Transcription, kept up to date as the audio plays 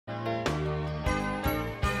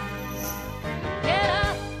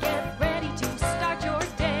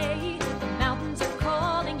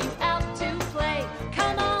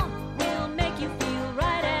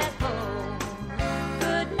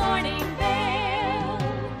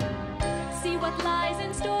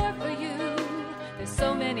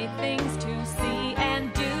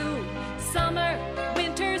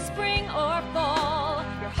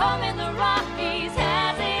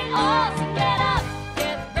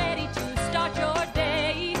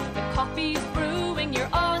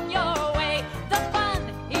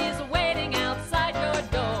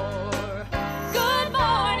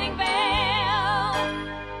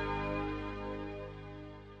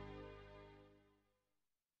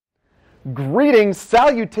Greetings,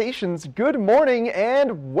 salutations, good morning,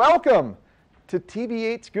 and welcome to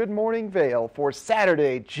TV8's Good Morning Vail for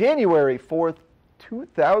Saturday, January 4th,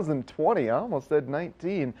 2020. I almost said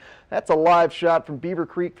 19. That's a live shot from Beaver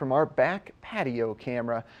Creek from our back patio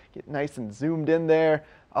camera. Get nice and zoomed in there.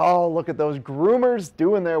 Oh, look at those groomers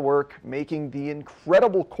doing their work, making the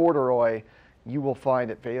incredible corduroy you will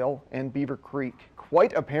find at Vail and Beaver Creek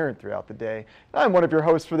quite apparent throughout the day. I'm one of your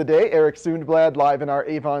hosts for the day, Eric Sundblad, live in our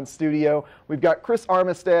Avon studio. We've got Chris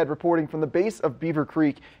Armistead reporting from the base of Beaver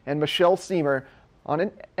Creek and Michelle Seamer on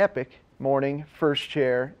an epic morning first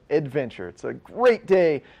chair adventure. It's a great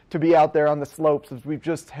day to be out there on the slopes as we've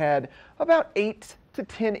just had about 8 to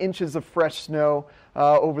 10 inches of fresh snow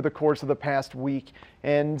over the course of the past week.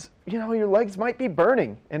 And, you know, your legs might be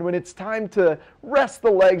burning. And when it's time to rest the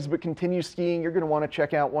legs but continue skiing, you're going to want to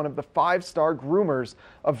check out one of the 5-star groomers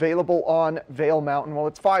available on Vail Mountain. Well,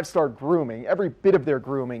 it's 5-star grooming. Every bit of their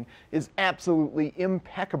grooming is absolutely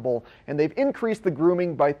impeccable. And they've increased the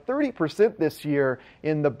grooming by 30% this year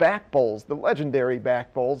in the back bowls, the legendary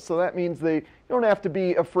back bowls. So that means you don't have to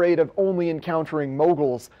be afraid of only encountering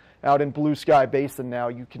moguls out in Blue Sky Basin now.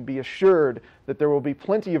 You can be assured that there will be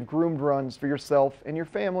plenty of groomed runs for yourself and your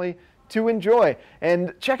family to enjoy.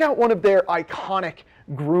 And check out one of their iconic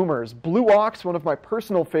groomers. Blue Ox, one of my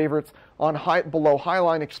personal favorites on below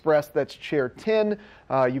Highline Express, that's chair 10.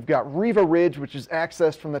 You've got Riva Ridge, which is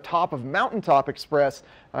accessed from the top of Mountaintop Express,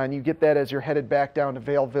 and you get that as you're headed back down to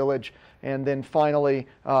Vail Village. And then finally,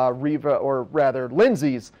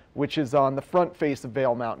 Lindsay's, which is on the front face of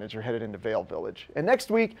Vail Mountain as you're headed into Vail Village. And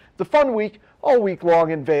next week, it's a fun week, all week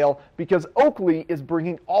long in Vail, because Oakley is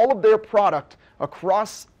bringing all of their product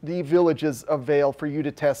across the villages of Vail for you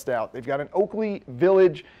to test out. They've got an Oakley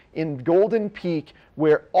Village in Golden Peak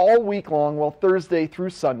where all week long, well, Thursday through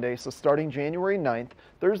Sunday, so starting January 9th,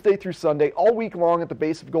 Thursday through Sunday, all week long at the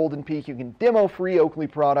base of Golden Peak, you can demo free Oakley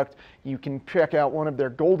product. You can check out one of their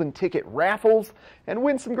golden ticket raffles and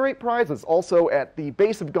win some great prizes. Also at the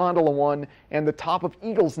base of Gondola 1 and the top of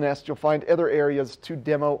Eagle's Nest, you'll find other areas to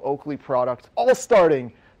demo Oakley product, all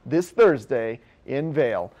starting this Thursday in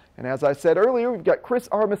Vail. And as I said earlier, we've got Chris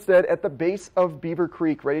Armistead at the base of Beaver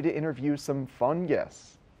Creek ready to interview some fun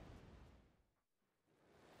guests.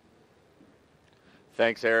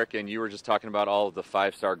 Thanks, Eric. And you were just talking about all of the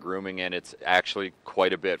 5-star grooming, and it's actually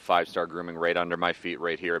quite a bit 5-star grooming right under my feet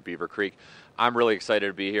right here at Beaver Creek. I'm really excited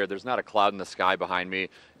to be here. There's not a cloud in the sky behind me.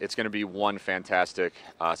 It's going to be one fantastic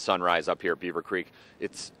sunrise up here at Beaver Creek.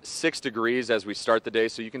 It's 6 degrees as we start the day,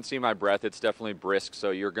 so you can see my breath. It's definitely brisk, so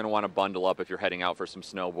you're going to want to bundle up if you're heading out for some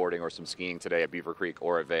snowboarding or some skiing today at Beaver Creek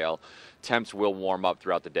or at Vail. Temps will warm up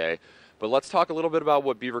throughout the day. But let's talk a little bit about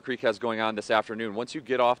what Beaver Creek has going on this afternoon. Once you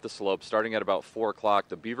get off the slope, starting at about 4 o'clock,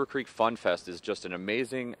 the Beaver Creek Fun Fest is just an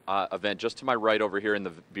amazing event just to my right over here in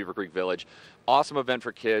the Beaver Creek Village. Awesome event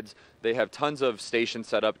for kids. They have tons of stations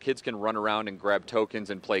set up. Kids can run around and grab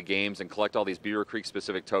tokens and play games and collect all these Beaver Creek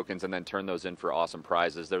specific tokens and then turn those in for awesome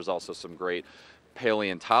prizes. There's also some great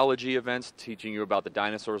paleontology events teaching you about the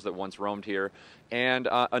dinosaurs that once roamed here. And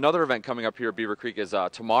another event coming up here at Beaver Creek is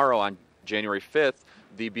tomorrow on January 5th,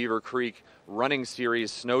 the Beaver Creek Running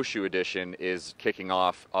Series Snowshoe Edition is kicking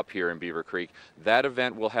off up here in Beaver Creek. That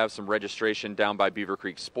event will have some registration down by Beaver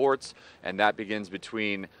Creek Sports, and that begins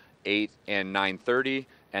between 8 and 9:30,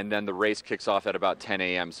 and then the race kicks off at about 10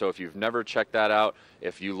 a.m. So if you've never checked that out,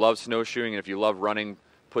 if you love snowshoeing and if you love running,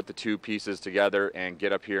 put the two pieces together and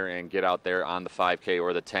get up here and get out there on the 5K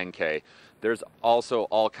or the 10K. There's also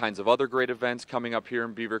all kinds of other great events coming up here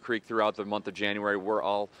in Beaver Creek throughout the month of January. We're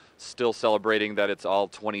all still celebrating that it's all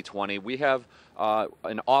 2020. We have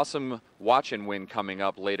an awesome watch and win coming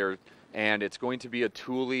up later, and it's going to be a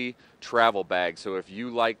Thule travel bag. So if you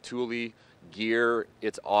like Thule gear,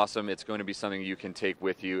 it's awesome. It's going to be something you can take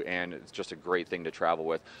with you, and it's just a great thing to travel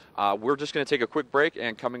with. We're just going to take a quick break,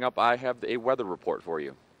 and coming up, I have a weather report for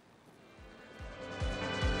you.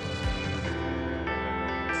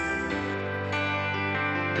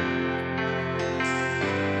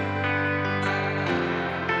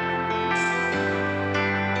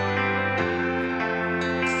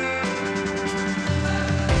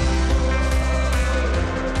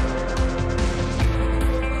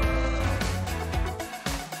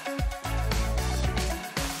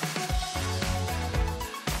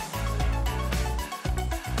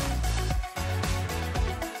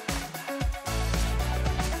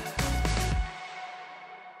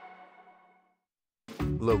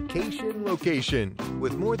 Location.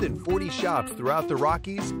 With more than 40 shops throughout the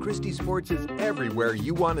Rockies, Christie Sports is everywhere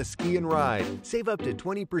you want to ski and ride. Save up to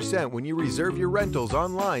 20% when you reserve your rentals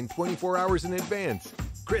online 24 hours in advance.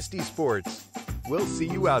 Christie Sports. We'll see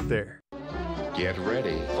you out there. Get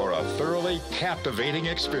ready for a thoroughly captivating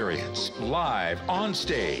experience. Live on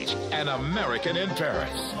stage, An American in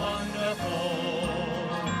Paris.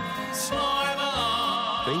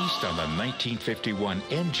 Based on the 1951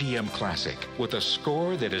 MGM classic, with a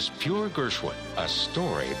score that is pure Gershwin, a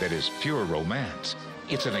story that is pure romance.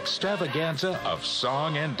 It's an extravaganza of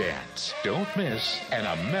song and dance. Don't miss An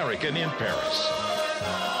American in Paris.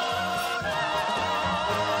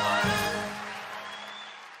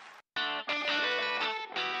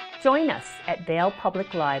 Join us at Vail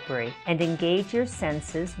Public Library and engage your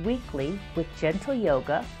senses weekly with gentle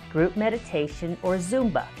yoga, group meditation, or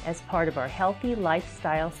Zumba as part of our Healthy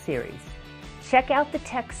Lifestyle series. Check out the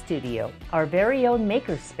Tech Studio, our very own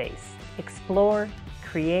makerspace. Explore,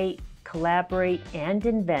 create, collaborate, and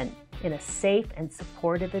invent in a safe and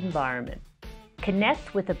supportive environment.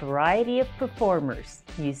 Connect with a variety of performers,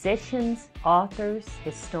 musicians, authors,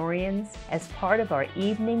 historians as part of our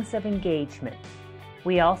evenings of engagement.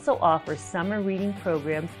 We also offer summer reading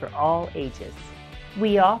programs for all ages.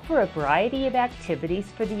 We offer a variety of activities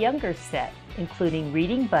for the younger set, including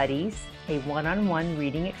Reading Buddies, a one-on-one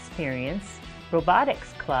reading experience,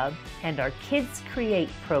 Robotics Club, and our Kids Create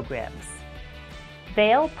programs.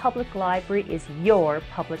 Vail Public Library is your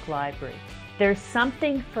public library. There's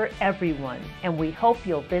something for everyone, and we hope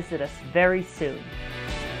you'll visit us very soon.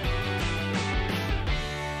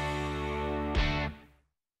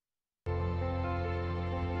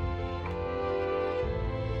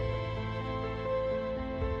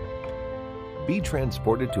 Be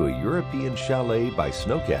transported to a European chalet by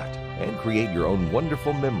Snowcat and create your own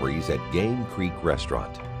wonderful memories at Game Creek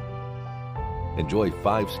Restaurant. Enjoy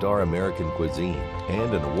 5-star American cuisine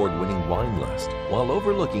and an award-winning wine list while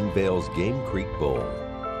overlooking Vail's Game Creek Bowl.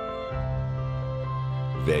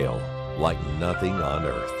 Vail, like nothing on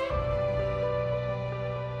earth.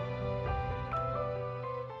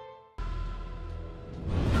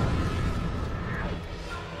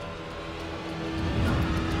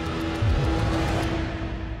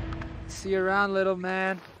 See you around, little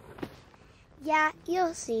man. Yeah,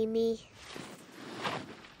 you'll see me.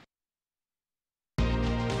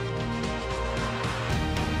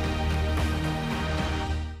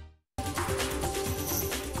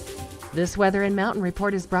 This Weather and Mountain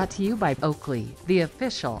Report is brought to you by Oakley, the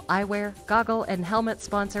official eyewear, goggle, and helmet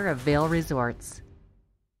sponsor of Vail Resorts.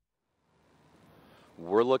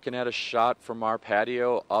 We're looking at a shot from our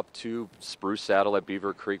patio up to Spruce Saddle at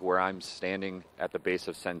Beaver Creek, where I'm standing at the base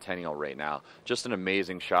of Centennial right now. Just an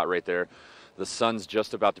amazing shot right there. The sun's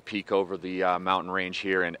just about to peek over the mountain range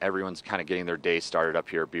here, and everyone's kind of getting their day started up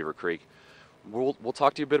here at Beaver Creek. We'll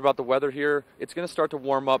talk to you a bit about the weather here. It's going to start to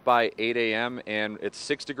warm up by 8 a.m. and it's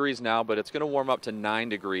 6 degrees now, but it's going to warm up to 9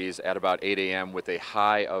 degrees at about 8 a.m. with a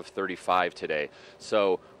high of 35 today.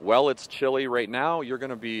 So while it's chilly right now, you're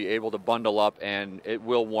going to be able to bundle up and it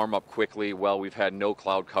will warm up quickly. Well, we've had no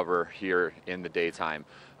cloud cover here in the daytime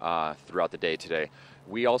throughout the day today.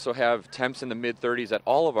 We also have temps in the mid-30s at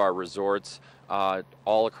all of our resorts,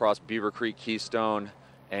 all across Beaver Creek, Keystone,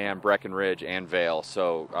 and Breckenridge and Vail.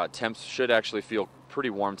 So temps should actually feel pretty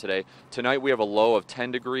warm today. Tonight we have a low of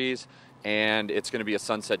 10 degrees and it's going to be a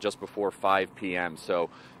sunset just before 5 p.m. So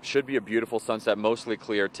should be a beautiful sunset, mostly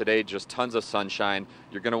clear. Today just tons of sunshine.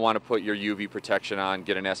 You're going to want to put your UV protection on,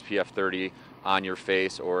 get an SPF 30 on your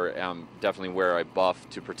face, or definitely wear a buff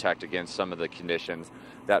to protect against some of the conditions.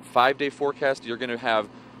 That 5-day forecast, you're going to have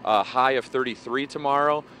a high of 33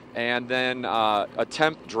 tomorrow, and then a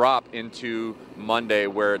temp drop into Monday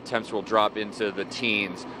where temps will drop into the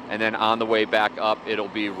teens, and then on the way back up it'll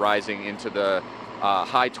be rising into the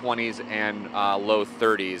high 20s and low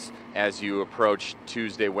 30s as you approach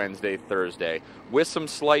Tuesday, Wednesday, Thursday, with some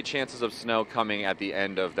slight chances of snow coming at the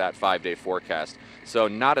end of that 5-day forecast. So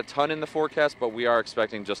not a ton in the forecast, but we are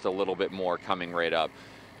expecting just a little bit more coming right up.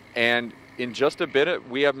 And in just a bit,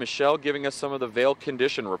 we have Michelle giving us some of the Vail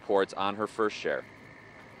condition reports on her first share.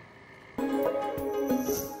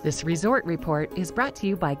 This resort report is brought to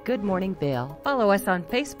you by Good Morning Vail. Follow us on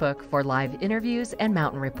Facebook for live interviews and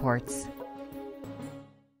mountain reports.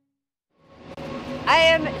 I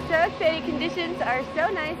am so excited. Conditions are so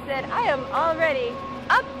nice that I am already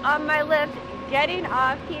up on my lift getting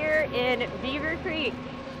off here in Beaver Creek.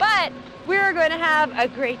 But we're going to have a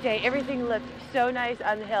great day. Everything looks so nice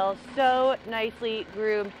on the hill, so nicely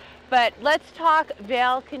groomed. But let's talk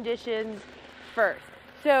Vail conditions first.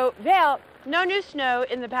 So Vail, no new snow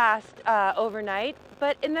in the past overnight,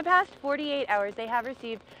 but in the past 48 hours they have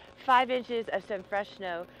received 5 inches of some fresh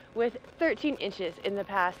snow with 13 inches in the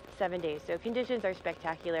past 7 days. So conditions are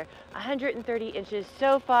spectacular. 130 inches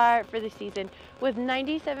so far for the season with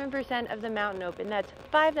 97% of the mountain open. That's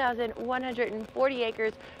 5,140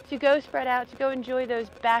 acres to go spread out, to go enjoy those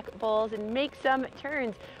back bowls and make some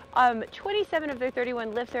turns. 27 of their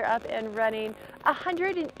 31 lifts are up and running.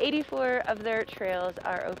 184 of their trails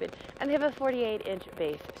are open, and they have a 48-inch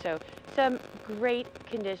base. So some great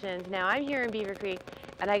conditions. Now I'm here in Beaver Creek,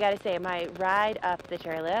 and I gotta say, my ride up the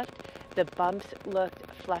chairlift, the bumps looked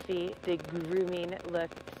fluffy, the grooming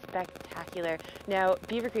looked spectacular. Now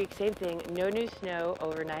Beaver Creek, same thing, no new snow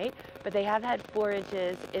overnight, but they have had 4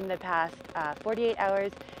 inches in the past 48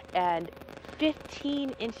 hours and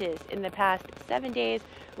 15 inches in the past 7 days,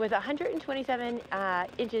 with 127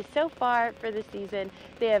 inches so far for the season.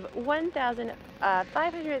 They have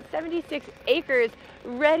 1,576 acres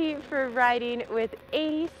ready for riding with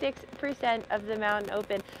 86% of the mountain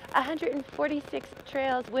open, 146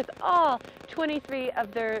 trails with all 23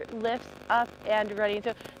 of their lifts up and running.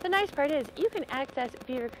 So the nice part is you can access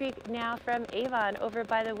Beaver Creek now from Avon over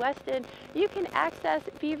by the Weston. You can access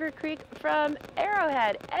Beaver Creek from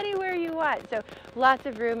Arrowhead, anywhere you want. So lots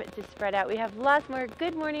of room to spread out. We have lots more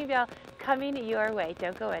Good Morning Vail coming your way.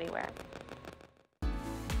 Don't go anywhere.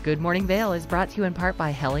 Good Morning Vail is brought to you in part by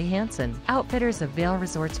Helly Hansen, outfitters of Vail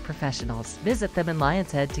Resorts professionals. Visit them in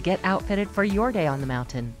Lion's Head to get outfitted for your day on the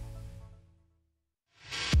mountain.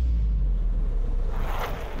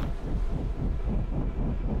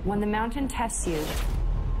 When the mountain tests you,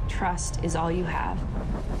 trust is all you have.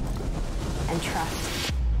 And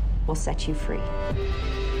trust will set you free.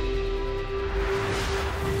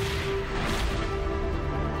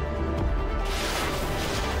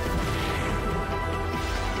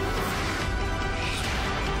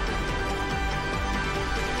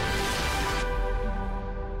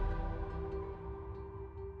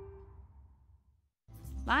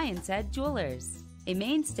 Lion's Head Jewelers. A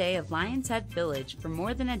mainstay of Lion's Head Village for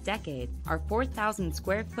more than a decade, our 4,000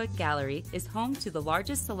 square foot gallery is home to the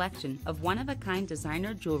largest selection of one-of-a-kind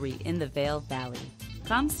designer jewelry in the Vail Valley.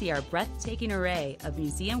 Come see our breathtaking array of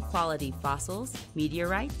museum-quality fossils,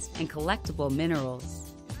 meteorites, and collectible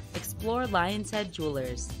minerals. Explore Lion's Head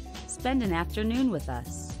Jewelers. Spend an afternoon with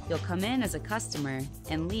us. You'll come in as a customer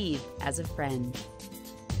and leave as a friend.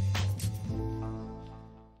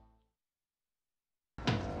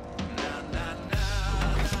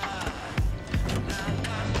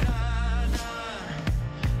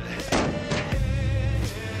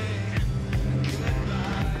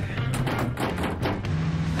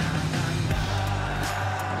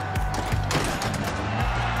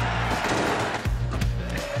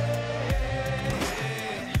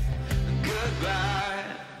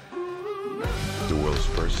 The world's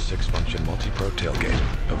first 6-function multi-pro tailgate,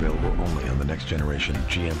 available only on the next generation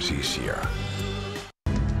GMC Sierra.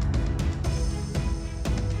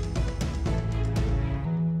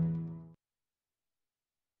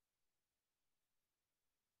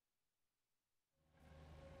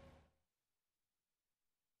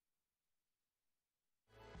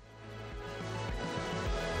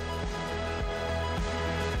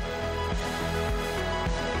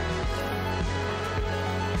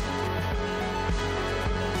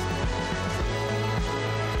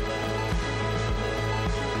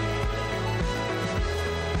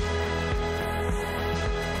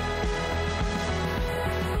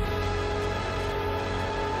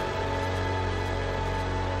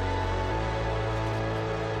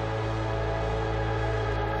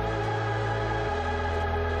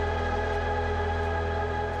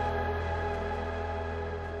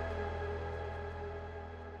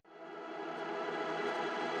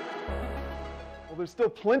 Well, there's still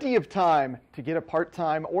plenty of time to get a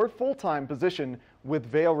part-time or full-time position with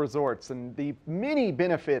Vail Resorts, and the many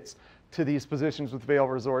benefits to these positions with Vail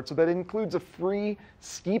Resorts. So that includes a free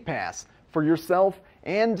ski pass for yourself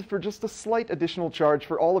and for just a slight additional charge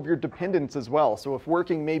for all of your dependents as well. So if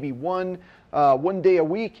working maybe one day a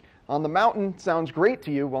week on the mountain sounds great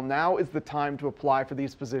to you, well, now is the time to apply for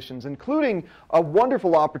these positions, including a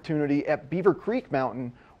wonderful opportunity at Beaver Creek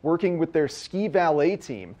Mountain working with their ski valet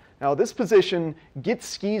team. Now this position gets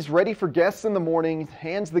skis ready for guests in the morning,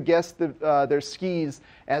 hands the guests their skis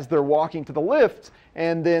as they're walking to the lift,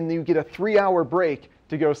 and then you get a 3-hour break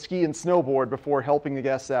to go ski and snowboard before helping the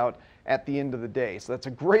guests out at the end of the day. So that's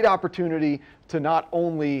a great opportunity to not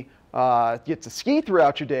only get to ski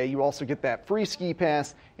throughout your day, you also get that free ski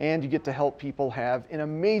pass, and you get to help people have an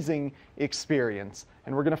amazing experience.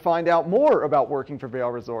 And we're going to find out more about working for Vail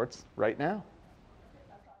Resorts right now.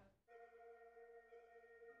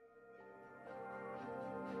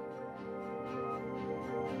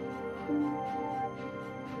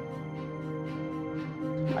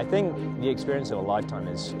 I think the experience of a lifetime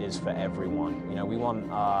is for everyone. You know, we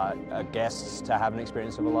want our guests to have an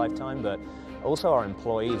experience of a lifetime, but also our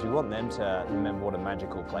employees, we want them to remember what a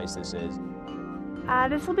magical place this is.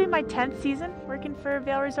 This will be my 10th season working for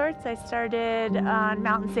Vail Resorts. I started on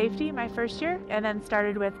mountain safety my first year and then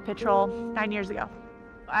started with patrol 9 years ago.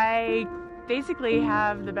 I basically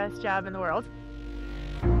have the best job in the world.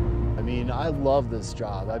 I mean, I love this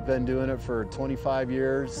job. I've been doing it for 25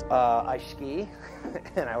 years. I ski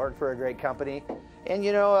and I work for a great company. And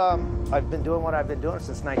you know, I've been doing what I've been doing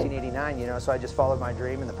since 1989, you know, so I just followed my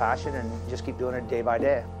dream and the passion and just keep doing it day by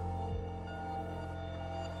day.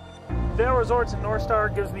 Vail Resorts in North Star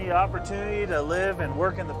gives me the opportunity to live and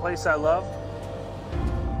work in the place I love.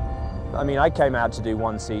 I mean, I came out to do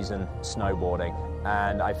one season snowboarding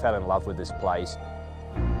and I fell in love with this place.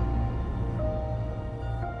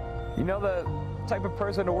 You know, the type of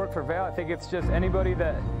person to work for Vail, I think it's just anybody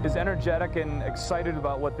that is energetic and excited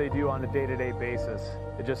about what they do on a day-to-day basis.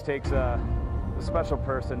 It just takes a special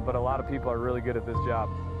person, but a lot of people are really good at this job.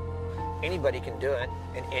 Anybody can do it,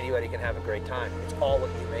 and anybody can have a great time. It's all what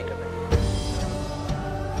you make of it.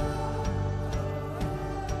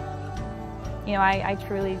 You know, I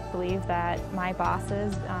truly believe that my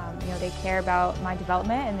bosses, you know, they care about my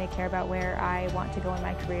development and they care about where I want to go in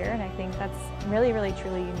my career, and I think that's really, really,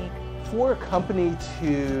 truly unique. For a company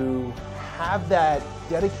to have that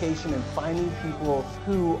dedication in finding people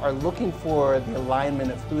who are looking for the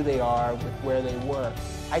alignment of who they are with where they work,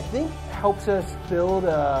 I think helps us build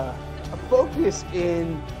a focus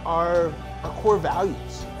in our core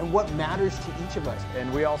values and what matters to each of us.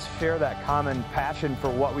 And we all share that common passion for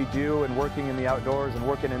what we do and working in the outdoors and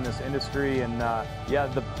working in this industry. And yeah,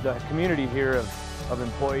 the community here of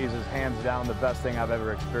employees is hands down the best thing I've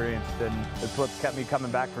ever experienced. And it's what's kept me coming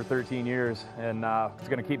back for 13 years. And it's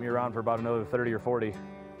going to keep me around for about another 30 or 40.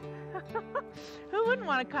 Who wouldn't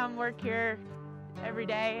want to come work here every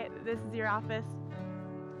day? This is your office.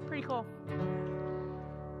 Pretty cool.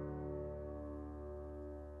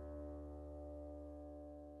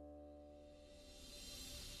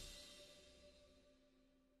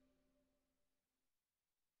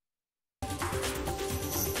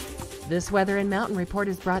 This Weather and Mountain Report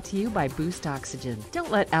is brought to you by Boost Oxygen.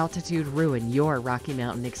 Don't let altitude ruin your Rocky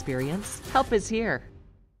Mountain experience. Help is here.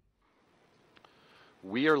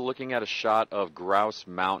 We are looking at a shot of Grouse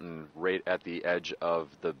Mountain right at the edge of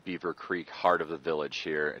the Beaver Creek, heart of the village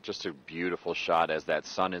here. Just a beautiful shot as that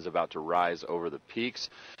sun is about to rise over the peaks.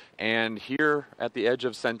 And here at the edge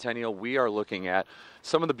of Centennial, we are looking at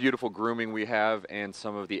some of the beautiful grooming we have and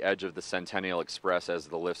some of the edge of the Centennial Express as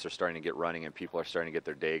the lifts are starting to get running and people are starting to get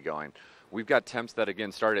their day going. We've got temps that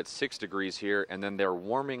again start at 6 degrees here, and then they're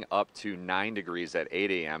warming up to 9 degrees at 8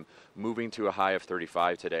 a.m., moving to a high of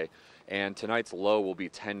 35 today. And tonight's low will be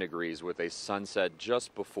 10 degrees with a sunset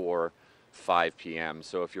just before 5 p.m.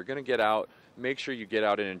 So if you're going to get out, make sure you get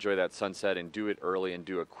out and enjoy that sunset and do it early and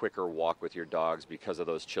do a quicker walk with your dogs because of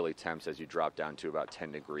those chilly temps as you drop down to about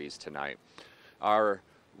 10 degrees tonight. Our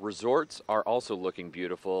resorts are also looking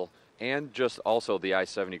beautiful, and just also the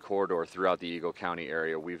I-70 corridor throughout the Eagle County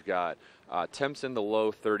area. We've got temps in the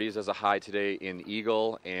low 30s as a high today in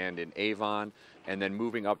Eagle and in Avon, and then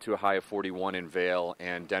moving up to a high of 41 in Vail,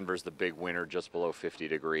 and Denver's the big winner just below 50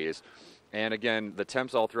 degrees. And again, the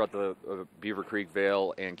temps all throughout the Beaver Creek,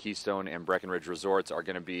 Vail, and Keystone and Breckenridge resorts are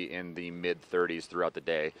going to be in the mid-30s throughout the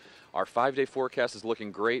day. Our 5-day forecast is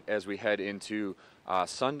looking great as we head into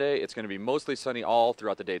Sunday. It's going to be mostly sunny all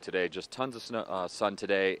throughout the day today, just tons of sun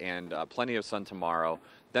today and plenty of sun tomorrow.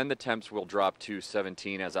 Then the temps will drop to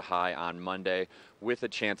 17 as a high on Monday with a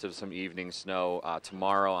chance of some evening snow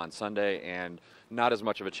tomorrow on Sunday and not as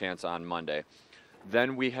much of a chance on Monday.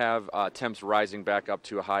 Then we have temps rising back up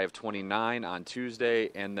to a high of 29 on Tuesday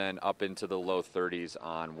and then up into the low 30s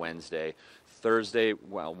on Wednesday.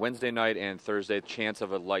 Wednesday night and Thursday, chance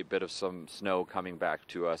of a light bit of some snow coming back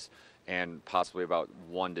to us and possibly about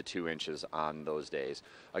 1 to 2 inches on those days.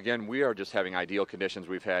 Again, we are just having ideal conditions.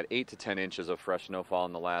 We've had 8 to 10 inches of fresh snowfall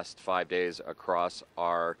in the last 5 days across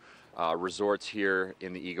our resorts here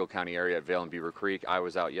in the Eagle County area at Vail and Beaver Creek. I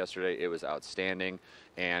was out yesterday. It was outstanding,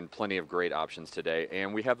 and plenty of great options today.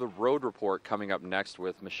 And we have the road report coming up next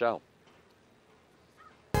with Michelle.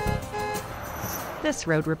 This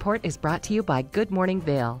road report is brought to you by Good Morning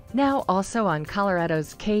Vail, now also on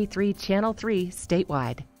Colorado's K3 Channel 3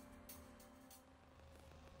 statewide.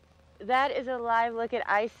 That is a live look at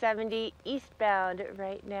I-70 eastbound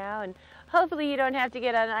right now, and hopefully you don't have to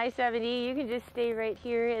get on I-70. You can just stay right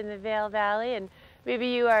here in the Vail Valley, and maybe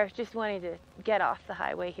you are just wanting to get off the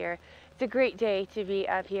highway here. It's a great day to be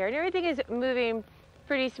up here, and everything is moving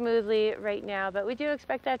pretty smoothly right now, but we do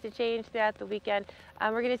expect that to change throughout the weekend.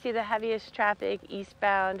 We're going to see the heaviest traffic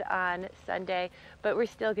eastbound on Sunday, but we're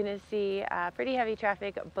still going to see pretty heavy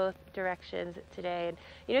traffic both directions today.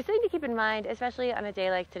 And something to keep in mind, especially on a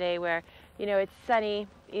day like today where it's sunny,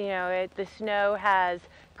 the snow has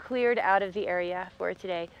cleared out of the area for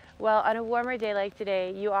today. Well, on a warmer day like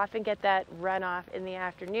today, you often get that runoff in the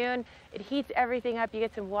afternoon. It heats everything up, you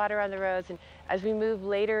get some water on the roads, and as we move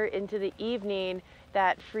later into the evening,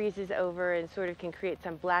 that freezes over and sort of can create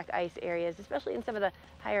some black ice areas, especially in some of the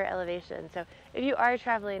higher elevations. So if you are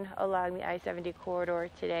traveling along the I-70 corridor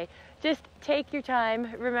today, just take your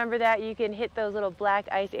time. Remember that you can hit those little black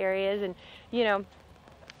ice areas, and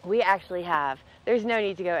we actually have. There's no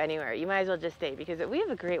need to go anywhere. You might as well just stay because we have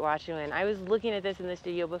a great washing machine. I was looking at this in the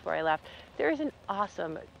studio before I left. There is an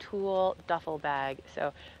awesome tool duffel bag.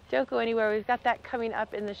 So don't go anywhere. We've got that coming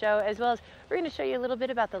up in the show, as well as we're going to show you a little bit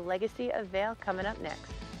about the legacy of Vail coming up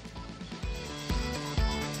next.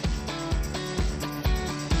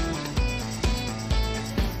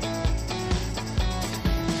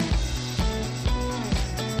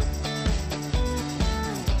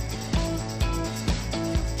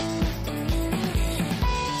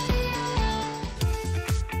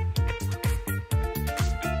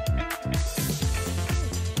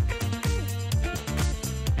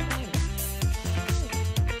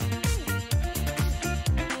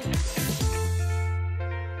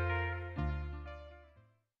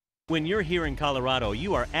 When you're here in Colorado,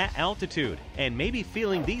 you are at altitude and maybe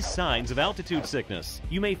feeling these signs of altitude sickness.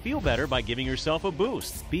 You may feel better by giving yourself a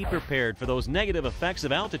boost. Be prepared for those negative effects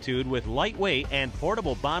of altitude with lightweight and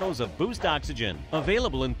portable bottles of Boost Oxygen.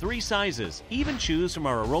 Available in 3 sizes. Even choose from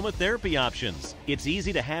our aromatherapy options. It's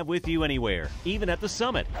easy to have with you anywhere, even at the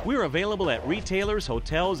summit. We're available at retailers,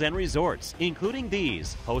 hotels, and resorts, including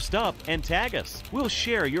these. Post up and tag us. We'll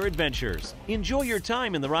share your adventures. Enjoy your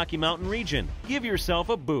time in the Rocky Mountain region. Give yourself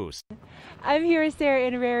a boost. I'm here with Sarah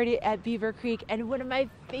and Rarity at Beaver Creek, and one of my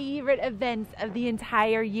favorite events of the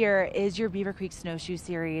entire year is your Beaver Creek Snowshoe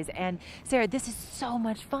Series. And Sarah, this is so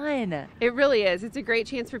much fun. It really is. It's a great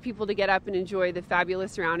chance for people to get up and enjoy the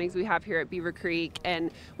fabulous surroundings we have here at Beaver Creek.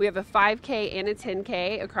 And we have a 5K and a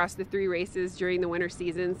 10K across the 3 races during the winter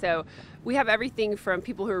season. So we have everything from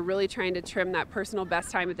people who are really trying to trim that personal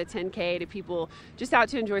best time at the 10K to people just out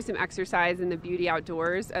to enjoy some exercise in the beauty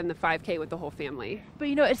outdoors, and the 5K with the whole family. But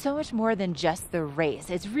it's so much more than just the race.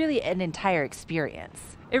 It's really an entire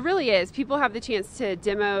experience. It really is. People have the chance to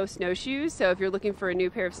demo snowshoes, so if you're looking for a new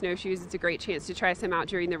pair of snowshoes, it's a great chance to try some out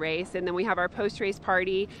during the race. And then we have our post-race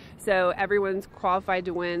party, so everyone's qualified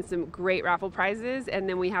to win some great raffle prizes, and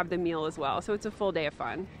then we have the meal as well, so it's a full day of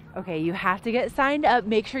fun. Okay, you have to get signed up.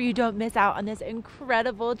 Make sure you don't miss out on this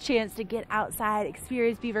incredible chance to get outside,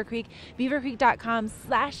 experience Beaver Creek,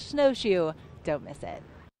 beavercreek.com/snowshoe. Don't miss it.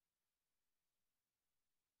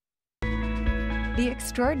 The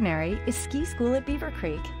Extraordinary is ski school at Beaver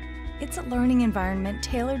Creek. It's a learning environment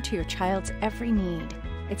tailored to your child's every need.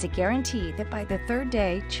 It's a guarantee that by the 3rd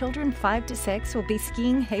day, children 5 to 6 will be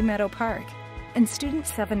skiing Hay Meadow Park, and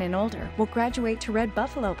students 7 and older will graduate to Red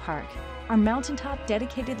Buffalo Park, our mountaintop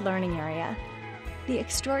dedicated learning area. The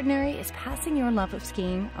Extraordinary is passing your love of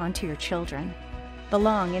skiing onto your children.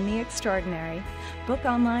 Belong in the Extraordinary. Book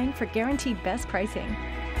online for guaranteed best pricing.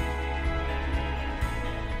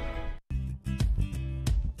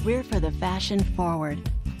 We're for the fashion forward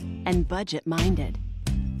and budget minded.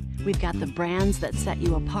 We've got the brands that set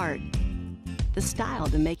you apart, the style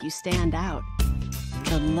to make you stand out,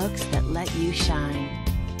 the looks that let you shine.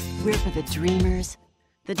 We're for the dreamers,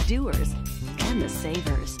 the doers, and the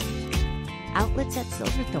savers. Outlets at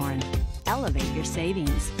Silverthorne. Elevate your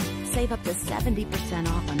savings. Save up to 70%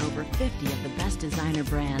 off on over 50 of the best designer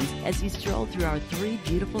brands as you stroll through our 3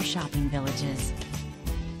 beautiful shopping villages.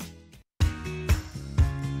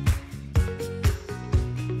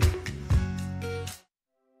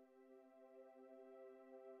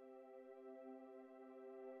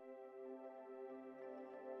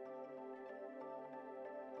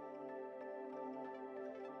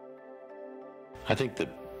 I think the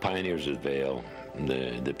pioneers of Vail,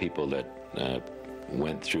 the people that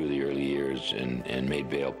went through the early years and made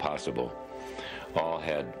Vail possible, all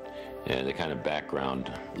had the kind of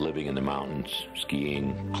background living in the mountains,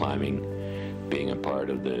 skiing, climbing, being a part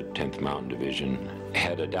of the 10th Mountain Division,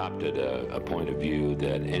 had adopted a point of view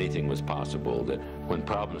that anything was possible, that when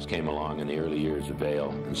problems came along in the early years of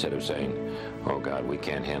Vail, instead of saying, oh God, we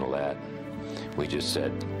can't handle that, we just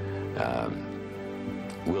said,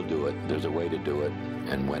 we'll do it, there's a way to do it,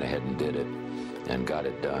 and went ahead and did it and got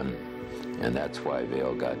it done. And that's why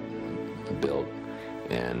Vail got built,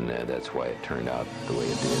 and that's why it turned out the way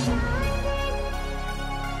it did.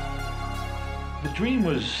 The dream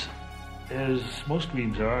was, as most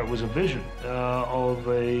dreams are, it was a vision of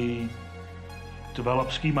a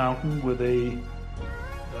developed ski mountain with a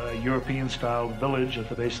European-style village at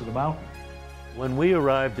the base of the mountain. When we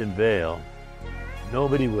arrived in Vail,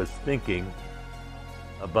 nobody was thinking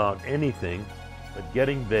about anything but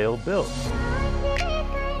getting Vail built.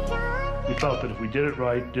 We felt that if we did it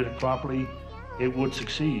right, did it properly, it would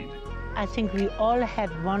succeed. I think we all had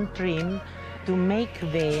one dream to make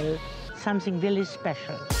Vail something really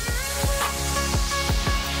special.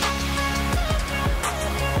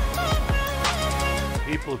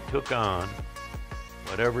 People took on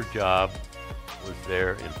whatever job was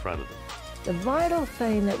there in front of them. The vital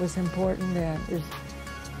thing that was important then is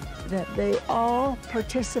that they all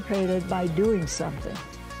participated by doing something.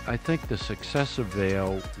 I think the success of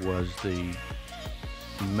Vail was the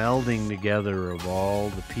melding together of all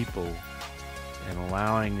the people and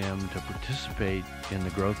allowing them to participate in the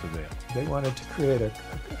growth of Vail. They wanted to create a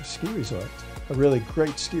ski resort, a really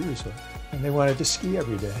great ski resort, and they wanted to ski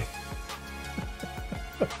every day.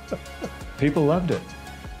 People loved it.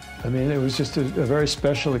 I mean, it was just a very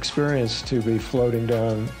special experience to be floating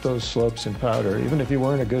down those slopes in powder. Even if you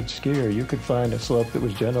weren't a good skier, you could find a slope that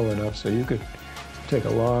was gentle enough so you could take a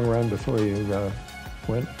long run before you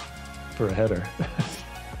went for a header.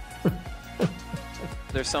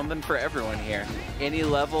 There's something for everyone here. Any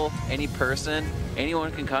level, any person,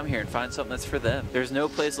 anyone can come here and find something that's for them. There's no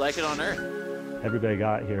place like it on earth. Everybody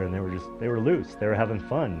got here and they were loose. They were having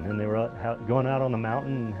fun and they were going out on the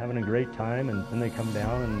mountain and having a great time, and then they come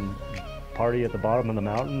down and party at the bottom of the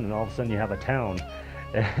mountain, and all of a sudden you have a town.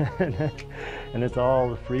 And it's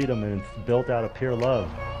all freedom, and it's built out of pure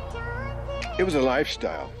love. It was a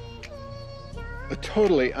lifestyle, a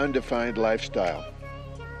totally undefined lifestyle.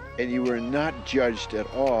 And you were not judged at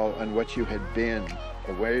all on what you had been,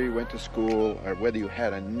 or where you went to school, or whether you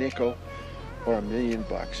had a nickel or $1 million.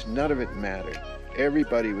 None of it mattered.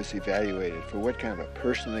 Everybody was evaluated for what kind of a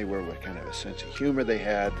person they were, what kind of a sense of humor they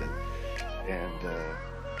had, and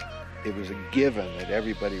it was a given that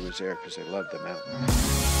everybody was there because they loved the mountain.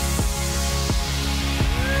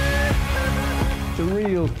 The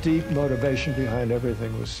real deep motivation behind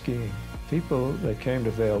everything was skiing. People that came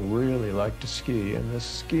to Vail really liked to ski, and this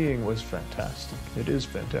skiing was fantastic. It is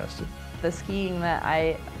fantastic. The skiing that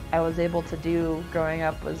I was able to do growing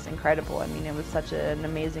up was incredible. I mean, it was such an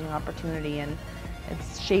amazing opportunity, and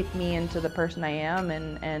it's shaped me into the person I am,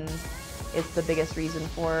 and it's the biggest reason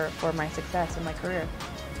for my success in my career.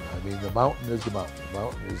 I mean, the mountain is the mountain. The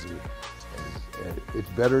mountain is it's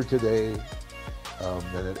better today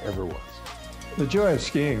than it ever was. The joy of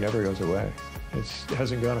skiing never goes away. It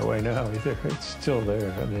hasn't gone away now either. It's still there.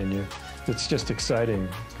 I mean, it's just exciting,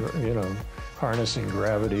 you know, harnessing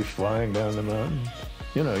gravity, flying down the mountain.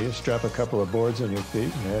 You know, you strap a couple of boards on your feet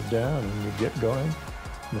and head down and you get going.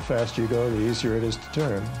 And the faster you go, the easier it is to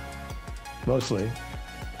turn. Mostly,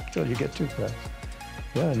 until you get too fast.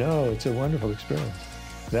 Yeah, no, it's a wonderful experience.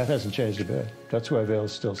 That hasn't changed a bit. That's why Vail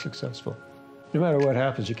is still successful. No matter what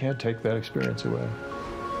happens, you can't take that experience away.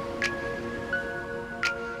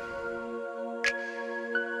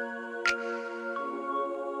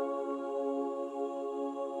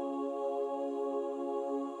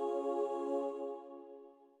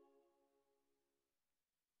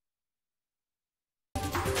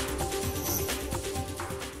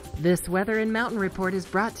 This Weather and Mountain Report is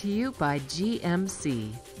brought to you by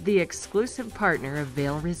GMC, the exclusive partner of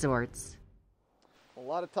Vail Resorts. A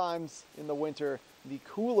lot of times in the winter, the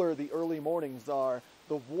cooler the early mornings are,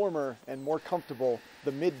 the warmer and more comfortable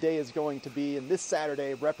the midday is going to be. And this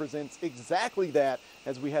Saturday represents exactly that,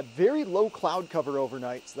 as we had very low cloud cover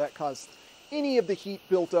overnight. So that caused any of the heat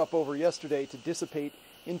built up over yesterday to dissipate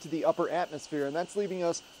into the upper atmosphere. And that's leaving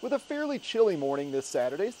us with a fairly chilly morning this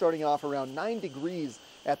Saturday, starting off around 9 degrees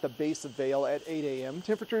at the base of Vail at 8 a.m.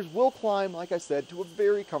 Temperatures will climb, like I said, to a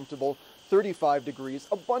very comfortable 35 degrees,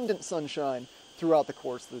 abundant sunshine throughout the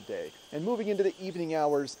course of the day. And moving into the evening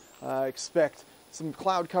hours, expect some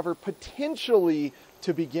cloud cover potentially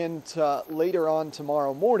to begin later on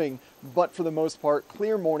tomorrow morning, but for the most part,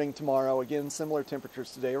 clear morning tomorrow. Again, similar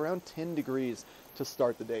temperatures today, around 10 degrees to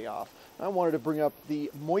start the day off. I wanted to bring up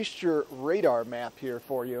the moisture radar map here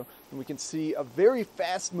for you, and we can see a very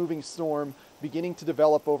fast-moving storm beginning to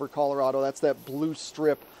develop over Colorado. That's that blue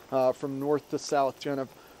strip from north to south, kind of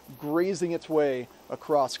grazing its way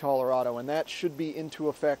across Colorado, and that should be into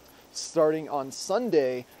effect starting on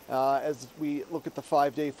Sunday. As we look at the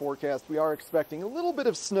 5-day forecast, we are expecting a little bit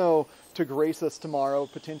of snow to grace us tomorrow,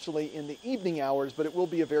 potentially in the evening hours, but it will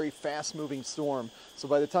be a very fast-moving storm. So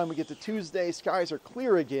by the time we get to Tuesday, skies are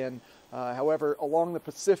clear again. However, along the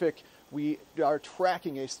Pacific, we are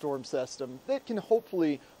tracking a storm system that can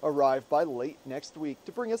hopefully arrive by late next week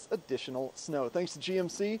to bring us additional snow. Thanks to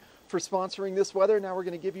GMC for sponsoring this weather. Now we're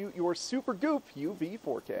going to give you your Super Goop UV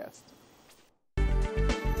forecast.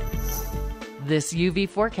 This UV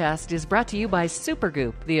forecast is brought to you by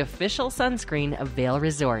Supergoop, the official sunscreen of Vail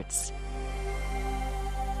Resorts.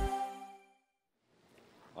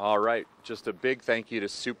 All right, just a big thank you to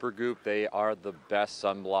Supergoop. They are the best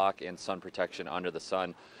sunblock and sun protection under the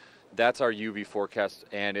sun. That's our UV forecast,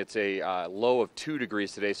 and it's a low of 2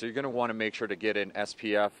 degrees today, so you're going to want to make sure to get an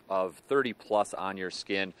SPF of 30 plus on your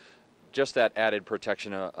skin. Just that added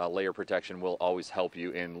protection, layer protection, will always help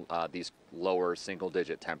you in these lower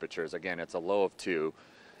single-digit temperatures. Again, it's a low of 2,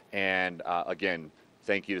 and again,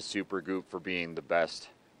 thank you to Supergoop for being the best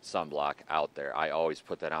sunblock out there. I always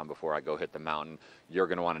put that on before I go hit the mountain. You're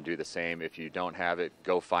going to want to do the same. If you don't have it,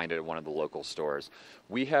 go find it at one of the local stores.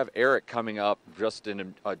 We have Eric coming up just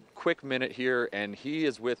in a quick minute here, and he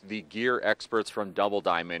is with the gear experts from Double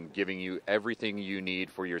Diamond, giving you everything you need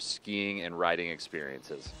for your skiing and riding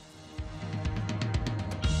experiences.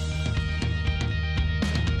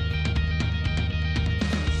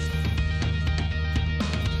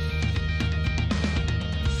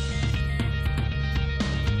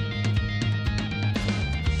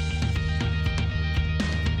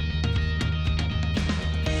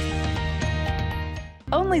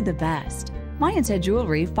 Only the best. Lion's Head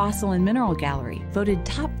Jewelry Fossil and Mineral Gallery, voted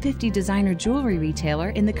top 50 designer jewelry retailer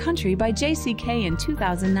in the country by JCK in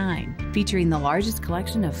 2009, featuring the largest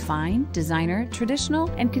collection of fine, designer, traditional,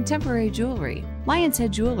 and contemporary jewelry. Lion's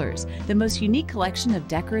Head Jewelers, the most unique collection of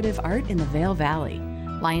decorative art in the Vail Valley.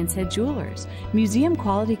 Lion's Head Jewelers,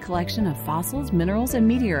 museum-quality collection of fossils, minerals, and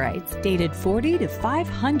meteorites dated 40 to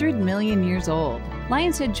 500 million years old.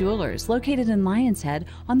 Lion's Head Jewelers, located in Lion's Head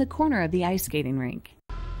on the corner of the ice skating rink.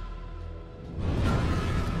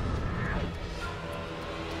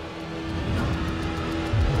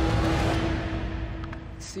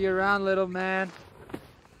 See you around, little man.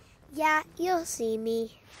 Yeah, you'll see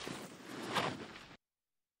me.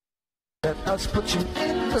 Let us put you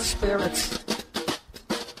in the spirits.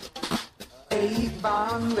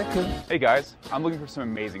 Avon Liquor. Hey guys, I'm looking for some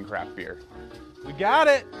amazing craft beer. We got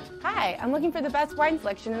it. Hi, I'm looking for the best wine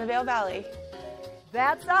selection in the Vail Valley.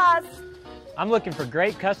 That's us. I'm looking for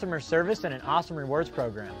great customer service and an awesome rewards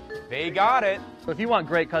program. They got it. So if you want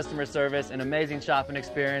great customer service, an amazing shopping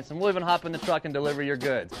experience, and we'll even hop in the truck and deliver your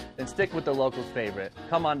goods, then stick with the locals' favorite.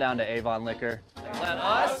 Come on down to Avon Liquor. Let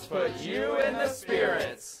us put you in the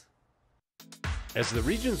spirits. As the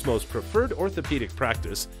region's most preferred orthopedic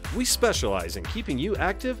practice, we specialize in keeping you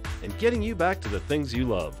active and getting you back to the things you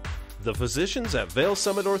love. The physicians at Vail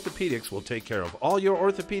Summit Orthopedics will take care of all your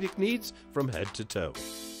orthopedic needs from head to toe.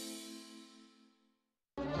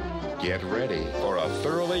 Get ready for a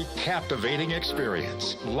thoroughly captivating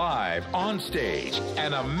experience. Live on stage,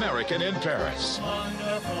 An American in Paris.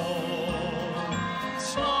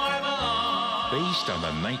 Based on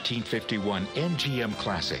the 1951 MGM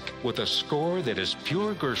classic, with a score that is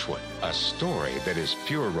pure Gershwin, a story that is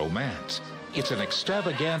pure romance. It's an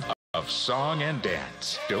extravaganza of song and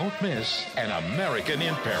dance. Don't miss An American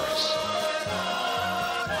in Paris.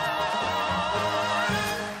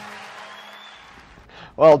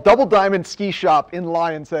 Well, Double Diamond Ski Shop in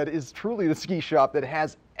Lion's Head is truly the ski shop that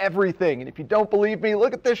has everything. And if you don't believe me,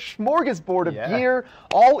 look at this smorgasbord of gear,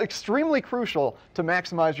 all extremely crucial to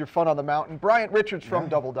maximize your fun on the mountain. Bryant Richards from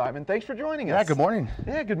Double Diamond, thanks for joining us. Yeah, good morning.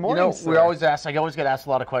 Yeah, good morning. You know, we always ask, I always get asked a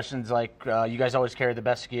lot of questions like, you guys always carry the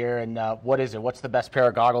best gear, and what is it? What's the best pair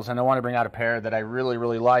of goggles? And I want to bring out a pair that I really,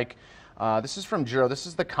 really like. This is from Giro. This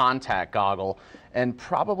is the contact goggle, and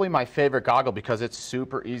probably my favorite goggle because it's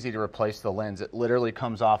super easy to replace the lens. It literally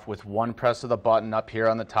comes off with one press of the button up here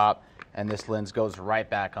on the top, and this lens goes right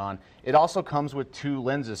back on. It also comes with 2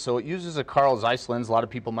 lenses, so it uses a Carl Zeiss lens. A lot of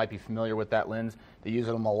people might be familiar with that lens. They use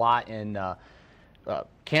them a lot in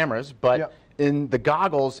cameras, but in the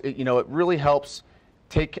goggles, it really helps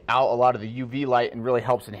take out a lot of the UV light and really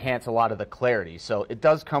helps enhance a lot of the clarity. So it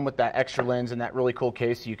does come with that extra lens and that really cool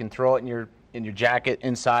case. So you can throw it in your jacket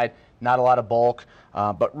inside. Not a lot of bulk,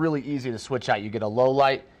 but really easy to switch out. You get a low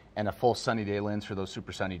light and a full sunny day lens for those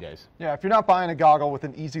super sunny days. Yeah, if you're not buying a goggle with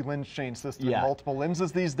an easy lens change system, multiple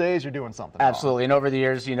lenses these days, you're doing something Absolutely, and over the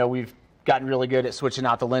years, we've gotten really good at switching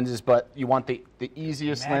out the lenses, but you want the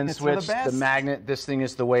easiest lens switch, the magnet. This thing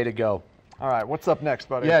is the way to go. All right, what's up next,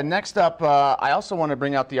 buddy? Yeah, next up, I also want to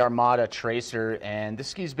bring out the Armada Tracer, and this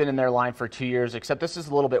ski's been in their line for 2 years, except this is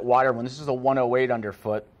a little bit wider one. This is a 108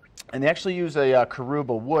 underfoot, and they actually use a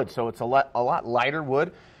Karuba wood, so it's a lot lighter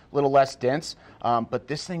wood, a little less dense, but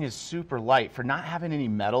this thing is super light. For not having any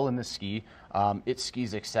metal in the ski, it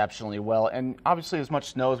skis exceptionally well. And obviously, as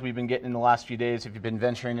much snow as we've been getting in the last few days, if you've been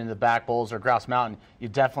venturing into the back bowls or Grouse Mountain, you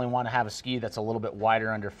definitely want to have a ski that's a little bit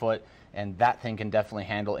wider underfoot, and that thing can definitely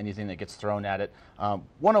handle anything that gets thrown at it.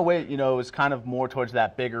 108, you know, is kind of more towards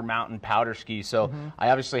that bigger mountain powder ski. So I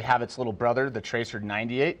obviously have its little brother, the Tracer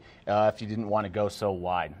 98, if you didn't want to go so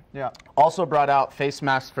wide. Yeah. Also brought out face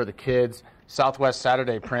masks for the kids, Southwest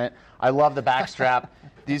Saturday print. I love the back strap.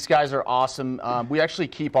 These guys are awesome. We actually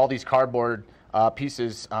keep all these cardboard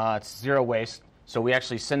pieces. It's zero waste. So we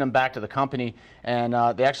actually send them back to the company, and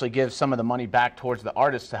they actually give some of the money back towards the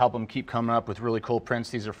artists to help them keep coming up with really cool prints.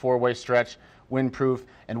 These are 4-way stretch, windproof,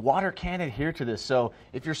 and water can adhere to this. So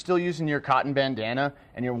if you're still using your cotton bandana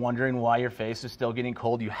and you're wondering why your face is still getting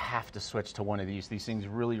cold, you have to switch to one of these. These things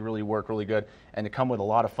really, really work really good, and they come with a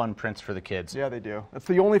lot of fun prints for the kids. Yeah, they do. That's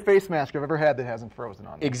the only face mask I've ever had that hasn't frozen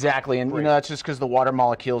on me. Exactly, and you know, that's just because the water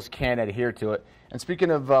molecules can't adhere to it. And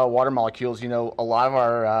speaking of water molecules, you know, a lot of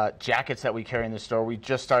our jackets that we carry in the store, we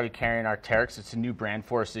just started carrying our Terex. It's a new brand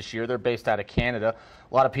for us this year. They're based out of Canada.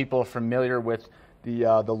 A lot of people are familiar with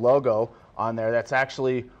the logo on there. That's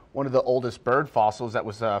actually one of the oldest bird fossils that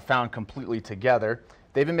was found completely together.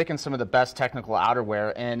 They've been making some of the best technical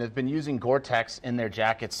outerwear and have been using Gore-Tex in their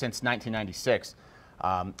jackets since 1996.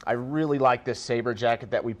 I really like this Sabre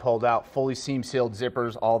jacket that we pulled out, fully seam-sealed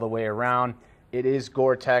zippers all the way around. It is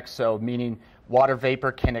Gore-Tex, so meaning water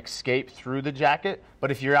vapor can escape through the jacket, but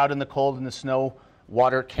if you're out in the cold and the snow,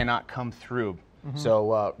 water cannot come through.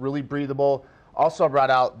 So really breathable. Also brought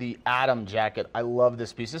out the Atom jacket. I love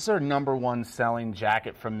this piece. This is our #1 selling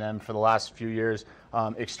jacket from them for the last few years.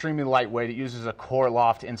 Extremely lightweight. It uses a core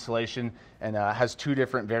loft insulation and has 2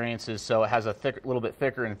 different variances. So it has a little bit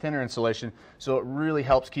thicker and thinner insulation. So it really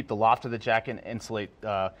helps keep the loft of the jacket and insulate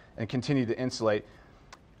and continue to insulate.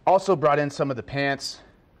 Also brought in some of the pants.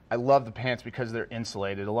 I love the pants because they're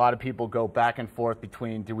insulated. A lot of people go back and forth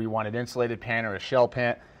between, do we want an insulated pant or a shell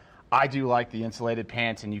pant? I do like the insulated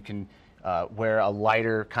pants, and you can wear a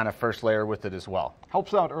lighter kind of first layer with it as well.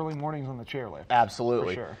 Helps out early mornings on the chairlift.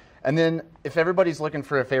 Absolutely. For sure. And then if everybody's looking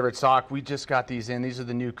for a favorite sock, we just got these in. These are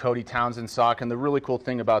the new Cody Townsend sock, and the really cool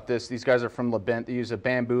thing about this, these guys are from LeBent. They use a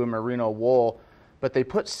bamboo and merino wool, but they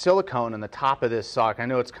put silicone on the top of this sock. I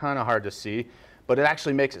know it's kind of hard to see, but it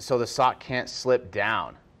actually makes it so the sock can't slip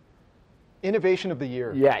down. Innovation of the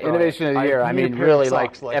year. Yeah, innovation of the year. I mean, really,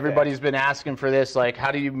 like everybody's that. been asking for this. Like,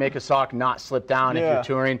 how do you make a sock not slip down if you're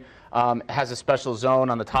touring? It has a special zone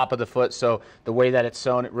on the top of the foot, so the way that it's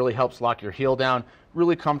sewn, it really helps lock your heel down.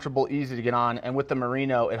 Really comfortable, easy to get on, and with the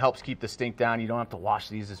merino, it helps keep the stink down. You don't have to wash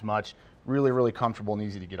these as much. Really, really comfortable and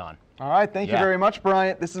easy to get on. All right, thank you very much,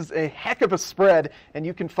 Bryant. This is a heck of a spread, and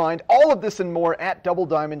you can find all of this and more at Double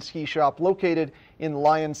Diamond Ski Shop, located in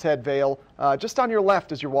Lions Head Vale, just on your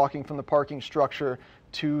left as you're walking from the parking structure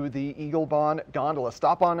to the Eagle Bond gondola.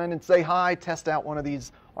 Stop on in and say hi, test out one of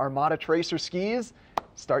these Armada Tracer skis.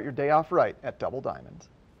 Start your day off right at Double Diamond.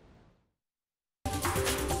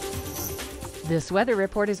 This weather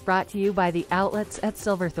report is brought to you by the outlets at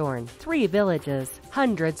Silverthorne. 3 villages,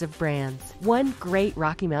 hundreds of brands, 1 great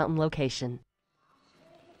Rocky Mountain location.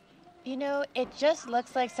 You know, it just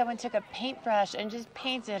looks like someone took a paintbrush and just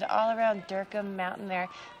painted all around Durkham Mountain there.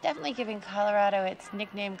 Definitely giving Colorado its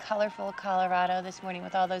nickname, Colorful Colorado, this morning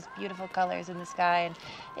with all those beautiful colors in the sky. And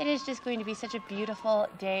it is just going to be such a beautiful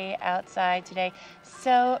day outside today.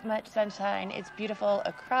 So much sunshine. It's beautiful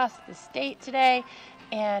across the state today.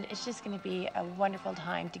 And it's just going to be a wonderful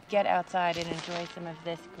time to get outside and enjoy some of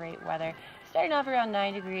this great weather. Starting off around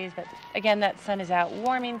 9 degrees, but again, that sun is out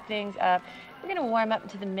warming things up. We're going to warm up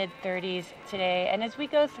into the mid-30s today, and as we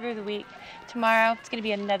go through the week, tomorrow it's going to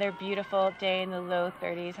be another beautiful day in the low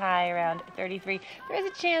 30s, high around 33. There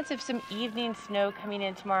is a chance of some evening snow coming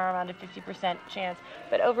in tomorrow, around a 50% chance,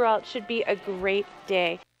 but overall it should be a great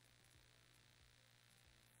day.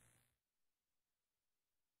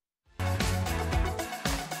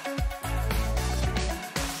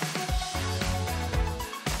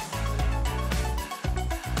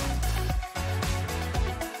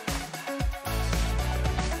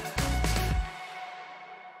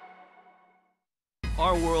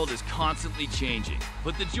 Our world is constantly changing,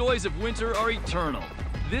 but the joys of winter are eternal.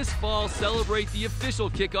 This fall, celebrate the official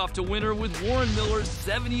kickoff to winter with Warren Miller's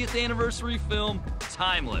 70th anniversary film,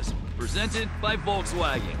 Timeless, presented by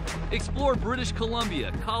Volkswagen. Explore British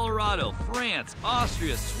Columbia, Colorado, France,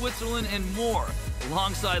 Austria, Switzerland, and more,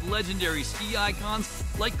 alongside legendary ski icons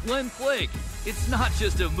like Glenn Flake. It's not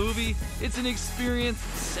just a movie, it's an experience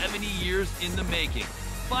 70 years in the making.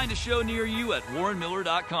 Find a show near you at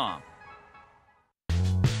warrenmiller.com.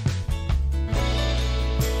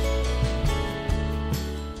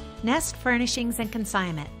 Nest Furnishings and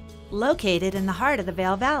Consignment, located in the heart of the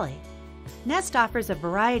Vail Valley. Nest offers a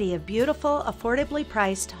variety of beautiful, affordably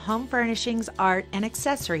priced home furnishings, art, and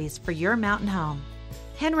accessories for your mountain home.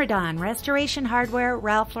 Henredon, Restoration Hardware,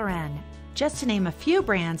 Ralph Lauren, just to name a few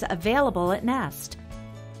brands available at Nest.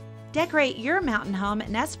 Decorate your mountain home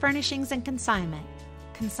at Nest Furnishings and Consignment.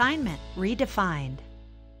 Consignment redefined.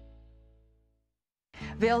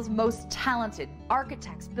 Vail's most talented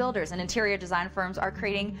architects, builders, and interior design firms are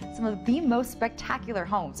creating some of the most spectacular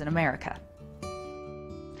homes in America.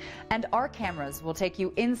 And our cameras will take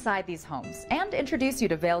you inside these homes and introduce you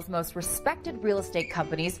to Vail's most respected real estate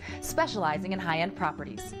companies specializing in high-end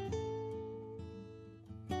properties.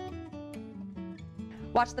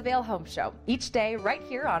 Watch the Vail Home Show each day right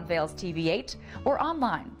here on Vail's TV8 or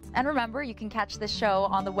online. And remember, you can catch this show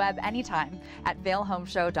on the web anytime at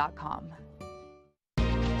vailhomeshow.com.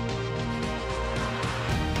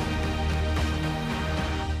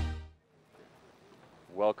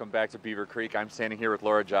 Welcome back to Beaver Creek. I'm standing here with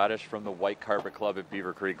Laura Jodish from the White Carpet Club at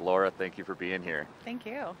Beaver Creek. Laura, thank you for being here. Thank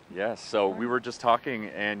you. Yes, so we were just talking,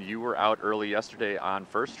 and you were out early yesterday on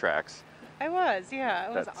First Tracks. I was, yeah.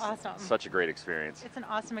 It was That's awesome. Such a great experience. It's an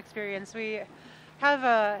awesome experience. We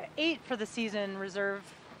have 8 for the season reserved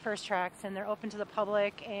First Tracks, and they're open to the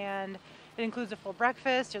public, and it includes a full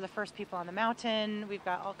breakfast. You're the first people on the mountain. We've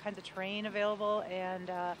got all kinds of terrain available, and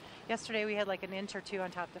yesterday we had like an inch or two on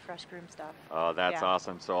top of the fresh groom stuff. Oh, that's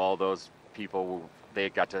awesome. So all those people, they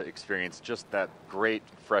got to experience just that great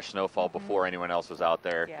fresh snowfall before anyone else was out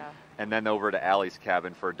there. Yeah. And then over to Allie's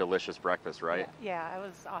cabin for a delicious breakfast, right? Yeah, it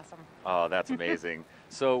was awesome. Oh, that's amazing.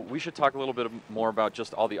 So we should talk a little bit more about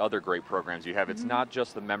just all the other great programs you have. It's not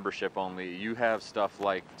just the membership only. You have stuff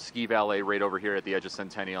like Ski Valet right over here at the edge of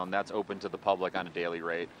Centennial, and that's open to the public on a daily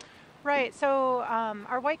rate. Right, so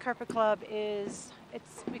our White Carpet Club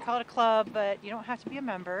we call it a club, but you don't have to be a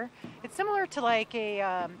member. It's similar to like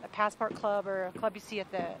a passport club or a club you see at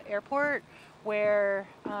the airport, where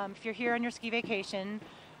if you're here on your ski vacation,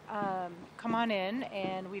 come on in,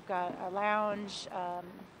 and we've got a lounge.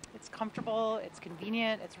 It's comfortable, it's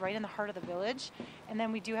convenient, it's right in the heart of the village, and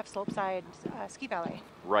then we do have slopeside ski valet.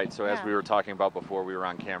 Right, so as we were talking about before we were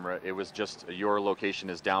on camera, it was just your location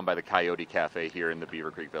is down by the Coyote Cafe here in the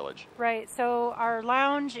Beaver Creek Village. Right, so our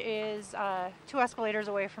lounge is 2 escalators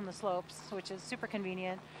away from the slopes, which is super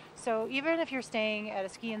convenient. So even if you're staying at a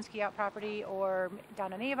ski and ski out property or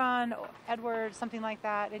down in Avon, Edwards, something like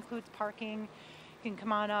that, it includes parking. You can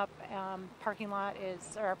come on up. Our parking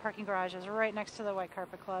garage is right next to the White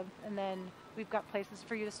Carpet Club, and then we've got places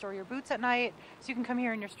for you to store your boots at night, so you can come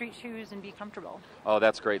here in your street shoes and be comfortable. Oh,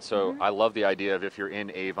 that's great. So I love the idea of if you're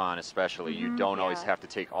in Avon especially, you don't always have to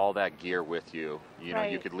take all that gear with you. You know,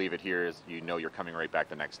 you could leave it here as you know you're coming right back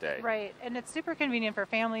the next day. Right, and it's super convenient for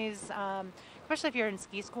families, especially if you're in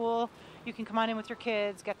ski school. You can come on in with your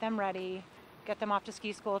kids, get them ready, get them off to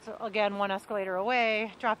ski school. It's, again, 1 escalator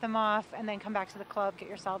away, drop them off, and then come back to the club, get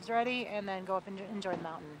yourselves ready, and then go up and enjoy the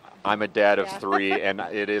mountain. I'm a dad of 3, and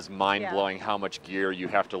it is mind-blowing how much gear you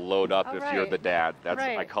have to load up if you're the dad.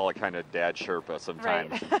 I call it kind of dad Sherpa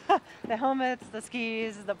sometimes. Right. The helmets, the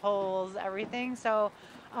skis, the poles, everything. So,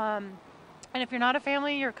 and if you're not a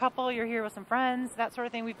family, you're a couple, you're here with some friends, that sort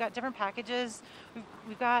of thing, we've got different packages.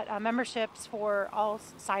 We've got memberships for all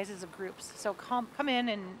sizes of groups. So come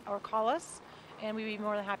in or call us, and we'd be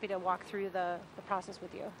more than happy to walk through the process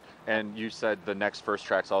with you. And you said the next First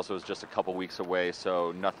Tracks also is just a couple weeks away,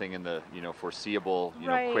 so nothing in the foreseeable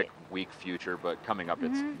quick week future, but coming up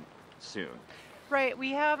it's soon. Right,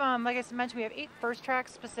 we have, like I mentioned, we have 8 First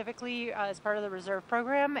Tracks specifically as part of the reserve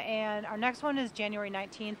program, and our next one is January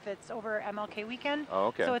 19th. It's over MLK weekend. Oh,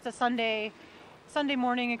 okay. So it's a Sunday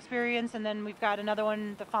morning experience, and then we've got another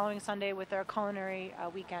one the following Sunday with our culinary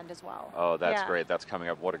weekend as well. Oh, that's great. That's coming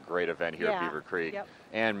up. What a great event here at Beaver Creek. Yep.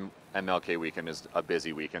 And MLK weekend is a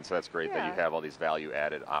busy weekend, so that's great that you have all these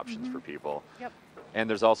value-added options for people. Yep. And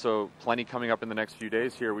there's also plenty coming up in the next few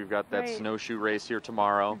days here. We've got that snowshoe race here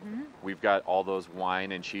tomorrow. We've got all those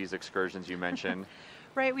wine and cheese excursions you mentioned.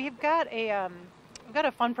 Right, we've got a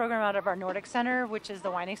fun program out of our Nordic Center, which is the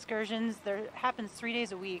wine excursions. There happens 3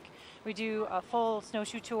 days a week. We do a full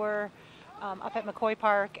snowshoe tour up at McCoy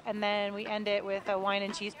Park, and then we end it with a wine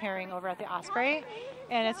and cheese pairing over at the Osprey.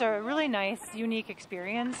 And it's a really nice, unique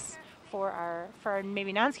experience for our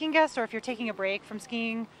maybe non-skiing guests, or if you're taking a break from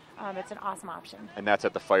skiing, it's an awesome option. And that's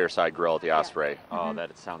at the Fireside Grill at the Osprey. Oh,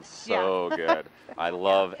 that sounds so good. I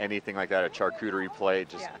love anything like that, a charcuterie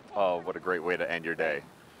plate. Oh, what a great way to end your day.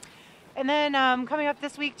 And then coming up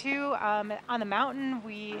this week too, on the mountain,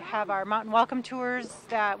 we have our mountain welcome tours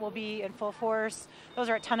that will be in full force. Those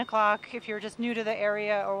are at 10 o'clock. If you're just new to the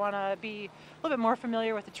area or want to be a little bit more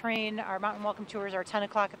familiar with the terrain, our mountain welcome tours are 10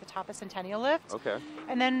 o'clock at the top of Centennial Lift. Okay.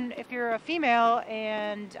 And then if you're a female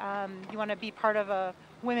and you want to be part of a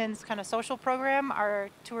women's kind of social program, our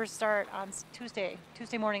tours start on Tuesday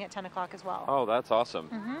morning at 10 o'clock as well. Oh, that's awesome.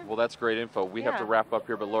 Well, that's great info. We have to wrap up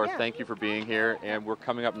here, but Laura, Yeah. thank you for being here, and we're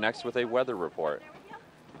coming up next with a weather report.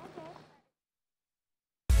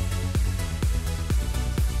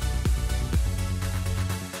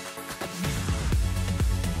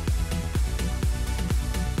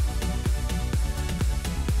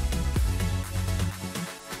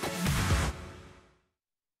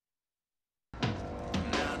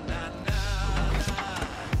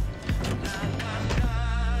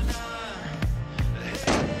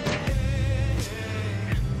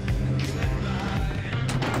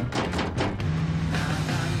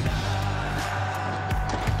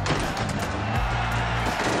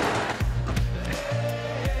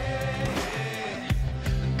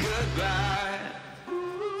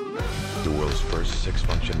 The world's first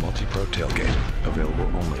 6-function multi-pro tailgate, available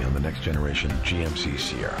only on the next generation GMC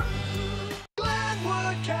Sierra.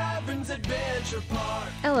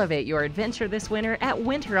 Elevate your adventure this winter at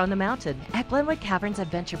Winter on the Mountain at Glenwood Caverns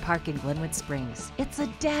Adventure Park in Glenwood Springs. It's a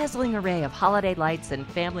dazzling array of holiday lights and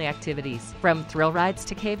family activities. From thrill rides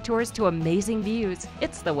to cave tours to amazing views,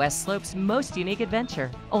 it's the West Slope's most unique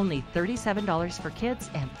adventure. Only $37 for kids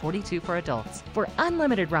and $42 for adults. For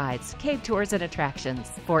unlimited rides, cave tours, and attractions.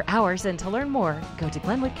 For hours and to learn more, go to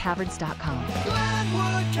GlenwoodCaverns.com.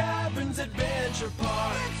 Glenwood Caverns Adventure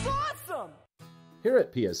Park. It's awesome! Here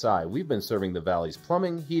at PSI, we've been serving the Valley's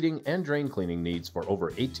plumbing, heating, and drain cleaning needs for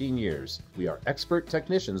over 18 years. We are expert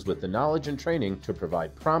technicians with the knowledge and training to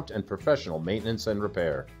provide prompt and professional maintenance and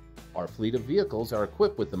repair. Our fleet of vehicles are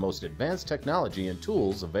equipped with the most advanced technology and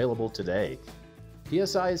tools available today.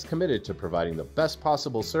 PSI is committed to providing the best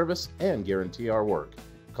possible service and guarantee our work.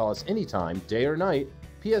 Call us anytime, day or night.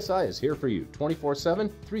 PSI is here for you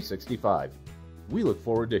 24/7, 365. We look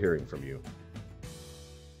forward to hearing from you.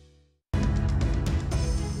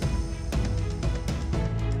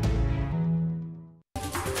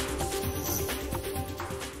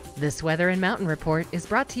 This weather and mountain report is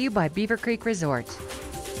brought to you by Beaver Creek Resort.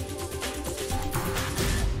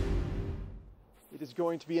 It is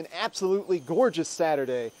going to be an absolutely gorgeous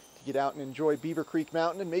Saturday to get out and enjoy Beaver Creek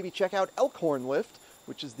Mountain and maybe check out Elkhorn Lift,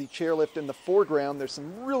 which is the chairlift in the foreground. There's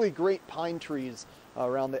some really great pine trees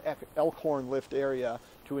around the Elkhorn Lift area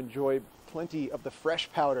to enjoy plenty of the fresh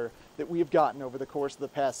powder that we have gotten over the course of the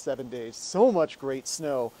past 7 days. So much great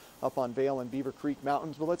snow up on Vail and Beaver Creek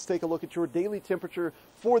Mountains. But let's take a look at your daily temperature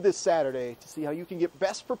for this Saturday to see how you can get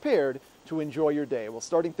best prepared to enjoy your day. Well,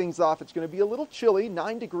 starting things off, it's going to be a little chilly,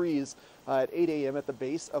 9 degrees at 8 a.m. at the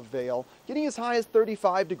base of Vail. Getting as high as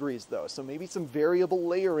 35 degrees though, so maybe some variable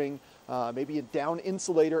layering, maybe a down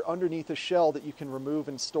insulator underneath a shell that you can remove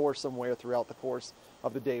and store somewhere throughout the course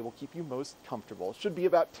of the day will keep you most comfortable. It should be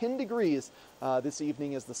about 10 degrees this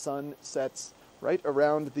evening as the sun sets right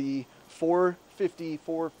around the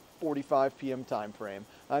 4:45 p.m. time frame.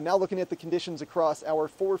 Now looking at the conditions across our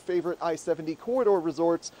 4 favorite I-70 corridor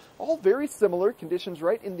resorts, all very similar conditions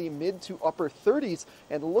right in the mid to upper 30s,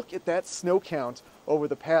 and look at that snow count over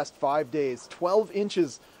the past 5 days. 12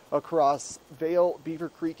 inches across Vail, Beaver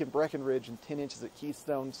Creek, and Breckenridge, and 10 inches at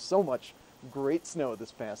Keystone. So much great snow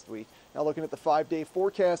this past week. Now looking at the 5-day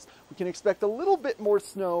forecast, we can expect a little bit more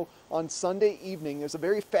snow on Sunday evening. There's a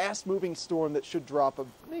very fast-moving storm that should drop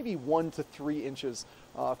maybe 1 to 3 inches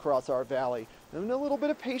across our valley. And a little bit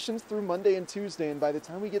of patience through Monday and Tuesday, and by the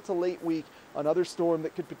time we get to late week, another storm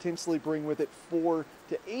that could potentially bring with it 4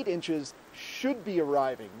 to 8 inches should be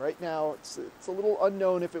arriving. Right now, it's a little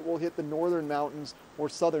unknown if it will hit the northern mountains or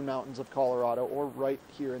southern mountains of Colorado, or right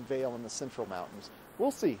here in Vail in the central mountains. We'll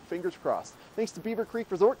see. Fingers crossed. Thanks to Beaver Creek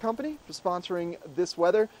Resort Company for sponsoring this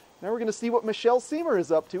weather. Now we're going to see what Michelle Seamer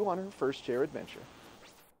is up to on her first chair adventure.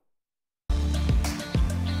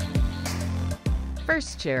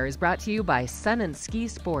 First Chair is brought to you by Sun and Ski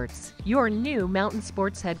Sports, your new mountain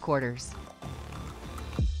sports headquarters.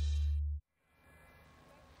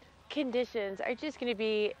 Conditions are just going to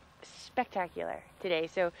be spectacular today.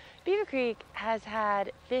 So Beaver Creek has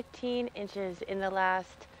had 15 inches in the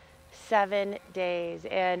last 7 days,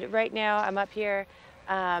 and right now I'm up here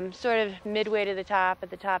sort of midway to the top, at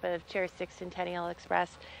the top of Chair 6 Centennial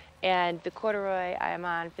Express, and the corduroy I am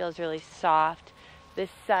on feels really soft. The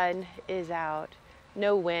sun is out.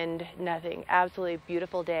 no wind, nothing. Absolutely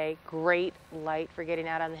beautiful day, great light for getting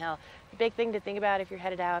out on the hill. The big thing to think about if you're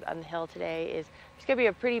headed out on the hill today is there's going to be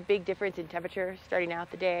a pretty big difference in temperature starting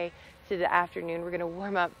out the day to the afternoon. We're going to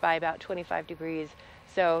warm up by about 25 degrees.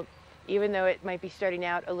 So even though it might be starting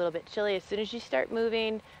out a little bit chilly, as soon as you start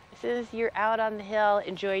moving, as soon as you're out on the hill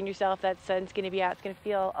enjoying yourself, that sun's going to be out. It's going to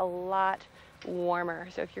feel a lot warmer.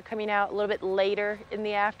 So if you're coming out a little bit later in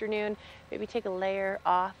the afternoon, maybe take a layer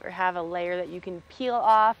off or have a layer that you can peel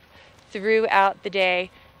off throughout the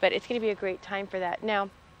day. But it's going to be a great time for that. Now,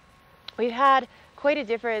 we've had quite a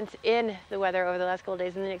difference in the weather over the last couple of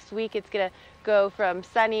days. In the next week, it's going to go from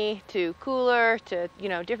sunny to cooler to,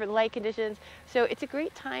 different light conditions. So it's a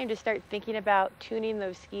great time to start thinking about tuning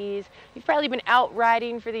those skis. You've probably been out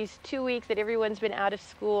riding for these 2 weeks that everyone's been out of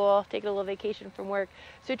school, taking a little vacation from work.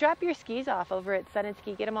 So drop your skis off over at Sun and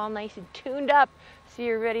Ski, get them all nice and tuned up so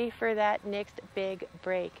you're ready for that next big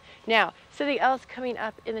break. Now, something else coming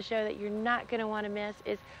up in the show that you're not going to want to miss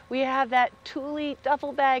is we have that Thule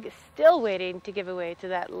duffel bag still waiting to give away to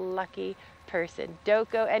that lucky person. Don't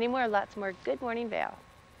go anymore. Lots more Good Morning Vail.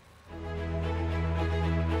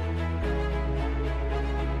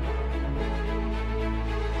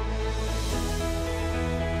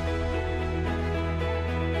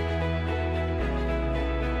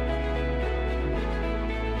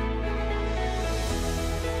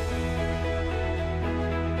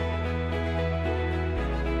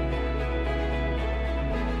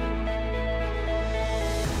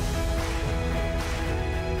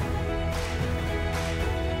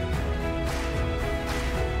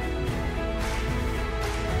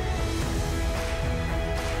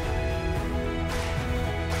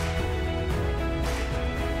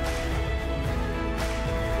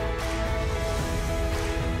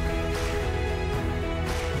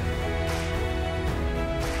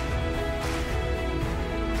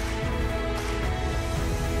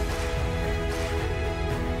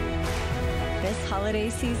 This holiday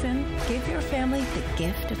season, give your family the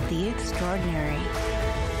gift of the extraordinary.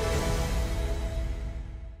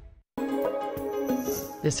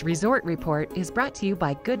 This resort report is brought to you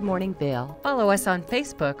by Good Morning Vail. Follow us on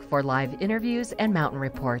Facebook for live interviews and mountain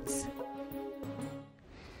reports.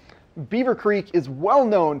 Beaver Creek is well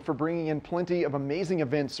known for bringing in plenty of amazing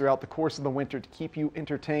events throughout the course of the winter to keep you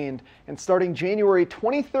entertained. And starting January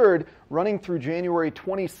 23rd, running through January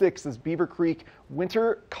 26th is Beaver Creek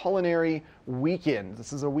Winter Culinary Weekend.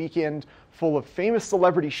 This is a weekend full of famous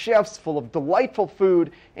celebrity chefs, full of delightful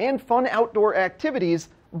food and fun outdoor activities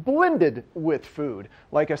blended with food,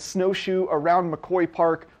 like a snowshoe around McCoy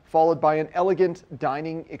Park, followed by an elegant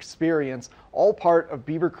dining experience, all part of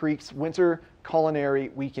Beaver Creek's Winter Culinary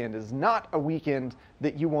Weekend. It is not a weekend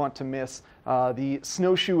that you want to miss. The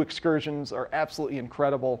snowshoe excursions are absolutely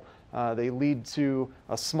incredible. They lead to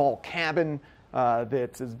a small cabin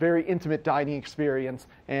that is a very intimate dining experience.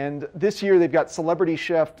 And this year they've got celebrity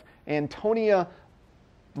chef Antonia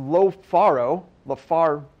Lafaso,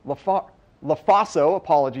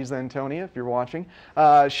 apologies Antonia if you're watching.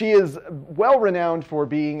 She is well renowned for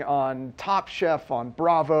being on Top Chef on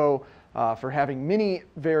Bravo, for having many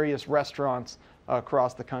various restaurants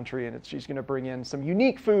across the country, and she's going to bring in some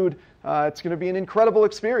unique food. It's going to be an incredible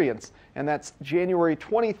experience, and that's January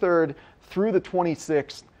 23rd through the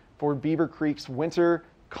 26th for Beaver Creek's Winter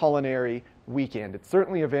Culinary Weekend. It's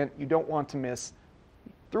certainly an event you don't want to miss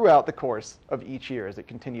throughout the course of each year as it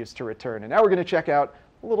continues to return. And now we're going to check out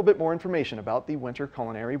a little bit more information about the Winter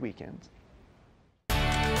Culinary Weekend.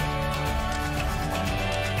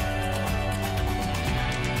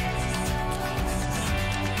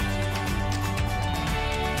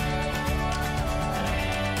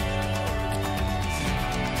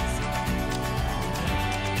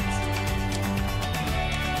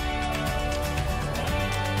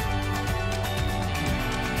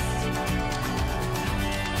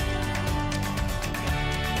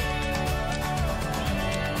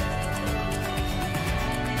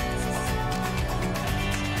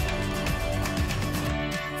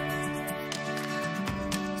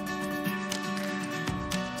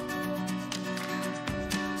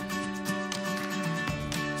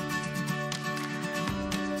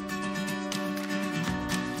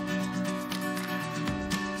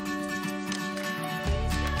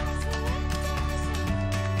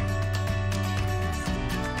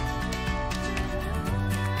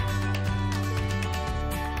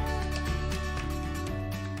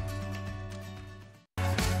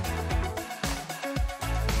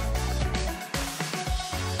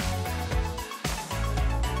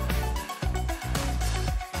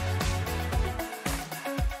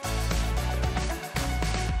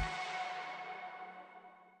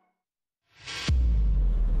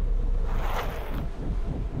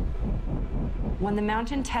 When the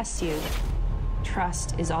mountain tests you,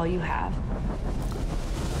 trust is all you have.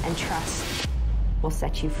 And trust will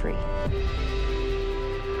set you free.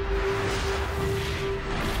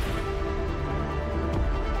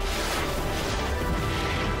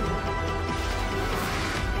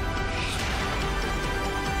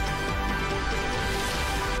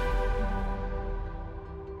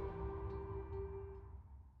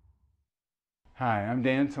 Hi, I'm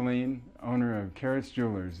Dan Talene, owner of Carrots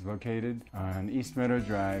Jewelers, located on East Meadow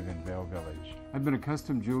Drive in Vail Village. I've been a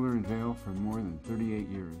custom jeweler in Vail for more than 38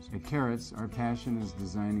 years. At Carrots, our passion is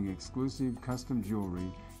designing exclusive custom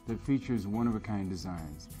jewelry that features one-of-a-kind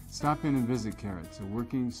designs. Stop in and visit Carrots, a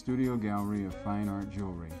working studio gallery of fine art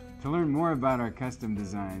jewelry. To learn more about our custom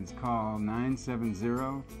designs, call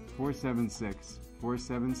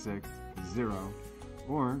 970-476-4760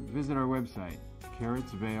 or visit our website,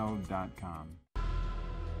 carrotsvail.com.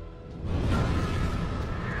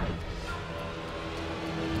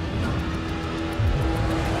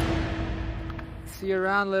 See you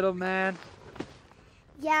around, little man.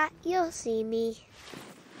 Yeah, you'll see me.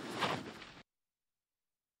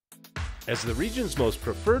 As the region's most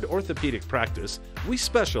preferred orthopedic practice, we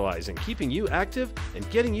specialize in keeping you active and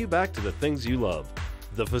getting you back to the things you love.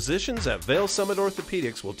 The physicians at Vail Summit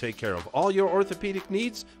Orthopedics will take care of all your orthopedic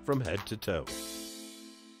needs from head to toe.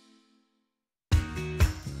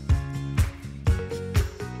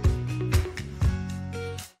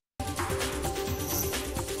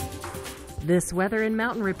 This Weather and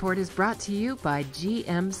Mountain Report is brought to you by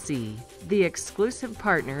GMC, the exclusive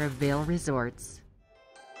partner of Vail Resorts.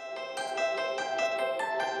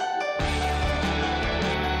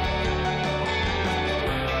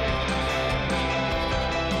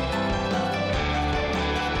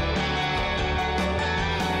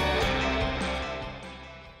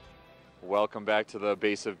 Welcome back to the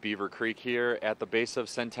base of Beaver Creek here at the base of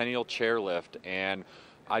Centennial Chairlift, and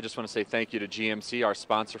I just want to say thank you to GMC, our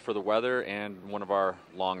sponsor for the weather and one of our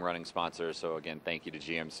long-running sponsors. So again, thank you to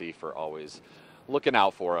GMC for always looking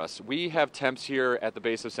out for us. We have temps here at the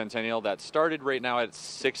base of Centennial that started right now at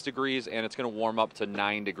 6 degrees, and it's going to warm up to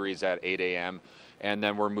 9 degrees at 8 a.m. And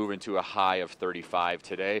then we're moving to a high of 35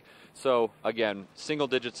 today. So again, single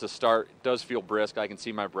digits to start. It does feel brisk. I can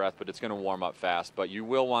see my breath, but it's going to warm up fast. But you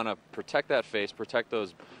will want to protect that face, protect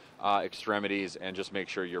those extremities, and just make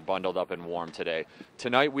sure you're bundled up and warm today.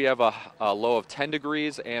 Tonight we have a low of 10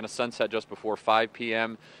 degrees and a sunset just before 5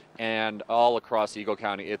 p.m. And all across Eagle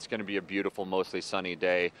County, it's going to be a beautiful, mostly sunny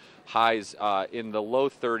day. Highs in the low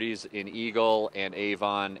 30s in Eagle and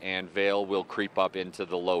Avon, and Vail will creep up into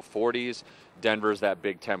the low 40s. Denver's that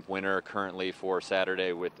big temp winner currently for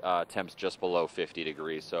Saturday with temps just below 50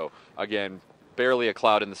 degrees. So again, barely a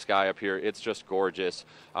cloud in the sky up here. It's just gorgeous.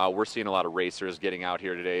 We're seeing a lot of racers getting out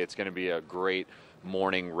here today. It's going to be a great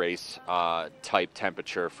morning race type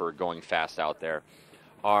temperature for going fast out there.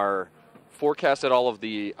 Our forecast at all of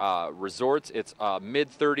the resorts, it's mid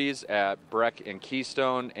 30s at Breck and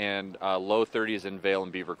Keystone, and low 30s in Vail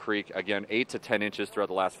and Beaver Creek. Again, 8 to 10 inches throughout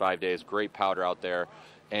the last 5 days. Great powder out there.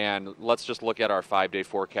 And let's just look at our 5-day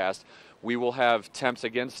forecast. We will have temps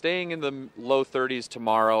again staying in the low 30s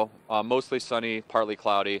tomorrow, mostly sunny, partly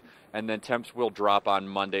cloudy, and then temps will drop on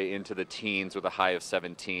Monday into the teens with a high of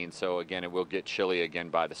 17. So again, it will get chilly again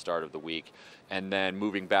by the start of the week, and then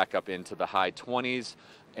moving back up into the high 20s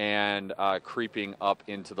and creeping up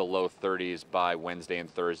into the low 30s by Wednesday and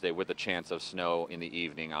Thursday, with a chance of snow in the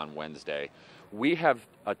evening on Wednesday. We have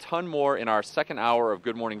a ton more in our second hour of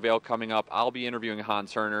Good Morning Vail coming up. I'll be interviewing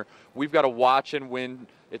Hans Herner. We've got a watch and win.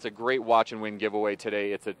 It's a great watch and win giveaway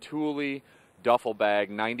today. It's a Thule duffel bag,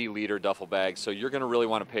 90-liter duffel bag. So you're going to really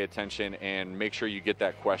want to pay attention and make sure you get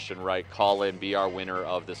that question right. Call in, be our winner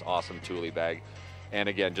of this awesome Thule bag. And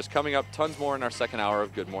again, just coming up, tons more in our second hour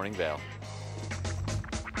of Good Morning Vail.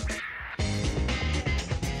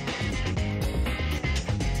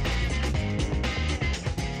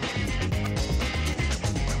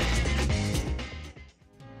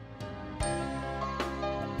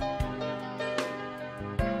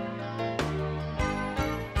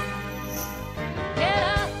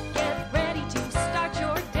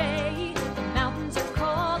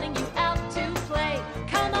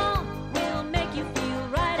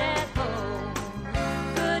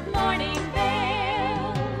 Morning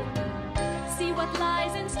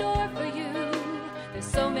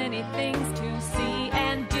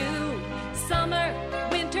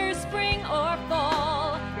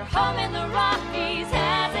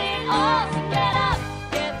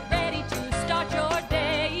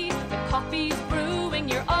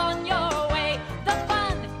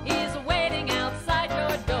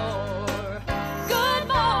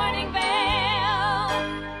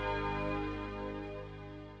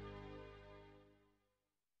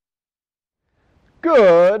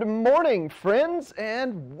Good morning, friends,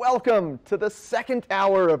 and welcome to the second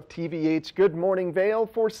hour of TV8 Good Morning Vale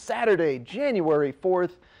for Saturday, January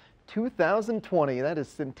 4th, 2020. That is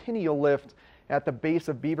Centennial Lift at the base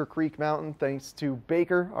of Beaver Creek Mountain. Thanks to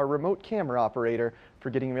Baker, our remote camera operator, for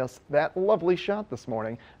getting us that lovely shot this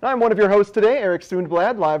morning. And I'm one of your hosts today, Eric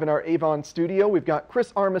Sundblad, live in our Avon studio. We've got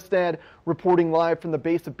Chris Armistad reporting live from the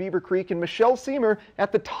base of Beaver Creek, and Michelle Seamer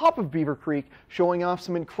at the top of Beaver Creek showing off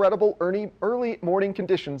some incredible early morning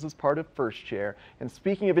conditions as part of First Chair. And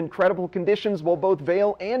speaking of incredible conditions, well, both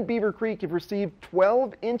Vail and Beaver Creek have received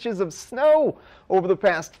 12 inches of snow over the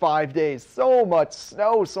past 5 days. So much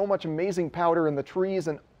snow, so much amazing powder in the trees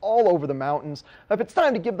and all over the mountains. If it's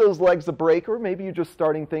time to give those legs a break, or maybe you're just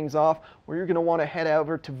starting things off, well, you're going to want to head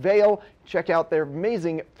over to Vail, check out their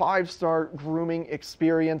amazing 5-star grooming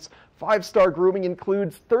experience. 5-star grooming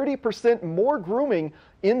includes 30% more grooming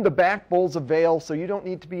in the back bowls of Vail, so you don't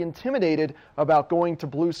need to be intimidated about going to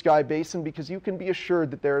Blue Sky Basin, because you can be assured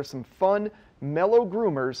that there are some fun, mellow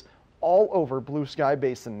groomers all over Blue Sky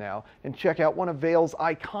Basin now. And check out one of Vail's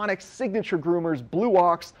iconic signature groomers, Blue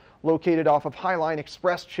Ox, located off of Highline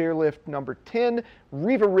Express Chairlift number 10,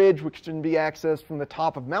 Riva Ridge, which can be accessed from the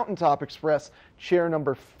top of Mountaintop Express Chair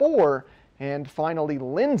number 4, and finally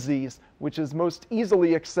Lindsay's, which is most easily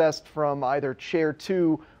accessed from either Chair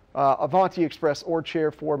 2, Avanti Express, or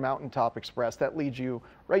Chair 4, Mountaintop Express. That leads you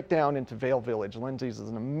right down into Vail Village. Lindsay's is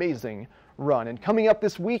an amazing run. And coming up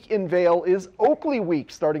this week in Vail is Oakley Week,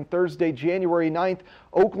 starting Thursday, January 9th.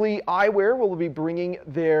 Oakley Eyewear will be bringing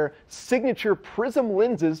their signature prism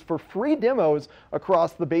lenses for free demos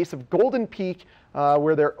across the base of Golden Peak,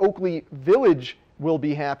 where their Oakley Village will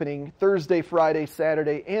be happening Thursday, Friday,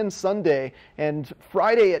 Saturday, and Sunday. And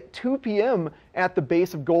Friday at 2 p.m. at the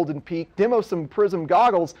base of Golden Peak, demo some Prism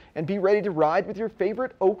goggles and be ready to ride with your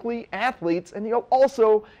favorite Oakley athletes. And you'll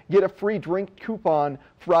also get a free drink coupon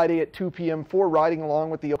Friday at 2 p.m. for riding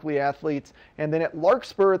along with the Oakley athletes. And then at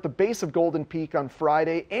Larkspur at the base of Golden Peak on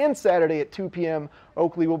Friday and Saturday at 2 p.m.,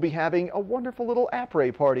 Oakley will be having a wonderful little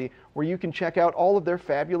après party where you can check out all of their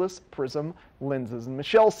fabulous Prism lenses. And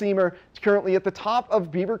Michelle Seamer is currently at the top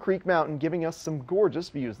of Beaver Creek Mountain giving us some gorgeous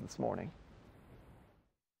views this morning.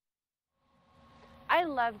 I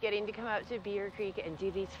love getting to come out to Beaver Creek and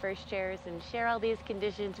do these First Chairs and share all these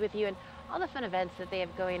conditions with you and all the fun events that they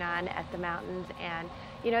have going on at the mountains. And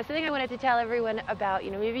something I wanted to tell everyone about,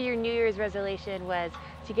 maybe your New Year's resolution was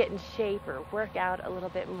to get in shape or work out a little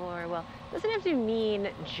bit more. Well, it doesn't have to mean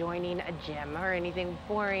joining a gym or anything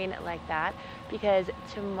boring like that, because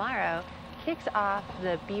tomorrow kicks off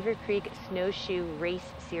the Beaver Creek Snowshoe Race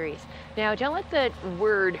Series. Now, don't let the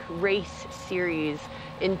word race series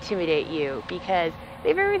intimidate you, because they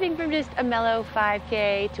have everything from just a mellow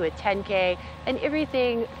 5K to a 10K, and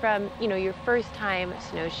everything from, your first time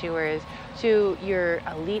snowshoers to your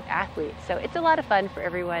elite athletes. So it's a lot of fun for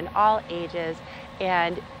everyone, all ages,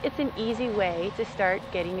 and it's an easy way to start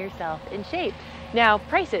getting yourself in shape. Now,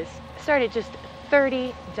 prices start at just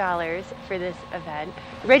 $30 for this event.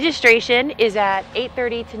 Registration is at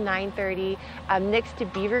 8:30 to 9:30 next to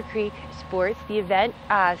Beaver Creek Sports. The event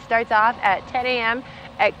starts off at 10 a.m.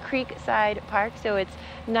 at Creekside Park, so it's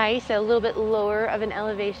nice, a little bit lower of an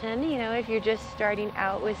elevation, if you're just starting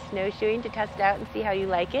out with snowshoeing, to test it out and see how you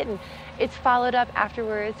like it. And it's followed up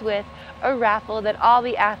afterwards with a raffle that all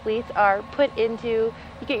the athletes are put into.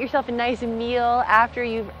 You get yourself a nice meal after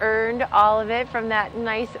you've earned all of it from that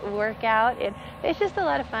nice workout. And it's just a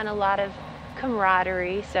lot of fun, a lot of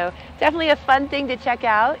camaraderie. So definitely a fun thing to check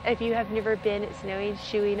out if you have never been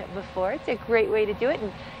snowshoeing before. It's a great way to do it.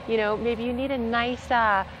 And maybe you need a nice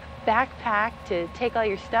backpack to take all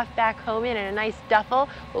your stuff back home in, and a nice duffel.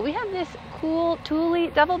 Well, we have this cool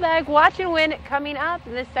Thule duffel bag watch and win coming up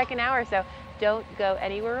in this second hour, so don't go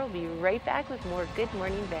anywhere. We'll be right back with more Good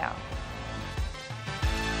Morning Vail.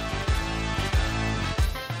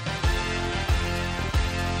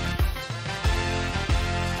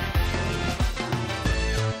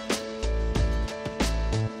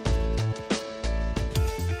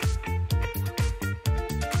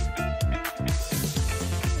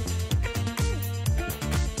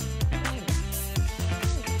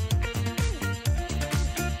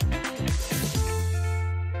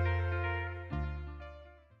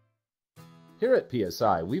 Here at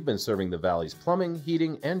PSI, we've been serving the Valley's plumbing,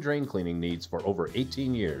 heating, and drain cleaning needs for over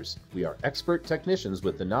 18 years. We are expert technicians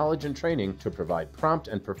with the knowledge and training to provide prompt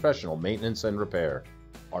and professional maintenance and repair.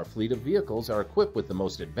 Our fleet of vehicles are equipped with the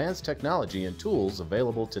most advanced technology and tools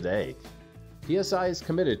available today. PSI is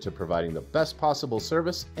committed to providing the best possible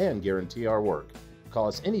service and guarantee our work. Call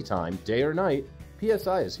us anytime, day or night.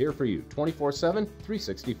 PSI is here for you 24/7,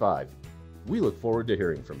 365. We look forward to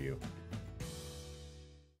hearing from you.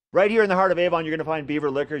 Right here in the heart of Avon, you're going to find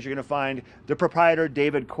Beaver Liquors. You're going to find the proprietor,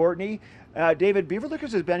 David Courtney. David, Beaver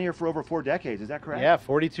Liquors has been here for over 4 decades. Is that correct? Yeah,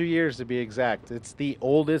 42 years to be exact. It's the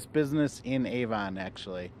oldest business in Avon,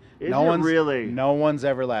 actually. Is it really? No one's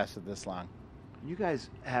ever lasted this long. You guys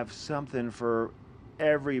have something for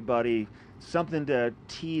everybody, something to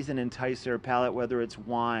tease and entice their palate, whether it's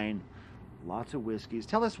wine, lots of whiskeys.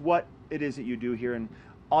 Tell us what it is that you do here and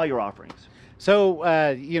all your offerings. So,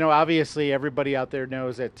 obviously everybody out there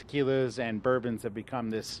knows that tequilas and bourbons have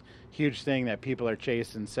become this huge thing that people are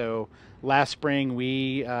chasing. So last spring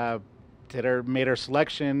we made our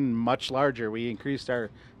selection much larger. We increased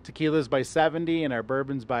our tequilas by 70 and our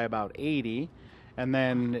bourbons by about 80. And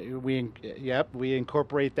then we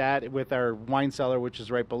incorporate that with our wine cellar, which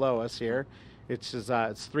is right below us here. It's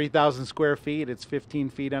 3,000 square feet. It's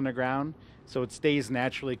 15 feet underground. So it stays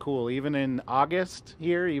naturally cool. Even in August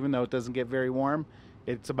here, even though it doesn't get very warm,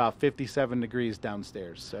 it's about 57 degrees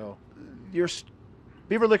downstairs. So your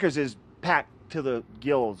Beaver Liquors is packed to the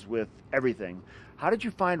gills with everything. How did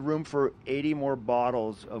you find room for 80 more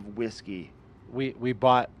bottles of whiskey? We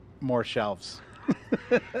bought more shelves.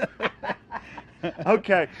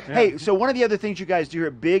 Okay. Hey, so one of the other things you guys do here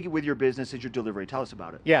big with your business is your delivery. Tell us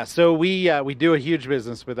about it. Yeah, so we do a huge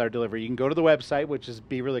business with our delivery. You can go to the website, which is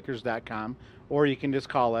beaverliquors.com, or you can just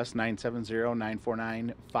call us,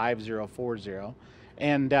 970-949-5040.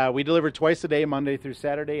 And we deliver twice a day, Monday through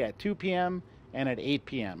Saturday at 2 p.m. and at 8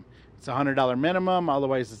 p.m. It's a $100 minimum.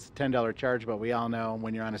 Otherwise, it's a $10 charge. But we all know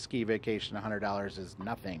when you're on a ski vacation, $100 is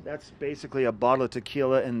nothing. That's basically a bottle of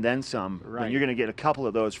tequila and then some. Right. And you're going to get a couple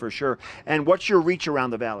of those for sure. And what's your reach around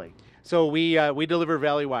the valley? So we deliver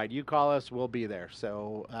valley-wide. You call us, we'll be there.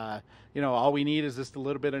 So, all we need is just a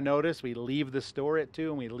little bit of notice. We leave the store at 2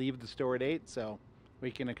 and we leave the store at 8, so we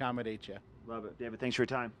can accommodate you. Love it. David, thanks for your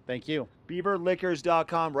time. Thank you.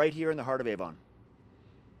 BeaverLiquors.com, right here in the heart of Avon.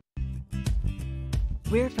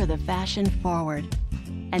 We're for the fashion forward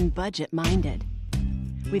and budget minded.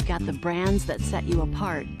 We've got the brands that set you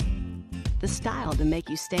apart, the style to make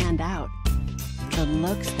you stand out, the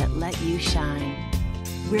looks that let you shine.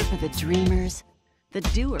 We're for the dreamers, the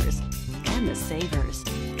doers, and the savers.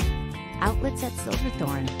 Outlets at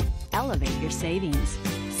Silverthorne. Elevate your savings.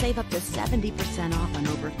 Save up to 70% off on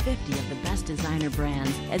over 50 of the best designer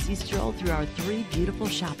brands as you stroll through our 3 beautiful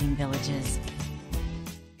shopping villages.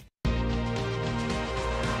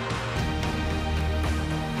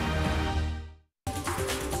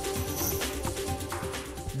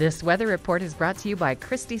 This weather report is brought to you by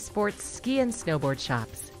Christie Sports Ski and Snowboard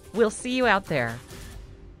Shops. We'll see you out there.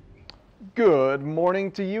 Good morning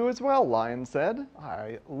to you as well, Lions Head.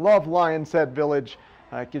 I love Lions Head Village.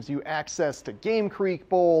 It gives you access to Game Creek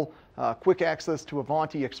Bowl, quick access to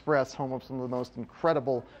Avanti Express, home of some of the most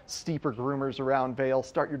incredible steeper groomers around Vail.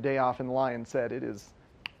 Start your day off in Lions Head. It is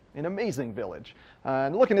an amazing village.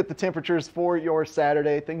 And looking at the temperatures for your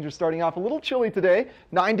Saturday, things are starting off a little chilly today,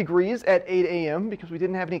 9 degrees at 8 a.m. because we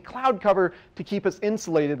didn't have any cloud cover to keep us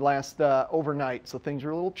insulated last overnight, so things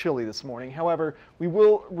are a little chilly this morning. However, we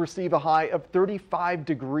will receive a high of 35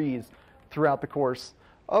 degrees throughout the course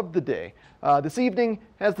of the day. This evening,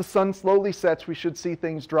 as the sun slowly sets, we should see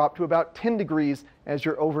things drop to about 10 degrees as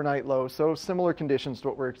your overnight low, so similar conditions to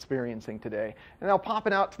what we're experiencing today. And now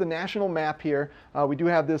popping out to the national map here, we do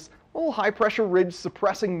have this little high pressure ridge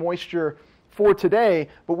suppressing moisture for today,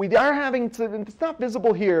 but we are having to, it's not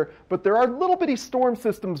visible here, but there are little bitty storm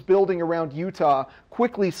systems building around Utah,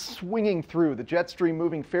 quickly swinging through. The jet stream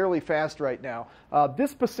moving fairly fast right now.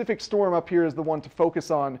 This Pacific storm up here is the one to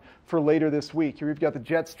focus on for later this week. Here we've got the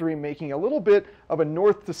jet stream making a little bit of a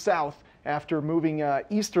north to south after moving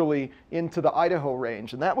easterly into the Idaho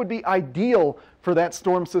range. And that would be ideal for that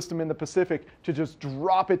storm system in the Pacific to just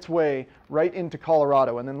drop its way right into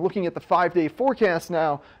Colorado. And then looking at the 5-day forecast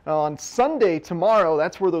now, on Sunday, tomorrow,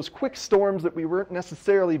 that's where those quick storms that we weren't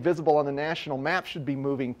necessarily visible on the national map should be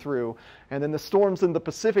moving through. And then the storms in the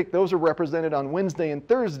Pacific, those are represented on Wednesday and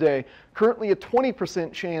Thursday. Currently a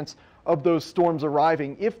 20% chance of those storms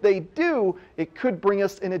arriving. If they do, it could bring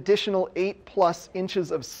us an additional 8+ inches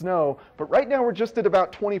of snow. But right now we're just at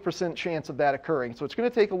about 20% chance of that occurring. So it's going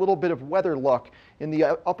to take a little bit of weather luck in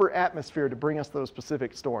the upper atmosphere to bring us those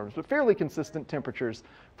Pacific storms, but fairly consistent temperatures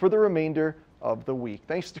for the remainder of the week.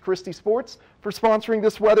 Thanks to Christie Sports for sponsoring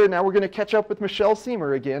this weather. Now we're going to catch up with Michelle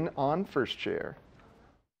Seymour again on First Chair.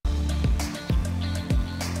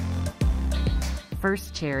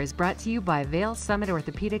 First Chair is brought to you by Vail Summit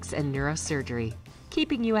Orthopedics and Neurosurgery,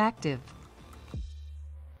 keeping you active.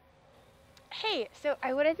 Hey, so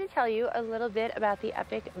I wanted to tell you a little bit about the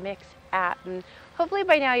Epic Mix app, and hopefully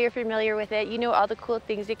by now you're familiar with it. You know all the cool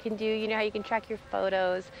things it can do. You know how you can track your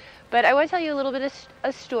photos. But I want to tell you a little bit of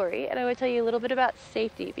a story, and I want to tell you a little bit about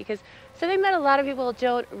safety, because something that a lot of people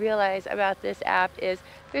don't realize about this app is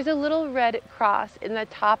there's a little red cross in the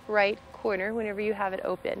top right corner whenever you have it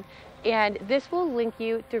open, and this will link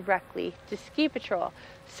you directly to Ski Patrol.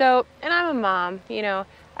 So, and I'm a mom, you know,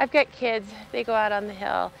 I've got kids, they go out on the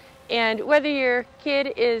hill. And whether your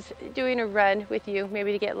kid is doing a run with you,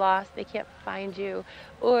 maybe to get lost, they can't find you,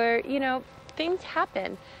 or, you know, things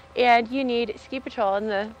happen and you need Ski Patrol. In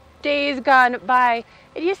the days gone by,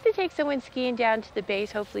 it used to take someone skiing down to the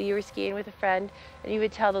base. Hopefully you were skiing with a friend and you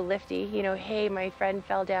would tell the lifty, you know, hey, my friend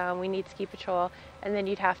fell down, we need Ski Patrol, and then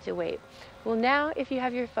you'd have to wait. Well, now if you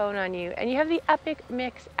have your phone on you and you have the Epic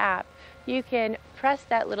Mix app, you can press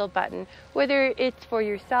that little button, whether it's for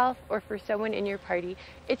yourself or for someone in your party.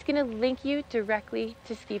 It's going to link you directly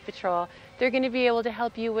to Ski Patrol. They're going to be able to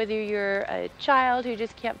help you whether you're a child who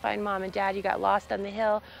just can't find mom and dad, you got lost on the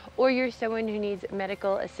hill, or you're someone who needs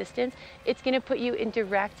medical assistance. It's going to put you in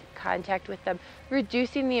direct contact with them,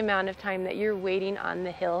 reducing the amount of time that you're waiting on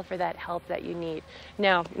the hill for that help that you need.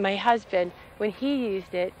 Now, my husband, when he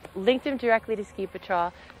used it, linked him directly to Ski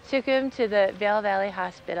Patrol, took him to the Vail Valley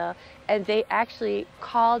Hospital, and they actually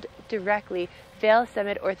called directly Vail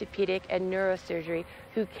Summit Orthopedic and Neurosurgery,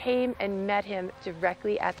 who came and met him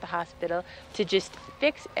directly at the hospital to just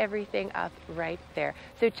fix everything up right there.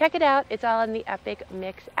 So check it out. It's all on the Epic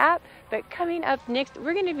Mix app. But coming up next,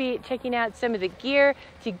 we're going to be checking out some of the gear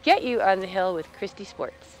to get you on the hill with Christy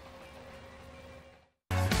Sports.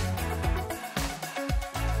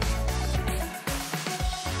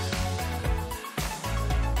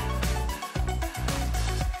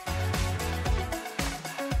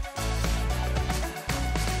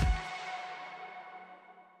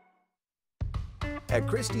 At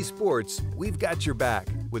Christy Sports, we've got your back.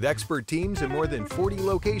 With expert teams in more than 40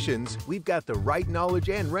 locations, we've got the right knowledge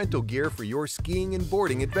and rental gear for your skiing and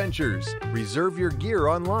boarding adventures. Reserve your gear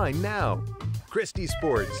online now. Christy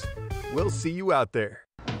Sports. We'll see you out there.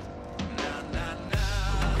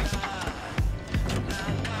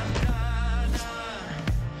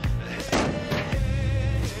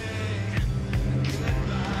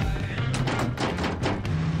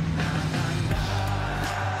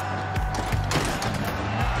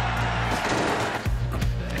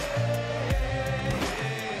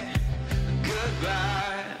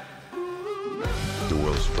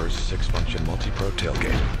 Six-function multi-pro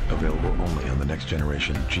tailgate, available only on the next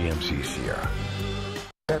generation GMC Sierra.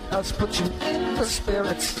 Let us put you in the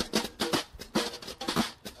spirits.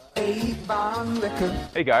 Avon Liquor.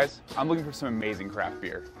 Hey guys, I'm looking for some amazing craft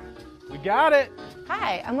beer. We got it.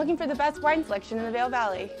 Hi, I'm looking for the best wine selection in the Vail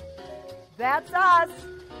Valley. That's us.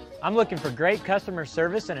 I'm looking for great customer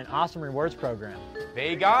service and an awesome rewards program.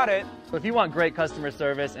 They got it. So if you want great customer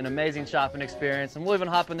service, an amazing shopping experience, and we'll even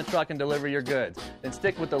hop in the truck and deliver your goods, then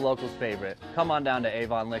stick with the locals' favorite. Come on down to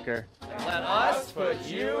Avon Liquor. Let us put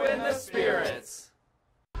you in the spirits.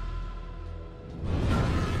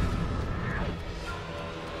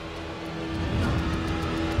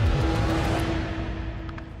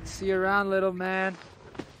 See you around, little man.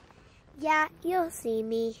 Yeah, you'll see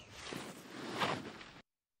me.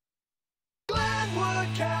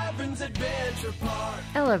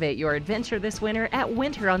 Elevate your adventure this winter at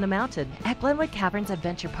Winter on the Mountain at Glenwood Caverns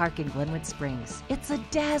Adventure Park in Glenwood Springs. It's a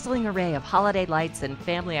dazzling array of holiday lights and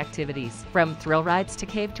family activities. From thrill rides to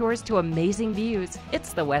cave tours to amazing views,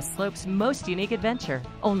 it's the West Slope's most unique adventure.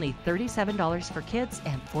 Only $37 for kids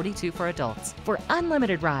and $42 for adults. For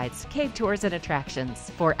unlimited rides, cave tours, and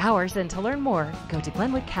attractions. For hours and to learn more, go to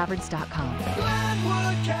GlenwoodCaverns.com.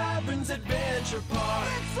 Glenwood Caverns Adventure Park.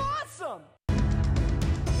 It's awesome!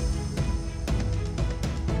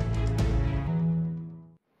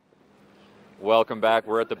 Welcome back.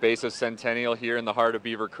 We're at the base of Centennial here in the heart of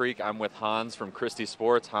Beaver Creek. I'm with Hans from Christy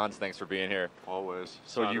Sports. Hans, thanks for being here. Always.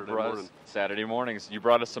 So you brought us Saturday mornings. You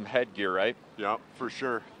brought us some headgear, right? Yeah, for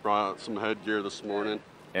sure. Brought out some headgear this morning.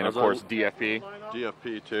 And of course, DFP.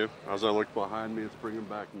 DFP too. As I look behind me, it's bringing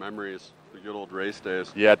back memories, the good old race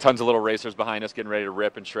days. Yeah, tons of little racers behind us getting ready to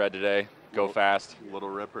rip and shred today. Go fast. Little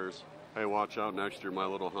rippers. Hey, watch out next year. My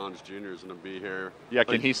little Hans Jr. is going to be here. Yeah,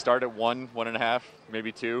 can he start at 1.5,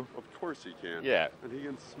 maybe 2? Of course he can. Yeah. And he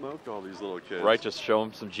can smoke all these little kids. Right, just show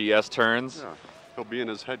him some GS turns. Yeah, he'll be in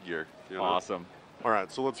his headgear. You know? Awesome. All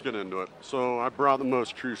right, so let's get into it. So I brought the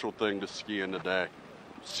most crucial thing to skiing today.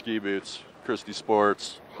 Ski boots. Christy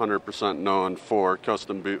Sports, 100% known for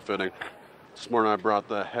custom boot fitting. This morning I brought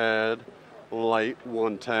the head light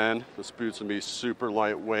 110. This boot's gonna be super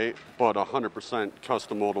lightweight, but 100%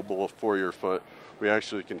 custom moldable for your foot. We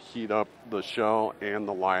actually can heat up the shell and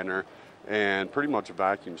the liner and pretty much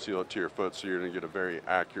vacuum seal it to your foot, so you're gonna get a very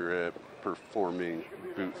accurate performing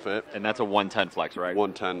boot fit. And that's a 110 flex, right?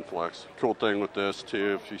 110 flex. Cool thing with this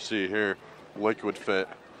too, if you see here, liquid fit.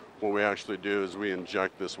 What we actually do is we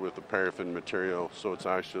inject this with a paraffin material, so it's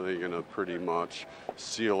actually gonna pretty much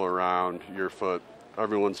seal around your foot.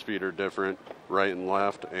 Everyone's feet are different, right and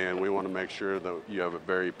left, and we want to make sure that you have a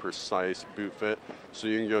very precise boot fit so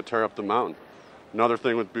you can go tear up the mountain. Another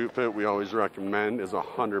thing with boot fit we always recommend is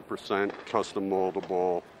 100% custom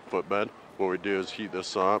moldable footbed. What we do is heat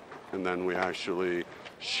this up, and then we actually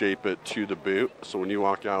shape it to the boot. So when you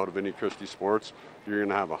walk out of any Christie Sports, you're going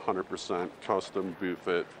to have 100% custom boot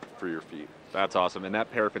fit for your feet. That's awesome. And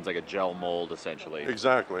that paraffin's like a gel mold, essentially.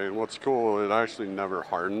 Exactly. And what's cool, it actually never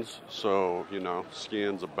hardens. So, you know,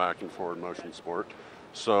 skiing's a back and forward motion sport.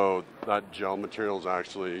 So that gel material is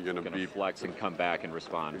actually going to be flex and come back and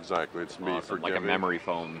respond. Exactly. It's me Awesome. forgiving. Like a memory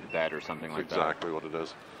foam bed or something like that. Exactly what it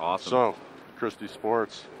is. Awesome. So, Christie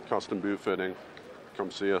Sports, custom boot fitting.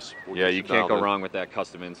 Come see us. We'll Yeah, get you can't go in. wrong with that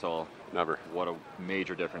custom insole. Never. What a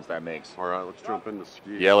major difference that makes. All right, let's jump into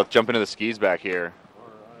skis. Yeah, let's jump into the skis back here.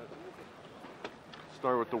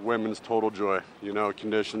 Start with the women's Total Joy. You know,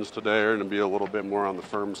 conditions today are going to be a little bit more on the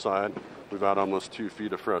firm side. We've had almost 2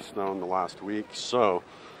 feet of fresh snow in the last week, so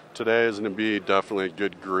today is going to be definitely a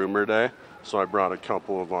good groomer day. So I brought a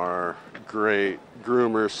couple of our great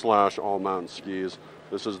groomer / all mountain skis.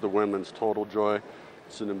 This is the women's Total Joy.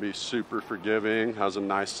 It's going to be super forgiving, has a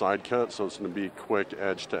nice side cut, so it's going to be quick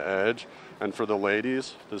edge to edge. And for the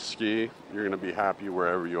ladies, the ski, you're going to be happy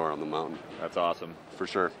wherever you are on the mountain. That's awesome. For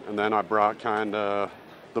sure. And then I brought kind of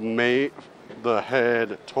the mate, the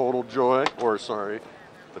head Total Joy, or sorry,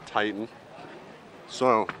 the Titan.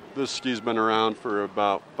 So this ski's been around for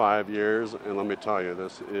about 5 years, and let me tell you,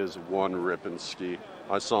 this is one ripping ski.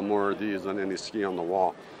 I saw more of these than any ski on the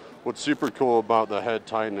wall. What's super cool about the head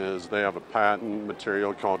Titan is they have a patent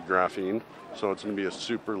material called graphene, so it's going to be a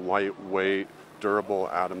super lightweight, durable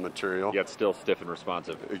atom material. Yet still stiff and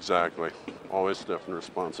responsive. Exactly. Always stiff and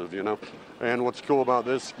responsive, you know. And what's cool about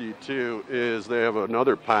this ski too is they have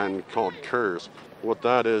another patent called KERS. What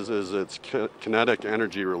that is it's kinetic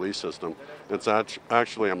energy release system. It's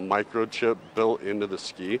actually a microchip built into the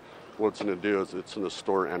ski. What it's going to do is it's going to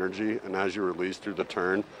store energy, and as you release through the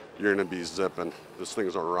turn, you're going to be zipping. This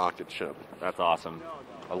thing's a rocket ship. That's awesome.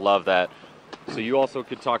 I love that. So you also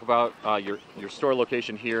could talk about your store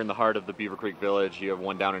location here in the heart of the Beaver Creek Village. You have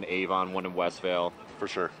one down in Avon, one in Westvale. For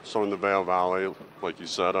sure. So in the Vail Valley, like you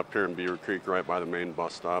said, up here in Beaver Creek, right by the main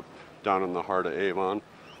bus stop, down in the heart of Avon,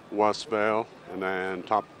 Westvale, and then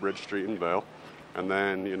top of Bridge Street in Vail. And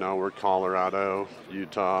then, you know, we're Colorado,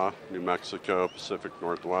 Utah, New Mexico, Pacific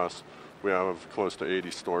Northwest. We have close to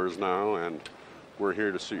 80 stores now, and we're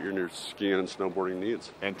here to suit your new skiing and snowboarding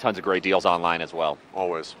needs. And tons of great deals online as well.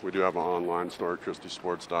 Always. We do have an online store,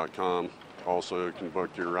 ChristieSports.com. Also, you can book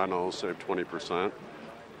your rentals, save 20%.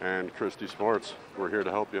 And Christie Sports, we're here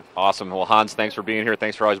to help you. Awesome. Well, Hans, thanks for being here.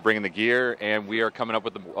 Thanks for always bringing the gear. And we are coming up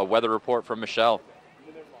with a weather report from Michelle.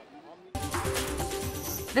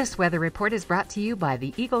 This weather report is brought to you by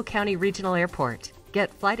the Eagle County Regional Airport.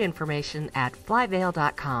 Get flight information at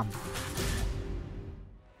flyvail.com.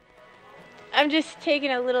 I'm just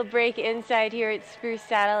taking a little break inside here at Spruce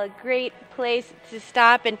Saddle, a great place to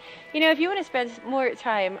stop. And, you know, if you want to spend more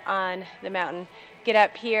time on the mountain, get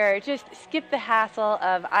up here, just skip the hassle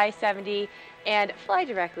of I-70 and fly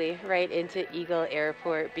directly right into Eagle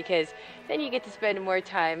Airport, because then you get to spend more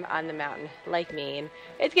time on the mountain like me. And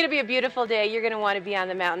it's going to be a beautiful day. You're going to want to be on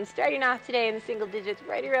the mountain starting off today in the single digits,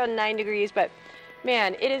 right around 9 degrees. But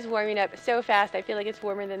man, it is warming up so fast. I feel like it's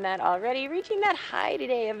warmer than that already, reaching that high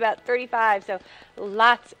today of about 35. So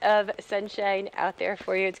lots of sunshine out there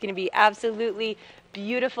for you. It's going to be absolutely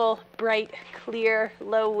beautiful, bright, clear,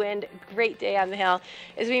 low wind, great day on the hill.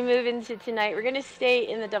 As we move into tonight, we're going to stay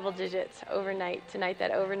in the double digits overnight. Tonight,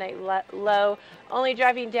 that overnight low only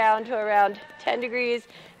dropping down to around 10 degrees.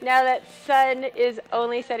 Now that sun is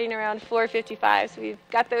only setting around 4:55, so we've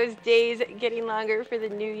got those days getting longer for the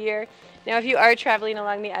new year. Now, if you are traveling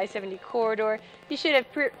along the I-70 corridor, you should have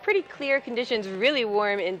pretty clear conditions, really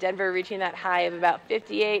warm in Denver, reaching that high of about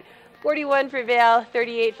 58. 41 for Vail,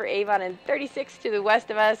 38 for Avon, and 36 to the west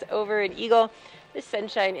of us over in Eagle. The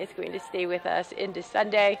sunshine is going to stay with us into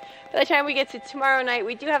Sunday. By the time we get to tomorrow night,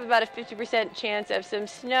 we do have about a 50% chance of some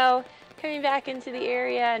snow coming back into the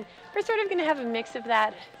area, and we're sort of going to have a mix of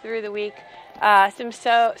that through the week. Some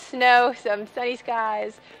snow, some sunny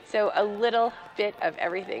skies, so a little bit of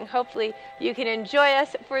everything. Hopefully you can enjoy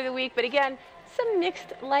us for the week, but again, some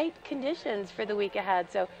mixed light conditions for the week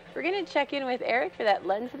ahead. So we're going to check in with Eric for that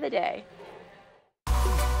Lens of the Day.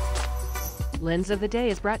 Lens of the Day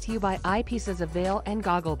is brought to you by Eyepieces of Vail and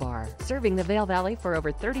Goggle Bar, serving the Vail Valley for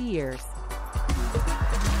over 30 years.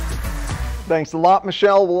 Thanks a lot,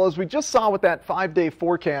 Michelle. Well, as we just saw with that 5-day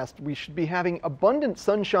forecast, we should be having abundant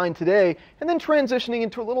sunshine today and then transitioning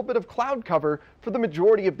into a little bit of cloud cover for the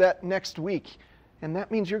majority of that next week. And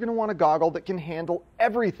that means you're going to want a goggle that can handle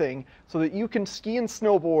everything so that you can ski and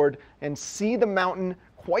snowboard and see the mountain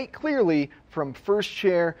quite clearly from first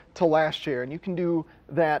chair to last chair. And you can do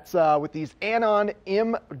that with these Anon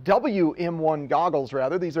WM1 goggles,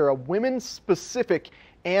 rather. These are a women's specific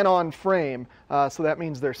Anon frame, so that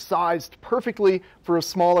means they're sized perfectly for a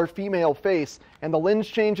smaller female face, and the lens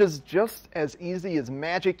change is just as easy as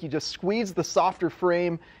magic. You just squeeze the softer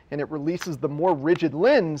frame and it releases the more rigid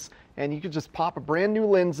lens, and you can just pop a brand new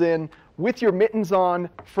lens in with your mittens on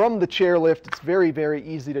from the chairlift. It's very, very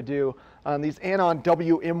easy to do. These Anon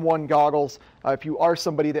WM1 goggles, if you are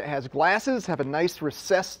somebody that has glasses, have a nice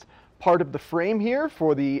recessed part of the frame here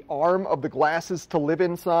for the arm of the glasses to live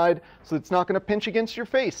inside, so it's not going to pinch against your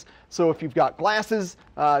face. So if you've got glasses,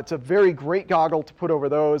 it's a very great goggle to put over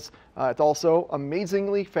those. It's also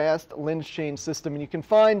amazingly fast lens change system, and you can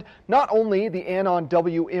find not only the Anon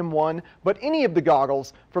WM1, but any of the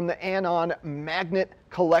goggles from the Anon Magnet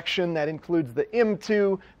collection that includes the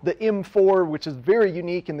M2, the M4, which is very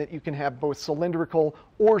unique in that you can have both cylindrical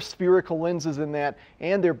or spherical lenses in that,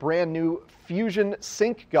 and their brand new Fusion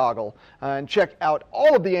Sync goggle. And check out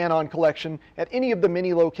all of the Anon collection at any of the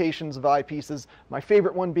many locations of Eyepieces. My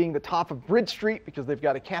favorite one being the top of Bridge Street, because they've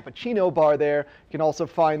got a cappuccino bar there. You can also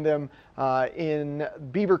find them in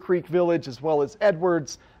Beaver Creek Village as well as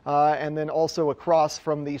Edwards, and then also across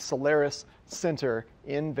from the Solaris Center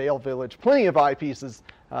in Vail Village. Plenty of eyepieces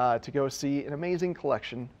to go see, an amazing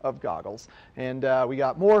collection of goggles. And we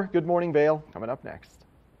got more Good Morning Vail coming up next.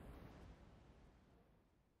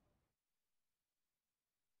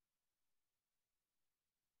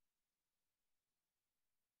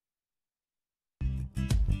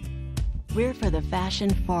 We're for the fashion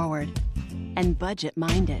forward and budget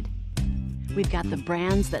minded. We've got the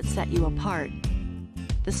brands that set you apart,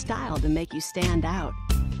 the style to make you stand out,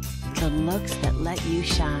 the looks that let you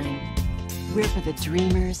shine. We're for the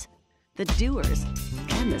dreamers, the doers,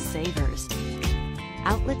 and the savers.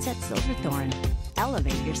 Outlets at Silverthorne.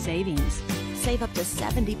 Elevate your savings. Save up to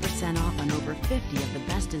 70% off on over 50 of the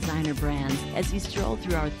best designer brands as you stroll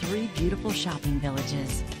through our 3 beautiful shopping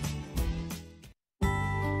villages.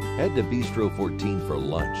 Head to Bistro 14 for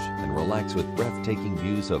lunch and relax with breathtaking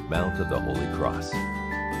views of Mount of the Holy Cross.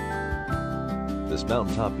 This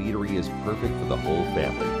mountaintop eatery is perfect for the whole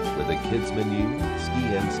family, with a kids menu,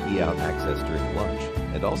 ski in, ski out access during lunch,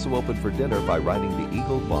 and also open for dinner by riding the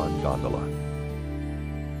Eagle Bond gondola.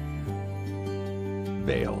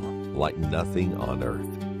 Vail, like nothing on earth.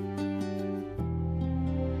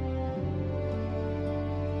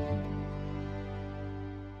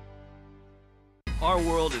 Our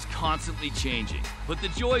world is constantly changing, but the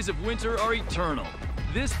joys of winter are eternal.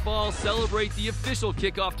 This fall, celebrate the official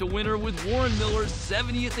kickoff to winter with Warren Miller's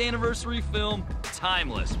 70th anniversary film,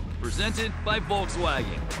 Timeless, presented by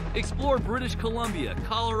Volkswagen. Explore British Columbia,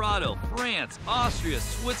 Colorado, France, Austria,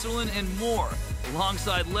 Switzerland, and more,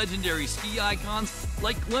 alongside legendary ski icons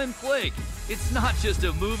like Glenn Flake. It's not just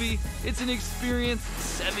a movie, it's an experience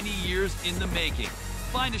 70 years in the making.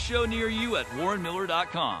 Find a show near you at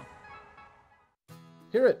warrenmiller.com.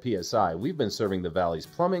 Here at PSI, we've been serving the Valley's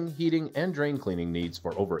plumbing, heating, and drain cleaning needs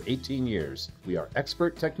for over 18 years. We are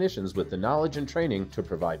expert technicians with the knowledge and training to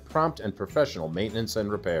provide prompt and professional maintenance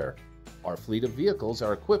and repair. Our fleet of vehicles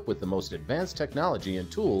are equipped with the most advanced technology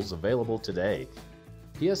and tools available today.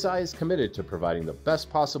 PSI is committed to providing the best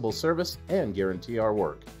possible service and guarantee our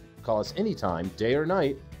work. Call us anytime, day or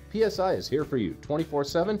night. PSI is here for you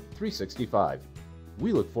 24/7, 365.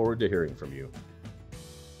 We look forward to hearing from you.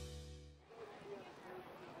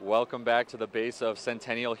 Welcome back to the base of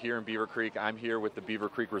Centennial here in Beaver Creek. I'm here with the Beaver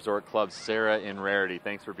Creek Resort Club's Sarah and Rarity.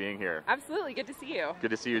 Thanks for being here. Absolutely, good to see you. Good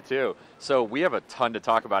to see you too. So we have a ton to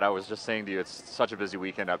talk about. I was just saying to you, it's such a busy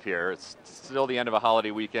weekend up here. It's still the end of a holiday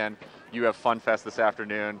weekend. You have Fun Fest this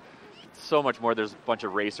afternoon. so much more. There's a bunch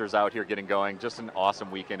of racers out here getting going. Just an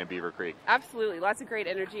awesome weekend in Beaver Creek. Absolutely. Lots of great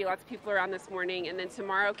energy. Lots of people around this morning. And then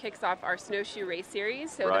tomorrow kicks off our snowshoe race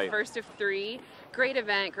series. So the first of 3. Great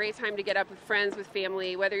event. Great time to get up with friends, with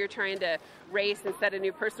family, whether you're trying to race and set a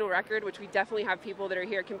new personal record, which we definitely have people that are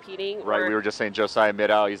here competing. Right. We were just saying Josiah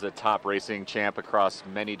Middow, he's a top racing champ across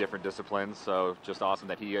many different disciplines. So just awesome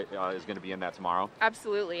that he is going to be in that tomorrow.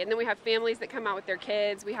 Absolutely. And then we have families that come out with their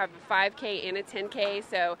kids. We have a 5K and a 10K.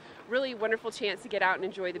 So really wonderful chance to get out and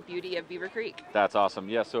enjoy the beauty of Beaver Creek. That's awesome.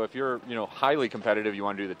 Yeah, so if you're, highly competitive, you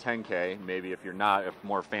want to do the 10K. Maybe if you're not, if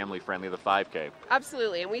more family friendly, the 5K.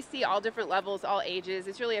 Absolutely. And we see all different levels, all ages.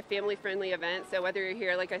 It's really a family friendly event. So whether you're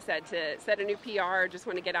here, like I said, to set a new PR or just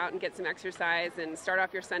want to get out and get some exercise and start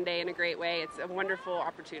off your Sunday in a great way, it's a wonderful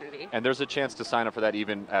opportunity. And there's a chance to sign up for that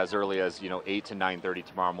even as early as, 8 to 9:30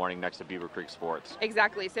 tomorrow morning next to Beaver Creek Sports.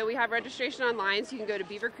 Exactly. So we have registration online, so you can go to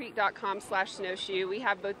beavercreek.com/snowshoe. We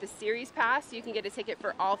have both the series pass, so you can get a ticket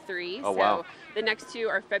for all 3. Oh, wow. The next 2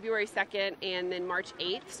 are February 2nd and then March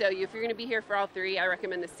 8th. So if you're going to be here for all 3, I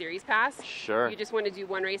recommend the series pass. Sure. If you just want to do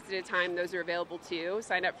one race at a time, those are available too.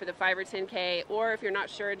 Sign up for the 5 or 10K, or if you're not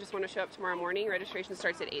sure and just want to show up tomorrow morning, registration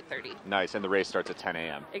starts at 8:30. Nice, and the race starts at 10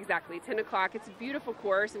 a.m. Exactly, 10 o'clock. It's a beautiful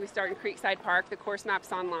course, and we start in Creekside Park. The course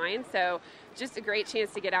map's online, so just a great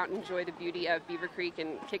chance to get out and enjoy the beauty of Beaver Creek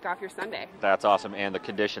and kick off your Sunday. That's awesome, and the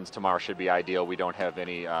conditions tomorrow should be ideal. We don't have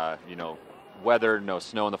any, weather, no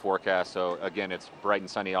snow in the forecast. So again, it's bright and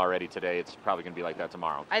sunny already today. It's probably going to be like that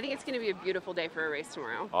tomorrow. I think it's going to be a beautiful day for a race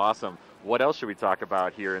tomorrow. Awesome. What else should we talk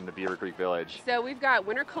about here in the Beaver Creek Village? So we've got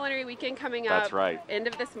Winter Culinary Weekend coming up. That's right. End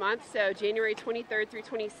of this month, so January 23rd through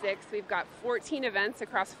 26th. We've got 14 events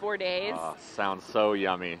across 4 days. Sounds so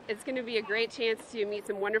yummy. It's going to be a great chance to meet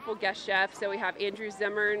some wonderful guest chefs. So we have Andrew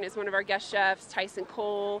Zimmern is one of our guest chefs, Tyson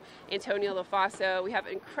Cole, Antonio LaFaso. We have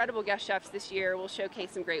incredible guest chefs this year. We'll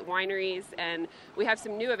showcase some great wineries, and we have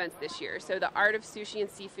some new events this year. So the Art of Sushi and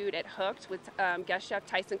Seafood at Hooked with guest chef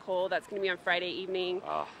Tyson Cole. That's going to be on Friday evening.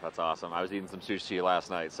 Oh, that's awesome. I was eating some sushi last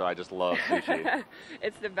night, so I just love sushi.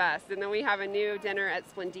 It's the best. And then we have a new dinner at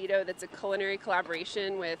Splendido that's a culinary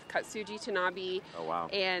collaboration with Katsuji Tanabe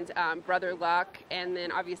and Brother Luck, and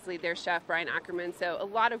then obviously their chef Brian Ackerman. So a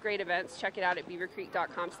lot of great events. Check it out at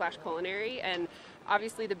beavercreek.com/culinary. And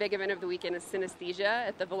obviously the big event of the weekend is Synesthesia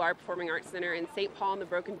at the Villar Performing Arts Center, and St. Paul and the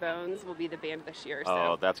Broken Bones will be the band this year.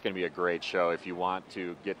 Oh, that's going to be a great show. If you want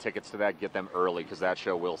to get tickets to that, get them early because that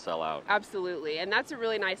show will sell out. Absolutely, and that's a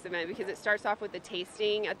really nice event because it starts off with the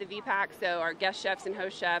tasting at the VPAC. So our guest chefs and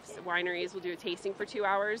host chefs, wineries will do a tasting for 2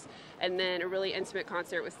 hours, and then a really intimate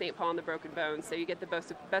concert with St. Paul and the Broken Bones. So you get the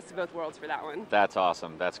best of both worlds for that one. That's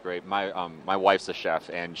awesome. That's great. My wife's a chef,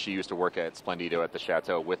 and she used to work at Splendido at the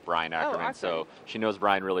Chateau with Brian Ackerman. Oh, awesome. So she knows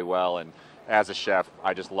Brian really well, and as a chef,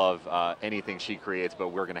 I just love anything she creates, but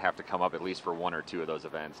we're going to have to come up at least for 1 or 2 of those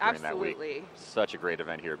events during that week. Absolutely. Such a great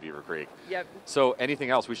event here at Beaver Creek. Yep. So anything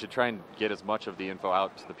else? We should try and get as much of the info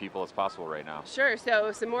out to the people as possible right now. Sure.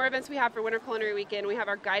 So some more events we have for Winter Culinary Weekend. We have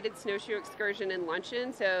our guided snowshoe excursion and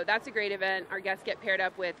luncheon. So that's a great event. Our guests get paired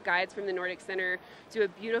up with guides from the Nordic Center, do a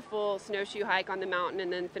beautiful snowshoe hike on the mountain,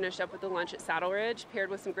 and then finish up with a lunch at Saddle Ridge, paired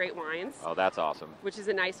with some great wines. Oh, that's awesome. Which is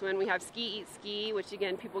a nice one. We have Ski Eat Ski, which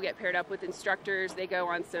again, people get paired up with instructors. They go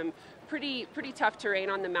on some pretty tough terrain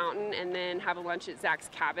on the mountain and then have a lunch at Zach's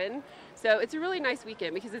Cabin. So it's a really nice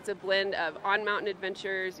weekend because it's a blend of on-mountain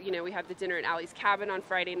adventures. We have the dinner at Allie's Cabin on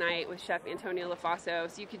Friday night with Chef Antonio LaFaso.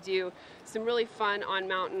 So you could do some really fun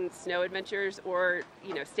on-mountain snow adventures or,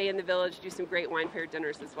 stay in the village, do some great wine-paired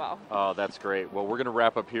dinners as well. Oh, that's great. Well, we're going to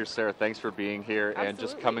wrap up here, Sarah. Thanks for being here. Absolutely. And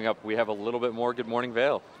just coming up, we have a little bit more Good Morning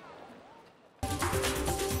Vail.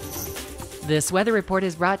 This weather report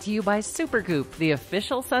is brought to you by Supergoop, the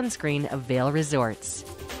official sunscreen of Vail Resorts.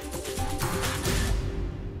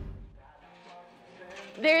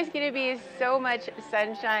 There's going to be so much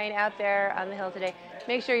sunshine out there on the hill today.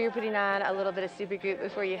 Make sure you're putting on a little bit of Supergoop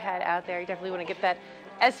before you head out there. You definitely want to get that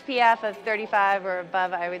SPF of 35 or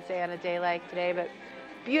above, I would say, on a day like today. But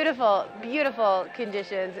beautiful, beautiful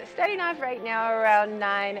conditions. Starting off right now around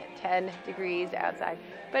 9-10 degrees outside.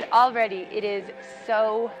 But already it is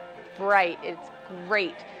so bright. It's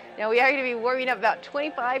great. Now we are going to be warming up about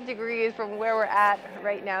 25 degrees from where we're at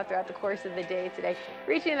right now throughout the course of the day today,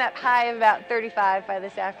 reaching that high of about 35 by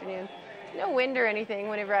this afternoon. No wind or anything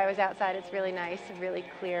whenever I was outside. It's really nice, really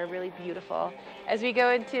clear, really beautiful. As we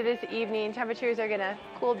go into this evening, temperatures are going to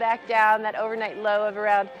cool back down, that overnight low of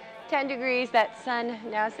around 10 degrees, that sun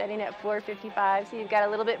now setting at 4:55, so you've got a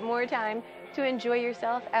little bit more time to enjoy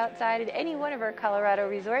yourself outside at any one of our Colorado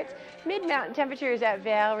resorts. Mid-mountain temperatures at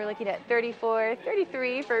Vail, we're looking at 34,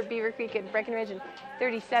 33 for Beaver Creek and Breckenridge, and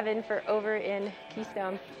 37 for over in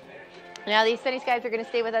Keystone. Now these sunny skies are going to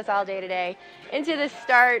stay with us all day today into the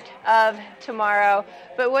start of tomorrow.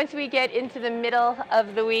 But once we get into the middle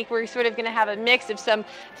of the week, we're sort of going to have a mix of some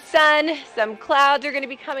sun, some clouds are going to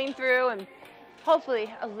be coming through, and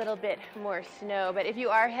hopefully a little bit more snow. But if you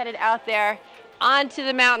are headed out there onto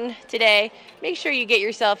the mountain today, make sure you get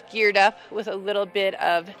yourself geared up with a little bit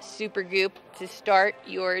of Super Goop to start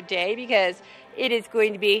your day, because it is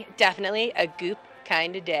going to be definitely a goop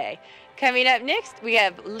kind of day. Coming up next, we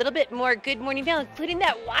have a little bit more Good Morning Vale, including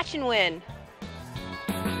that watch and win.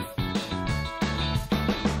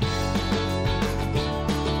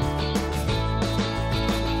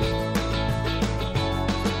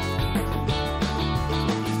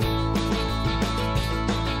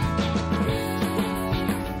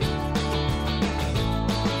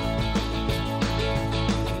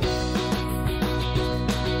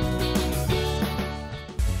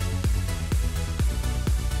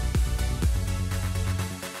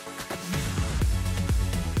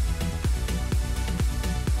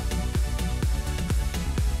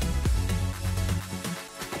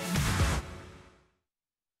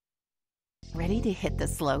 Ready to hit the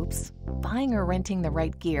slopes? Buying or renting the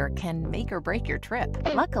right gear can make or break your trip.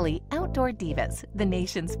 Luckily, Outdoor Divas, the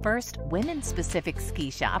nation's first women-specific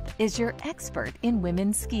ski shop, is your expert in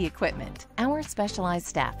women's ski equipment. Our specialized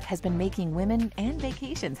staff has been making women and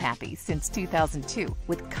vacations happy since 2002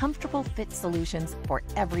 with comfortable fit solutions for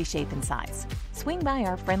every shape and size. Swing by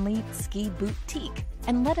our friendly Ski Boutique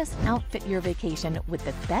and let us outfit your vacation with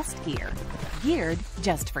the best gear, geared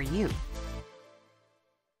just for you.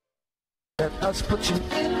 Let us put you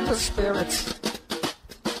in the spirits.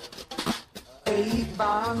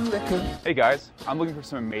 Avon Liquor. Hey guys, I'm looking for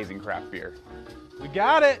some amazing craft beer. We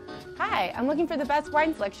got it. Hi, I'm looking for the best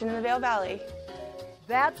wine selection in the Vail Valley.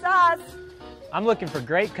 That's us. I'm looking for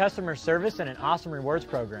great customer service and an awesome rewards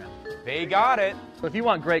program. They got it. If you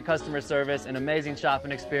want great customer service, an amazing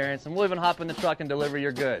shopping experience, and we'll even hop in the truck and deliver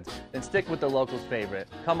your goods, then stick with the locals' favorite.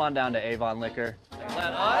 Come on down to Avon Liquor.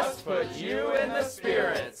 Let us put you in the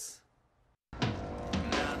spirits.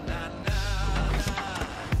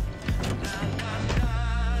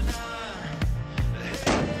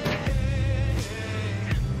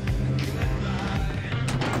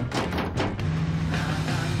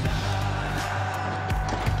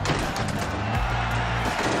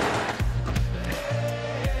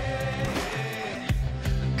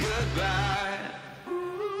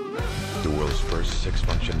 The world's first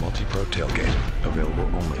 6-function multi-pro tailgate, available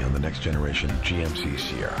only on the next generation GMC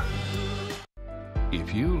Sierra.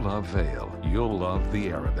 If you love Vail, you'll love the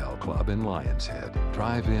Arabelle Club in Lions Head.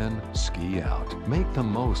 Drive in, ski out. Make the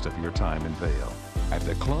most of your time in Vail. At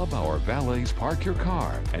the club, our valets park your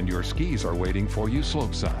car, and your skis are waiting for you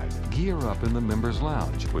slopeside. Gear up in the members'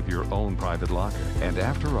 lounge with your own private locker. And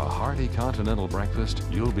after a hearty continental breakfast,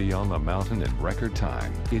 you'll be on the mountain in record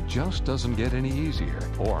time. It just doesn't get any easier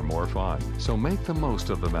or more fun. So make the most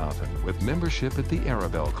of the mountain with membership at the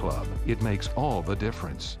Arabelle Club. It makes all the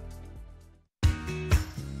difference.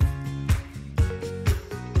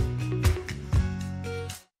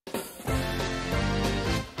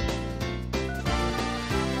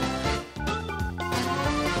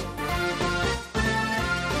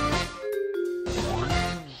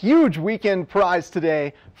 Huge weekend prize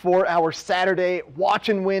today for our Saturday watch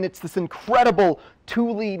and win. It's this incredible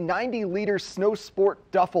Thule 90-liter snow sport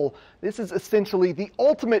duffel. This is essentially the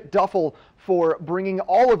ultimate duffel for bringing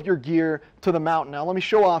all of your gear to the mountain. Now let me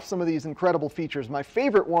show off some of these incredible features. My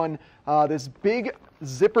favorite one, this big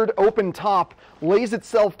zippered open top lays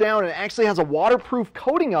itself down and actually has a waterproof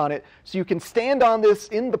coating on it, so you can stand on this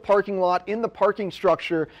in the parking lot, in the parking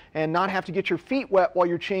structure, and not have to get your feet wet while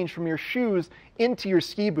you're changed from your shoes into your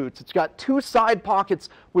ski boots. It's got two side pockets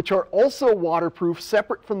which are also waterproof,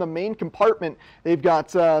 separate from the main compartment. They've got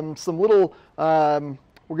some little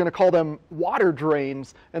we're going to call them water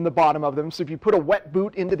drains in the bottom of them. So if you put a wet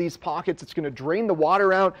boot into these pockets, it's going to drain the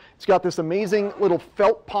water out. It's got this amazing little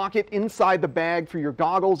felt pocket inside the bag for your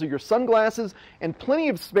goggles or your sunglasses, and plenty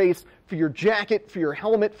of space for your jacket, for your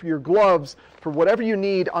helmet, for your gloves, for whatever you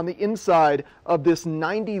need on the inside of this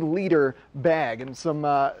 90-liter bag. And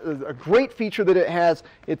a great feature that it has,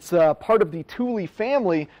 it's part of the Thule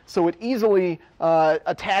family, so it easily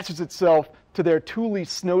attaches itself to their Thule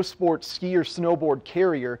Snow Sport ski or snowboard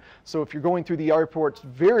carrier. So if you're going through the airport, it's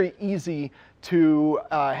very easy to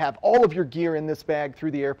have all of your gear in this bag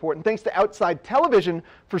through the airport. And thanks to Outside Television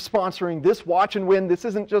for sponsoring this Watch and Win. This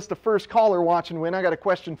isn't just a first caller Watch and Win. I got a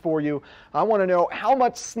question for you. I want to know, how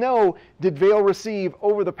much snow did Vail receive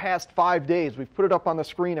over the past 5 days? We've put it up on the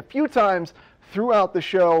screen a few times throughout the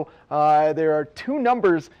show. There are 2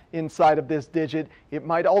 numbers inside of this digit. It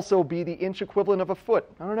might also be the inch equivalent of a foot.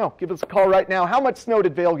 I don't know. Give us a call right now. How much snow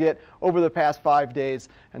did Vail get over the past 5 days?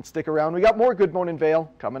 And stick around. We got more Good Morning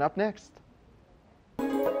Vail coming up next.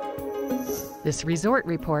 This resort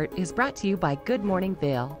report is brought to you by Good Morning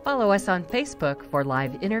Vail. Follow us on Facebook for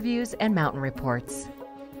live interviews and mountain reports.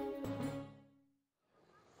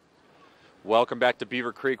 Welcome back to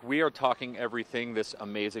Beaver Creek. We are talking everything this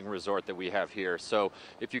amazing resort that we have here. So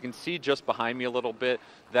if you can see just behind me a little bit,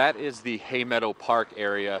 that is the Haymeadow Park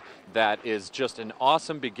area. That is just an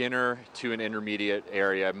awesome beginner to an intermediate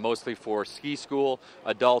area, mostly for ski school,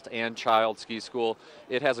 adult and child ski school.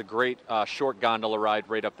 It has a great short gondola ride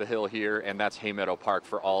right up the hill here, and that's Haymeadow Park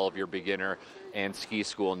for all of your beginner and ski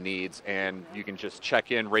school needs. And you can just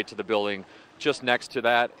check in right to the building just next to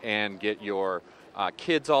that and get your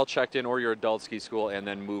kids all checked in, or your adult ski school, and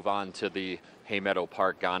then move on to the Haymeadow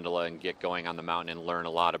Park gondola and get going on the mountain and learn a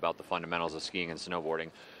lot about the fundamentals of skiing and snowboarding.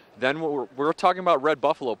 Then we're talking about Red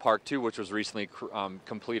Buffalo Park too, which was recently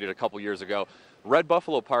completed a couple years ago. Red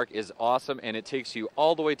Buffalo Park is awesome, and it takes you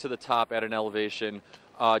all the way to the top at an elevation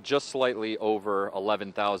just slightly over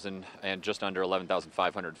 11,000 and just under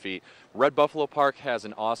 11,500 feet. Red Buffalo Park has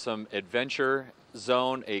an awesome adventure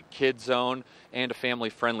zone, a kid zone, and a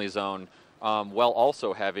family-friendly zone, while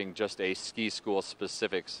also having just a ski school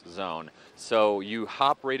specifics zone. So you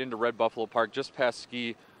hop right into Red Buffalo Park just past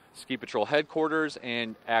Ski Patrol headquarters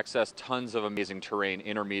and access tons of amazing terrain,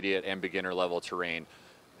 intermediate and beginner level terrain.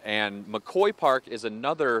 And McCoy Park is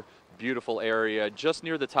another beautiful area just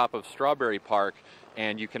near the top of Strawberry Park,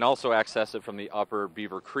 and you can also access it from the upper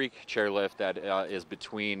Beaver Creek chairlift that is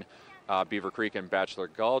between Beaver Creek and Bachelor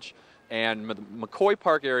Gulch. And McCoy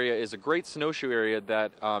Park area is a great snowshoe area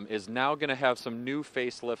that is now going to have some new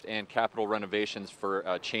facelift and capital renovations for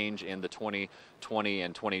a change in the 2020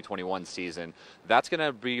 and 2021 season. That's going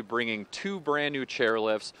to be bringing 2 brand new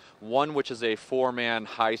chairlifts, one which is a 4-man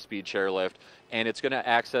high-speed chairlift, and it's going to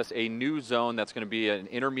access a new zone that's going to be an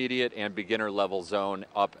intermediate and beginner level zone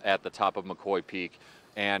up at the top of McCoy Peak.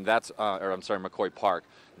 And that's, McCoy Park.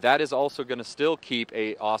 That is also going to still keep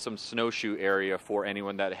a awesome snowshoe area for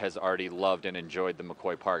anyone that has already loved and enjoyed the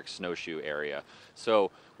McCoy Park snowshoe area. So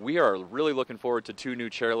we are really looking forward to 2 new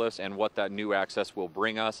chairlifts and what that new access will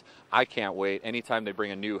bring us. I can't wait. Anytime they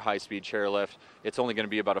bring a new high-speed chairlift, it's only going to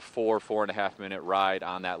be about a 4.5 minute ride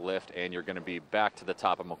on that lift, and you're going to be back to the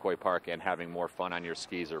top of McCoy Park and having more fun on your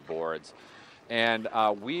skis or boards. And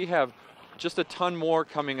we have just a ton more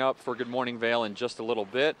coming up for Good Morning Vail in just a little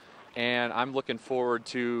bit, and I'm looking forward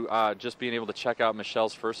to just being able to check out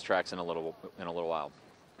Michelle's first tracks in a little while.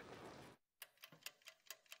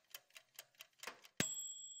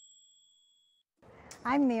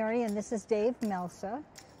 I'm Mary, and this is Dave Melsa.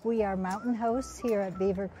 We are mountain hosts here at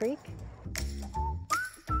Beaver Creek.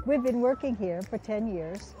 We've been working here for 10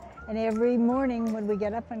 years, and every morning when we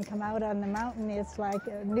get up and come out on the mountain, it's like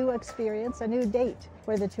a new experience, a new date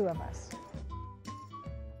for the 2 of us.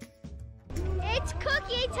 It's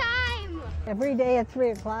cookie time! Every day at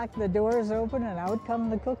 3 o'clock, the doors open and out come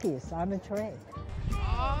the cookies on a tray.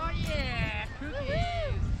 Oh yeah,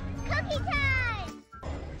 cookies! Cookie time!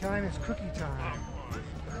 Time is cookie time.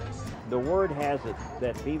 The word has it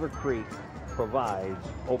that Beaver Creek provides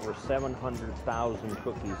over 700,000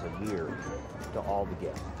 cookies a year to all the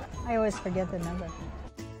guests. I always forget the number.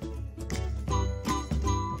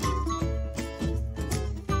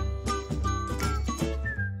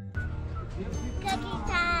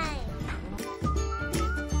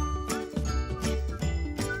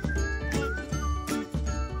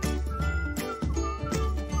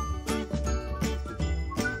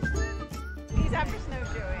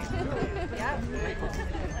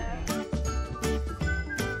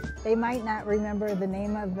 They might not remember the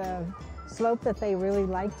name of the slope that they really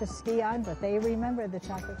like to ski on, but they remember the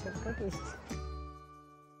chocolate chip cookies.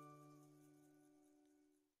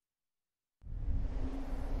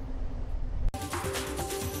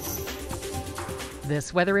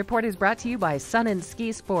 This weather report is brought to you by Sun and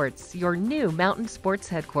Ski Sports, your new mountain sports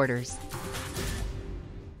headquarters.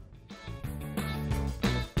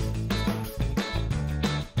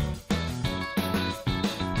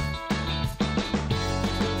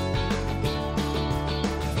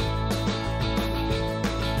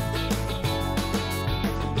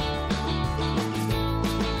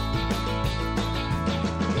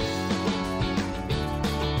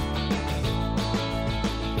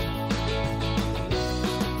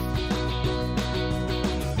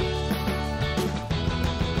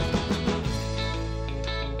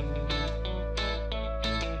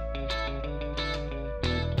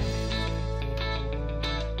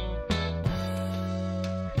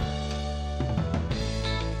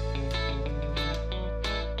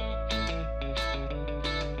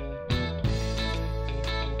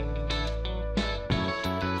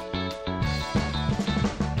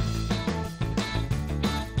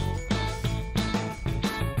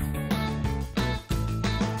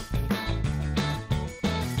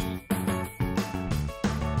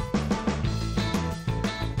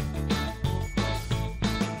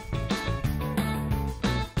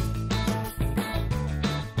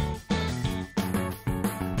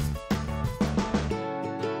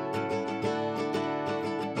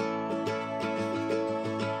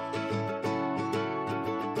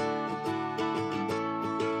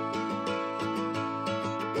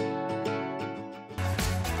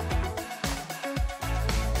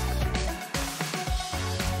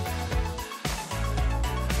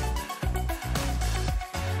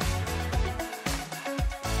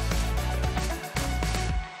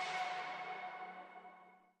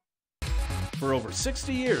 For over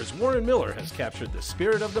 60 years, Warren Miller has captured the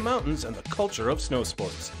spirit of the mountains and the culture of snow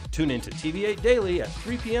sports. Tune in to TV8 Daily at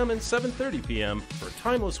 3 p.m. and 7:30 p.m. for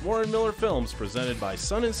timeless Warren Miller films presented by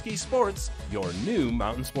Sun and Ski Sports, your new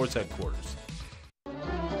mountain sports headquarters.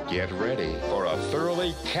 Get ready for a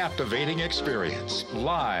thoroughly captivating experience.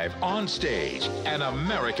 Live on stage, An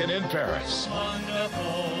American in Paris.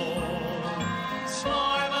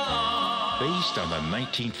 Based on the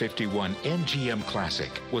 1951 MGM classic,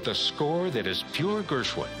 with a score that is pure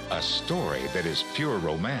Gershwin, a story that is pure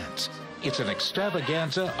romance. It's an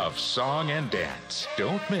extravaganza of song and dance.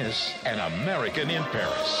 Don't miss An American in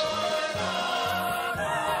Paris.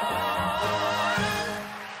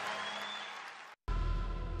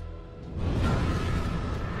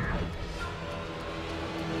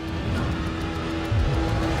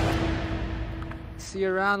 See you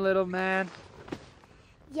around, little man.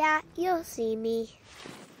 Yeah, you'll see me.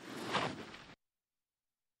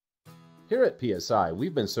 Here at PSI,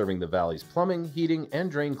 we've been serving the Valley's plumbing, heating, and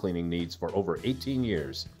drain cleaning needs for over 18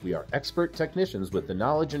 years. We are expert technicians with the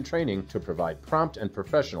knowledge and training to provide prompt and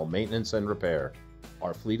professional maintenance and repair.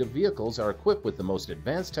 Our fleet of vehicles are equipped with the most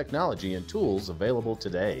advanced technology and tools available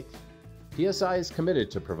today. PSI is committed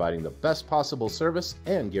to providing the best possible service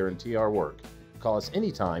and guarantee our work. Call us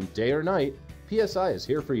anytime, day or night. PSI is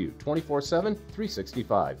here for you 24/7,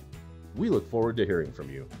 365. We look forward to hearing from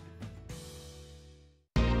you.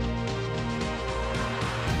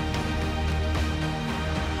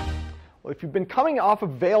 Well, if you've been coming off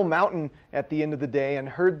of Vail Mountain at the end of the day and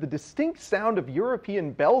heard the distinct sound of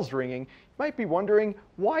European bells ringing, you might be wondering,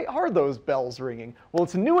 why are those bells ringing? Well,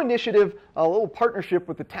 it's a new initiative, a little partnership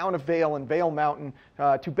with the town of Vail and Vail Mountain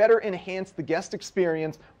to better enhance the guest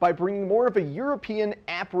experience by bringing more of a European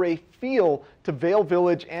après feel to Vail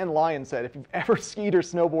Village and Lions Head. If you've ever skied or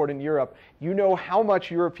snowboarded in Europe, you know how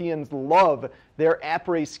much Europeans love their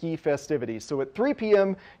après ski festivities. So at 3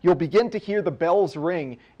 p.m., you'll begin to hear the bells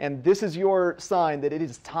ring, and this is your sign that it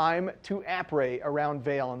is time to après around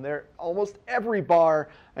Vail. And there, almost every bar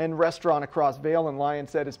and restaurant across Vail and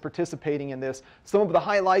Lions Head is participating in this. Some of the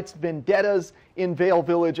highlights: vendettas in Vail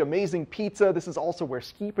Village, amazing pizza. This is also where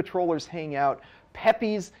ski patrollers hang out.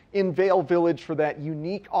 Pepe's in Vail Village for that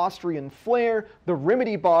unique Austrian flair. The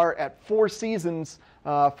Remedy Bar at Four Seasons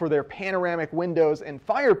for their panoramic windows and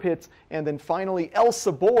fire pits. And then finally El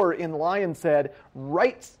Sabor in Lions Head,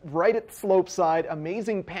 right at the slope side.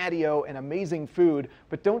 Amazing patio and amazing food.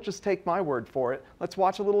 But don't just take my word for it. Let's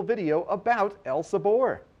watch a little video about El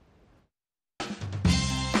Sabor.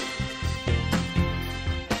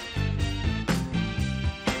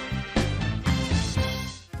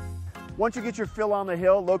 Once you get your fill on the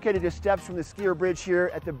hill, located just steps from the skier bridge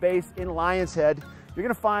here at the base in Lions Head, you're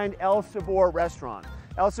going to find El Sabor Restaurant.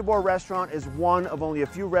 El Sabor Restaurant is one of only a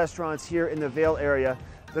few restaurants here in the Vail area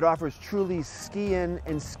that offers truly ski-in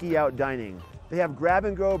and ski-out dining. They have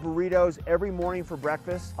grab-and-go burritos every morning for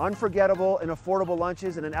breakfast, unforgettable and affordable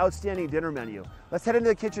lunches, and an outstanding dinner menu. Let's head into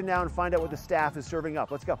the kitchen now and find out what the staff is serving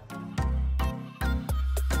up. Let's go.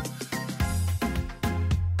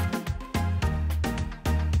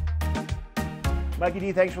 Mikey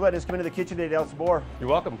D, thanks for letting us come into the kitchen today at El Sabor. You're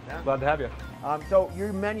welcome. Yeah. Glad to have you. So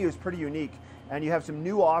your menu is pretty unique, and you have some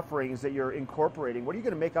new offerings that you're incorporating. What are you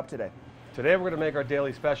going to make up today? Today we're going to make our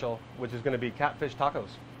daily special, which is going to be catfish tacos.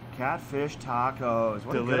 Catfish tacos.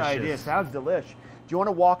 What Delicious. a good idea. Sounds delish. Do you want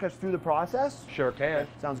to walk us through the process? Sure can. Okay.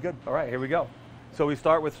 Sounds good. All right, here we go. So we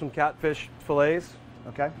start with some catfish fillets.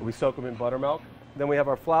 Okay. We soak them in buttermilk. Then we have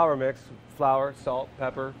our flour mix: flour, salt,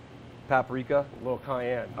 pepper, paprika, a little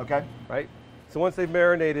cayenne. Okay. Right? So once they've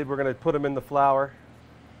marinated, we're going to put them in the flour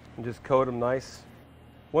and just coat them nice.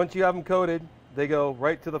 Once you have them coated, they go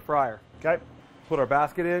right to the fryer. Okay. Put our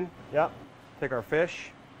basket in. Yep. Take our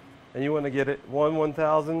fish, and you want to get it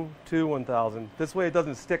 1,000, 2, 1,000. This way it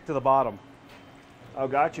doesn't stick to the bottom. Oh,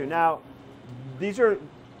 got you. Now, these are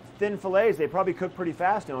thin fillets. They probably cook pretty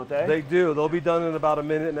fast, don't they? They do. They'll be done in about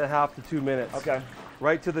 1.5 to 2 minutes. Okay.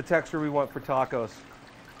 Right to the texture we want for tacos.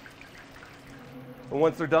 And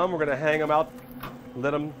once they're done, we're going to hang them out,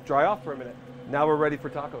 let them dry off for a minute. Now we're ready for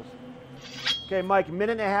tacos. Okay, Mike, 1.5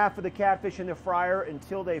 minutes for the catfish in the fryer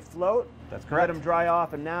until they float. That's correct. Let them dry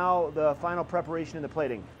off, and now the final preparation in the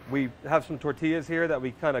plating. We have some tortillas here that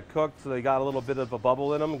we kind of cooked, so they got a little bit of a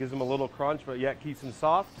bubble in them. It gives them a little crunch, but yet keeps them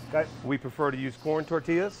soft. Okay. We prefer to use corn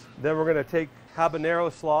tortillas. Then we're going to take habanero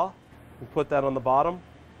slaw and put that on the bottom.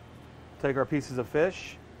 Take our pieces of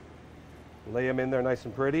fish, lay them in there nice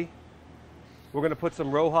and pretty. We're going to put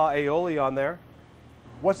some Roja aioli on there.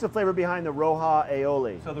 What's the flavor behind the Roja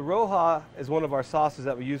aioli? So the Roja is one of our sauces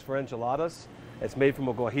that we use for enchiladas. It's made from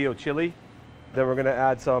a guajillo chili. Then we're going to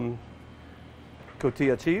add some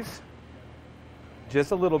cotija cheese.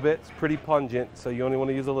 Just a little bit. It's pretty pungent, so you only want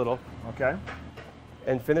to use a little. Okay.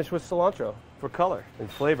 And finish with cilantro for color and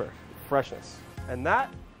flavor, freshness. And that,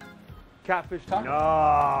 catfish taco.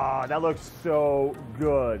 Oh, that looks so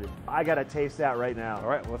good. I got to taste that right now. All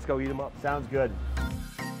right, let's go eat them up. Sounds good.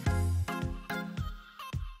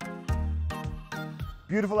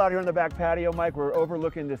 Beautiful out here on the back patio, Mike. We're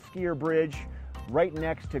overlooking the skier bridge right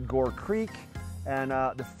next to Gore Creek, and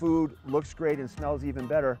the food looks great and smells even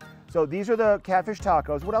better. So these are the catfish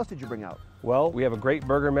tacos. What else did you bring out? Well, we have a great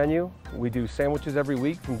burger menu. We do sandwiches every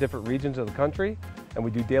week from different regions of the country, and we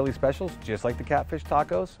do daily specials just like the catfish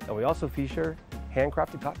tacos, and we also feature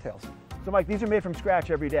handcrafted cocktails. So Mike, these are made from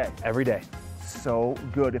scratch every day? Every day. So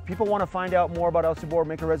good. If people want to find out more about El Sabor,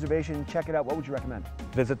 make a reservation, check it out, what would you recommend?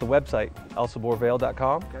 Visit the website,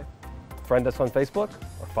 elsaborvale.com. Okay. Friend us on Facebook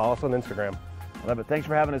or follow us on Instagram. I love it. Thanks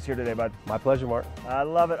for having us here today, bud. My pleasure, Mark. I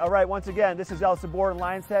love it. All right, once again, this is El Sabor in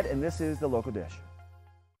Lion's Head, and this is the local dish.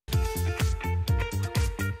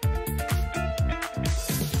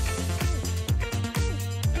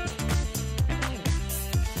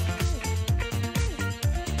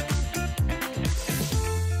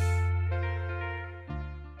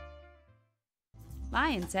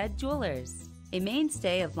 Lion's Head Jewelers. A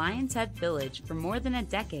mainstay of Lion's Head Village for more than a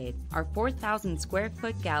decade, our 4,000 square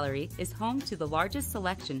foot gallery is home to the largest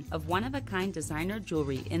selection of one-of-a-kind designer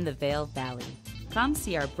jewelry in the Vail Valley. Come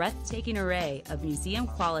see our breathtaking array of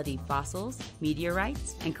museum-quality fossils,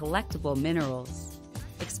 meteorites, and collectible minerals.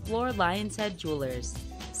 Explore Lion's Head Jewelers.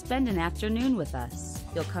 Spend an afternoon with us.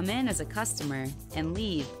 You'll come in as a customer and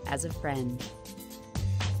leave as a friend.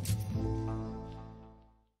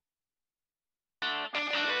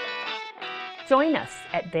 Join us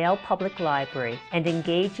at Vail Public Library and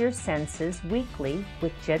engage your senses weekly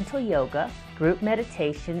with gentle yoga, group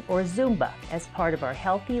meditation, or Zumba as part of our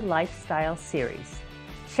Healthy Lifestyle series.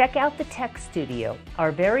 Check out the Tech Studio,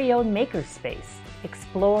 our very own makerspace.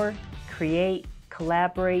 Explore, create,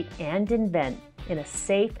 collaborate, and invent in a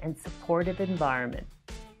safe and supportive environment.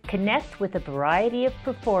 Connect with a variety of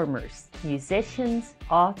performers, musicians,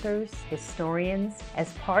 authors, historians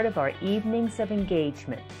as part of our evenings of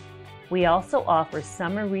engagement. We also offer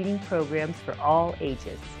summer reading programs for all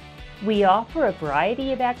ages. We offer a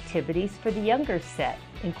variety of activities for the younger set,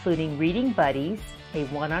 including Reading Buddies, a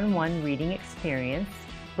one-on-one reading experience,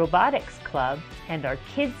 Robotics Club, and our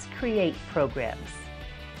Kids Create programs.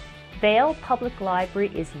 Vail Public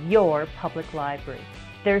Library is your public library.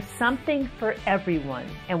 There's something for everyone,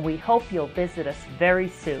 and we hope you'll visit us very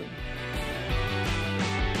soon.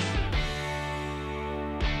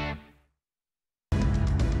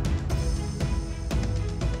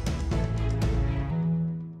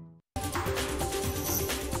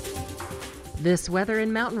 This Weather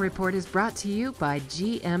and Mountain Report is brought to you by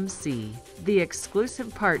GMC, the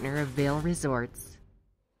exclusive partner of Vail Resorts.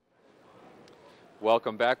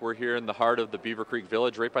 Welcome back. We're here in the heart of the Beaver Creek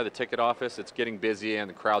Village, right by the ticket office. It's getting busy and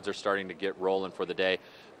the crowds are starting to get rolling for the day.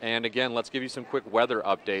 And again, let's give you some quick weather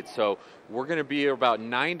updates. So we're going to be about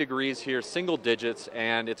 9 degrees here, single digits,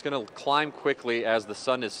 and it's going to climb quickly as the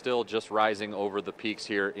sun is still just rising over the peaks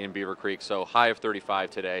here in Beaver Creek. So high of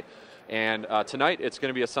 35 today. And tonight it's going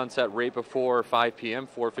to be a sunset right before 5 p.m.,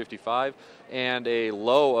 4:55, and a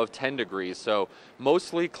low of 10 degrees. So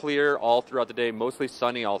mostly clear all throughout the day, mostly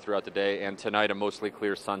sunny all throughout the day, and tonight a mostly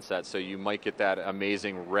clear sunset. So you might get that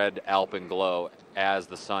amazing red alpenglow as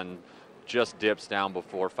the sun just dips down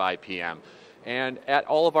before 5 p.m. And at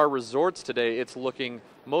all of our resorts today, it's looking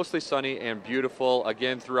mostly sunny and beautiful,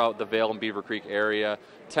 again, throughout the Vail and Beaver Creek area.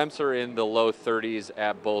 Temps are in the low 30s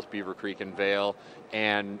at both Beaver Creek and Vail,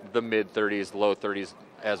 and the mid 30s, low 30s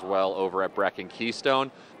as well over at Breck and Keystone.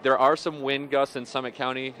 There are some wind gusts in Summit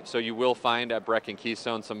County, so you will find at Breck and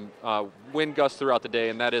Keystone some wind gusts throughout the day,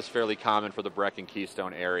 and that is fairly common for the Breck and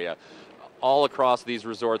Keystone area. All across these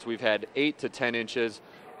resorts, we've had 8 to 10 inches,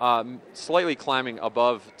 slightly climbing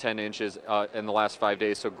above 10 inches in the last 5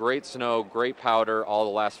 days. So great snow, great powder all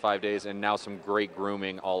the last 5 days, and now some great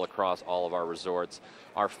grooming all across all of our resorts.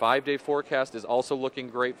 Our 5-day forecast is also looking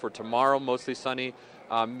great for tomorrow, mostly sunny,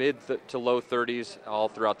 mid to low 30s all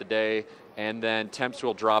throughout the day, and then temps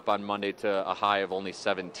will drop on Monday to a high of only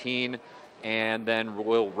 17, and then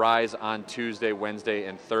we'll rise on Tuesday, Wednesday,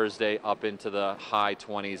 and Thursday up into the high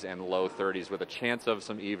 20s and low 30s with a chance of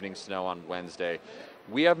some evening snow on Wednesday.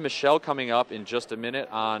 We have Michelle coming up in just a minute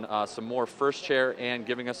on some more First Chair and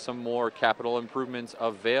giving us some more capital improvements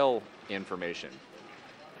of Vail information.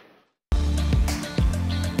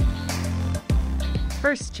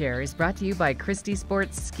 First Chair is brought to you by Christie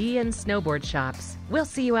Sports Ski and Snowboard Shops. We'll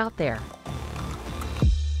see you out there.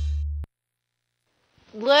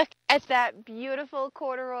 Look at that beautiful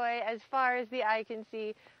corduroy as far as the eye can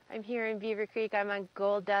see. I'm here in Beaver Creek. I'm on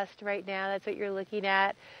Gold Dust right now. That's what you're looking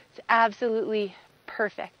at. It's absolutely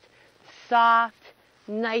perfect. Soft,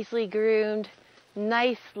 nicely groomed,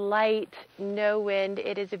 nice light, no wind.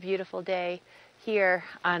 It is a beautiful day here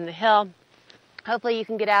on the hill. Hopefully you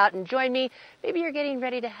can get out and join me. Maybe you're getting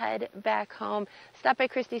ready to head back home. Stop by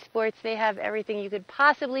Christie Sports. They have everything you could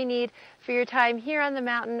possibly need for your time here on the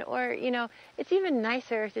mountain. Or, you know, it's even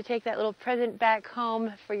nicer to take that little present back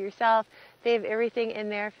home for yourself. They have everything in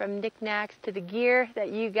there from knickknacks to the gear that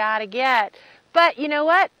you gotta get. But you know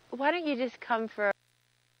what? Why don't you just come for a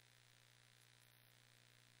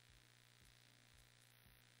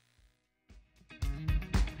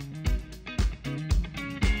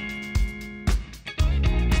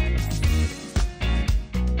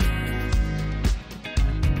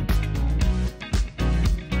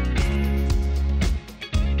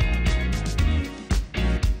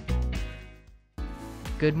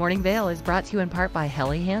Good Morning Vail is brought to you in part by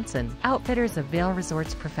Helly Hansen, outfitters of Vail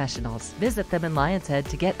Resorts professionals. Visit them in Lion's Head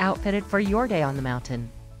to get outfitted for your day on the mountain.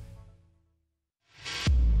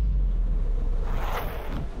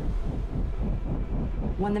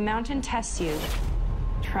 When the mountain tests you,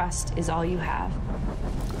 trust is all you have.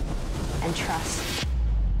 And trust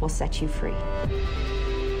will set you free.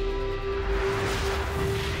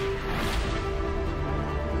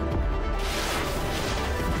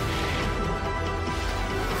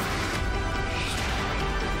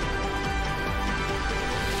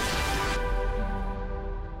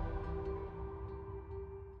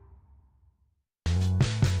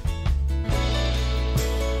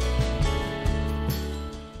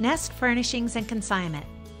 Nest Furnishings and Consignment,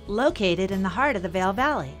 located in the heart of the Vail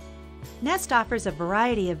Valley. Nest offers a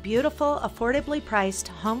variety of beautiful, affordably priced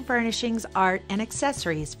home furnishings, art, and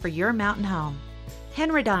accessories for your mountain home.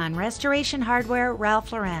 Henredon, Restoration Hardware,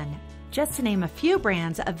 Ralph Lauren, just to name a few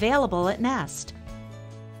brands available at Nest.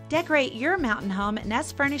 Decorate your mountain home at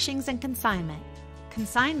Nest Furnishings and Consignment.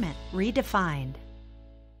 Consignment redefined.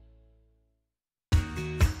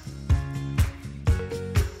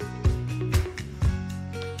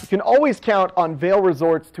 You can always count on Vail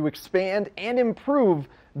Resorts to expand and improve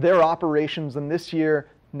their operations, and this year,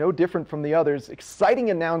 no different from the others. Exciting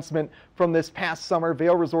announcement from this past summer.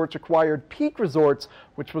 Vail Resorts acquired Peak Resorts,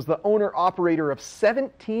 which was the owner-operator of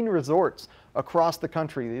 17 resorts across the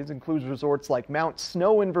country. These include resorts like Mount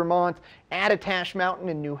Snow in Vermont, Attitash Mountain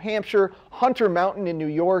in New Hampshire, Hunter Mountain in New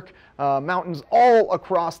York, mountains all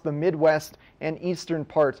across the Midwest and eastern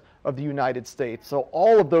part of the United States. So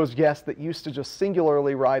all of those guests that used to just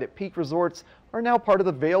singularly ride at Peak Resorts are now part of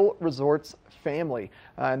the Vail Resorts family.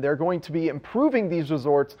 And they're going to be improving these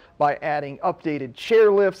resorts by adding updated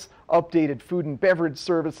chairlifts, updated food and beverage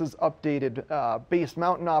services, updated base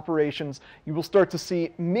mountain operations. You will start to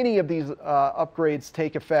see many of these upgrades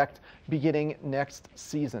take effect beginning next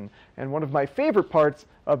season. And one of my favorite parts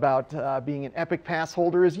about being an Epic Pass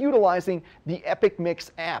holder is utilizing the Epic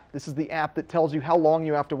Mix app. This is the app that tells you how long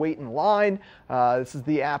you have to wait in line. This is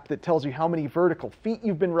the app that tells you how many vertical feet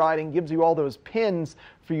you've been riding, gives you all those pins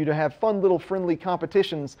for you to have fun little friendly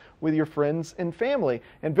competitions with your friends and family.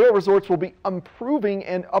 And Vail Resorts will be improving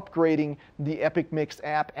and upgrading the Epic Mix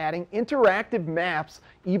app, adding interactive maps,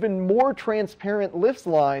 even more transparent lift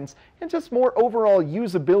lines, and just more overall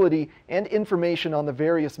usability and information on the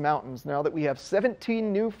various mountains now that we have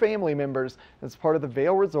 17 new family members as part of the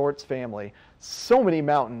Vail Resorts family. So many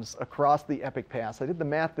mountains across the Epic Pass. I did the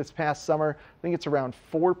math this past summer. I think it's around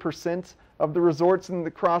 4% of the resorts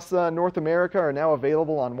across North America are now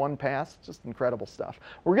available on one pass. Just incredible stuff.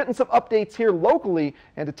 We're getting some updates here locally,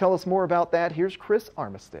 and to tell us more about that, here's Chris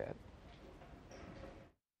Armistead.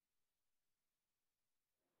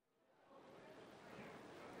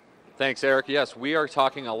 Thanks, Eric. Yes, we are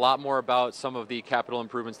talking a lot more about some of the capital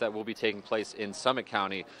improvements that will be taking place in Summit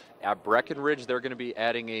County. At Breckenridge, they're going to be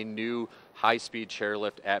adding a new high-speed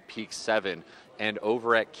chairlift at Peak 7. And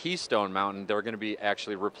over at Keystone Mountain, they're going to be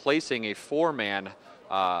actually replacing a 4-man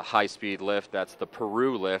high-speed lift, that's the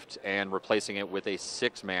Peru lift, and replacing it with a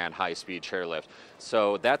 6-man high-speed chairlift.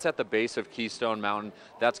 So that's at the base of Keystone Mountain.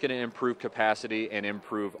 That's going to improve capacity and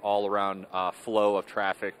improve all-around flow of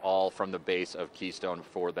traffic, all from the base of Keystone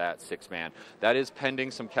for that 6-man. That is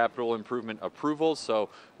pending some capital improvement approvals, so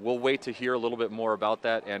we'll wait to hear a little bit more about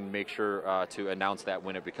that and make sure to announce that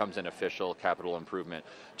when it becomes an official capital improvement.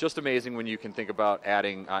 Just amazing when you can think about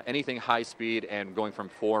adding anything high-speed and going from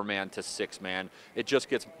 4-man to 6-man. It just just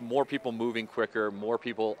gets more people moving quicker, more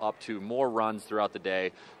people up to more runs throughout the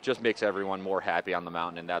day, just makes everyone more happy on the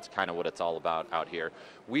mountain, and that's kind of what it's all about out here.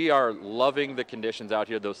 We are loving the conditions out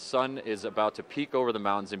here. The sun is about to peek over the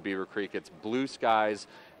mountains in Beaver Creek. It's blue skies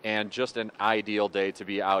and just an ideal day to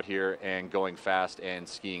be out here and going fast and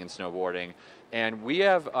skiing and snowboarding. And we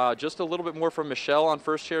have just a little bit more from Michelle on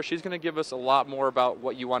first chair. She's going to give us a lot more about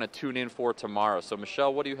what you want to tune in for tomorrow. So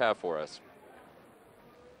Michelle, what do you have for us?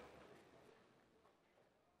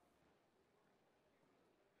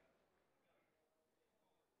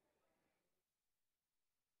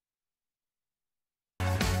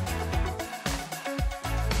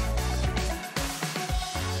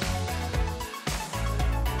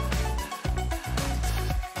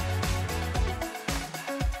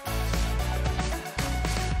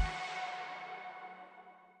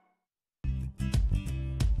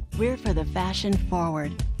 We're for the fashion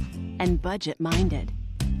forward and budget minded.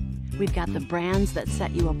 We've got the brands that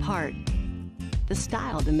set you apart, the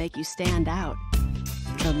style to make you stand out,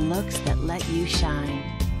 the looks that let you shine.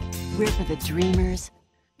 We're for the dreamers,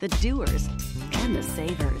 the doers, and the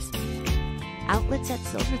savers. Outlets at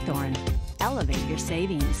Silverthorne. Elevate your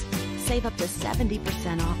savings. Save up to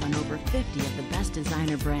 70% off on over 50 of the best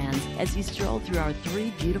designer brands as you stroll through our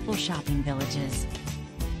 3 beautiful shopping villages.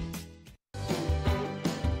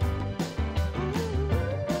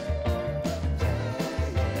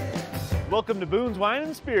 Welcome to Boone's Wine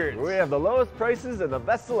and Spirits. We have the lowest prices and the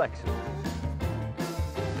best selection.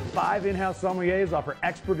 5 in-house sommeliers offer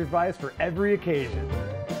expert advice for every occasion.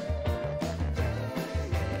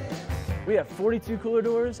 We have 42 cooler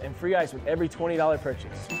doors and free ice with every $20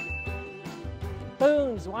 purchase.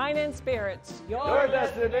 Boone's Wine and Spirits. Your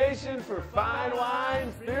destination for fine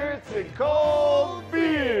wine, spirits, and cold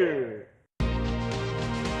beer.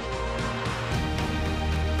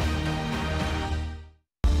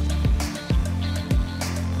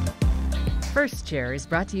 First Chair is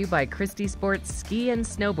brought to you by Christie Sports Ski and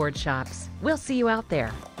Snowboard Shops. We'll see you out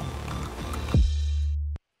there.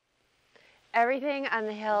 Everything on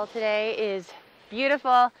the hill today is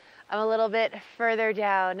beautiful. I'm a little bit further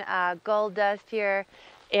down Gold Dust here,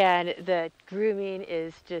 and the grooming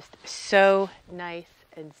is just so nice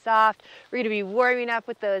and soft. We're going to be warming up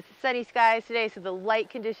with those sunny skies today, so the light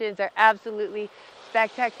conditions are absolutely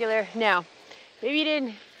spectacular. Now, maybe you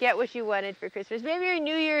didn't get what you wanted for Christmas. Maybe your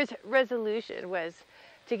New Year's resolution was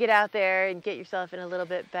to get out there and get yourself in a little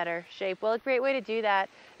bit better shape. Well, a great way to do that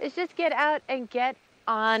is just get out and get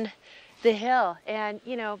on the hill. And,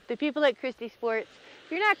 you know, the people at Christie Sports,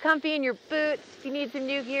 if you're not comfy in your boots, if you need some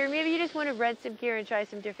new gear, maybe you just want to rent some gear and try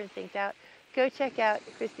some different things out, go check out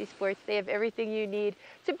Christie Sports. They have everything you need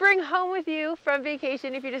to bring home with you from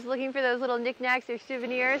vacation if you're just looking for those little knickknacks or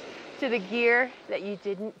souvenirs, to the gear that you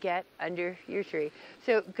didn't get under your tree.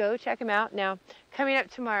 So go check them out. Now, coming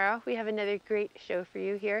up tomorrow, we have another great show for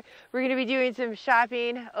you here. We're going to be doing some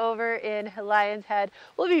shopping over in Lion's Head.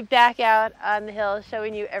 We'll be back out on the hill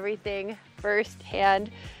showing you everything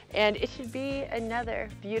firsthand. And it should be another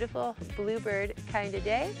beautiful bluebird kind of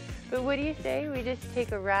day. But what do you say we just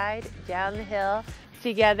take a ride down the hill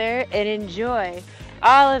together and enjoy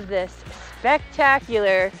all of this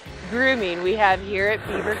spectacular grooming we have here at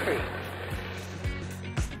Beaver Creek.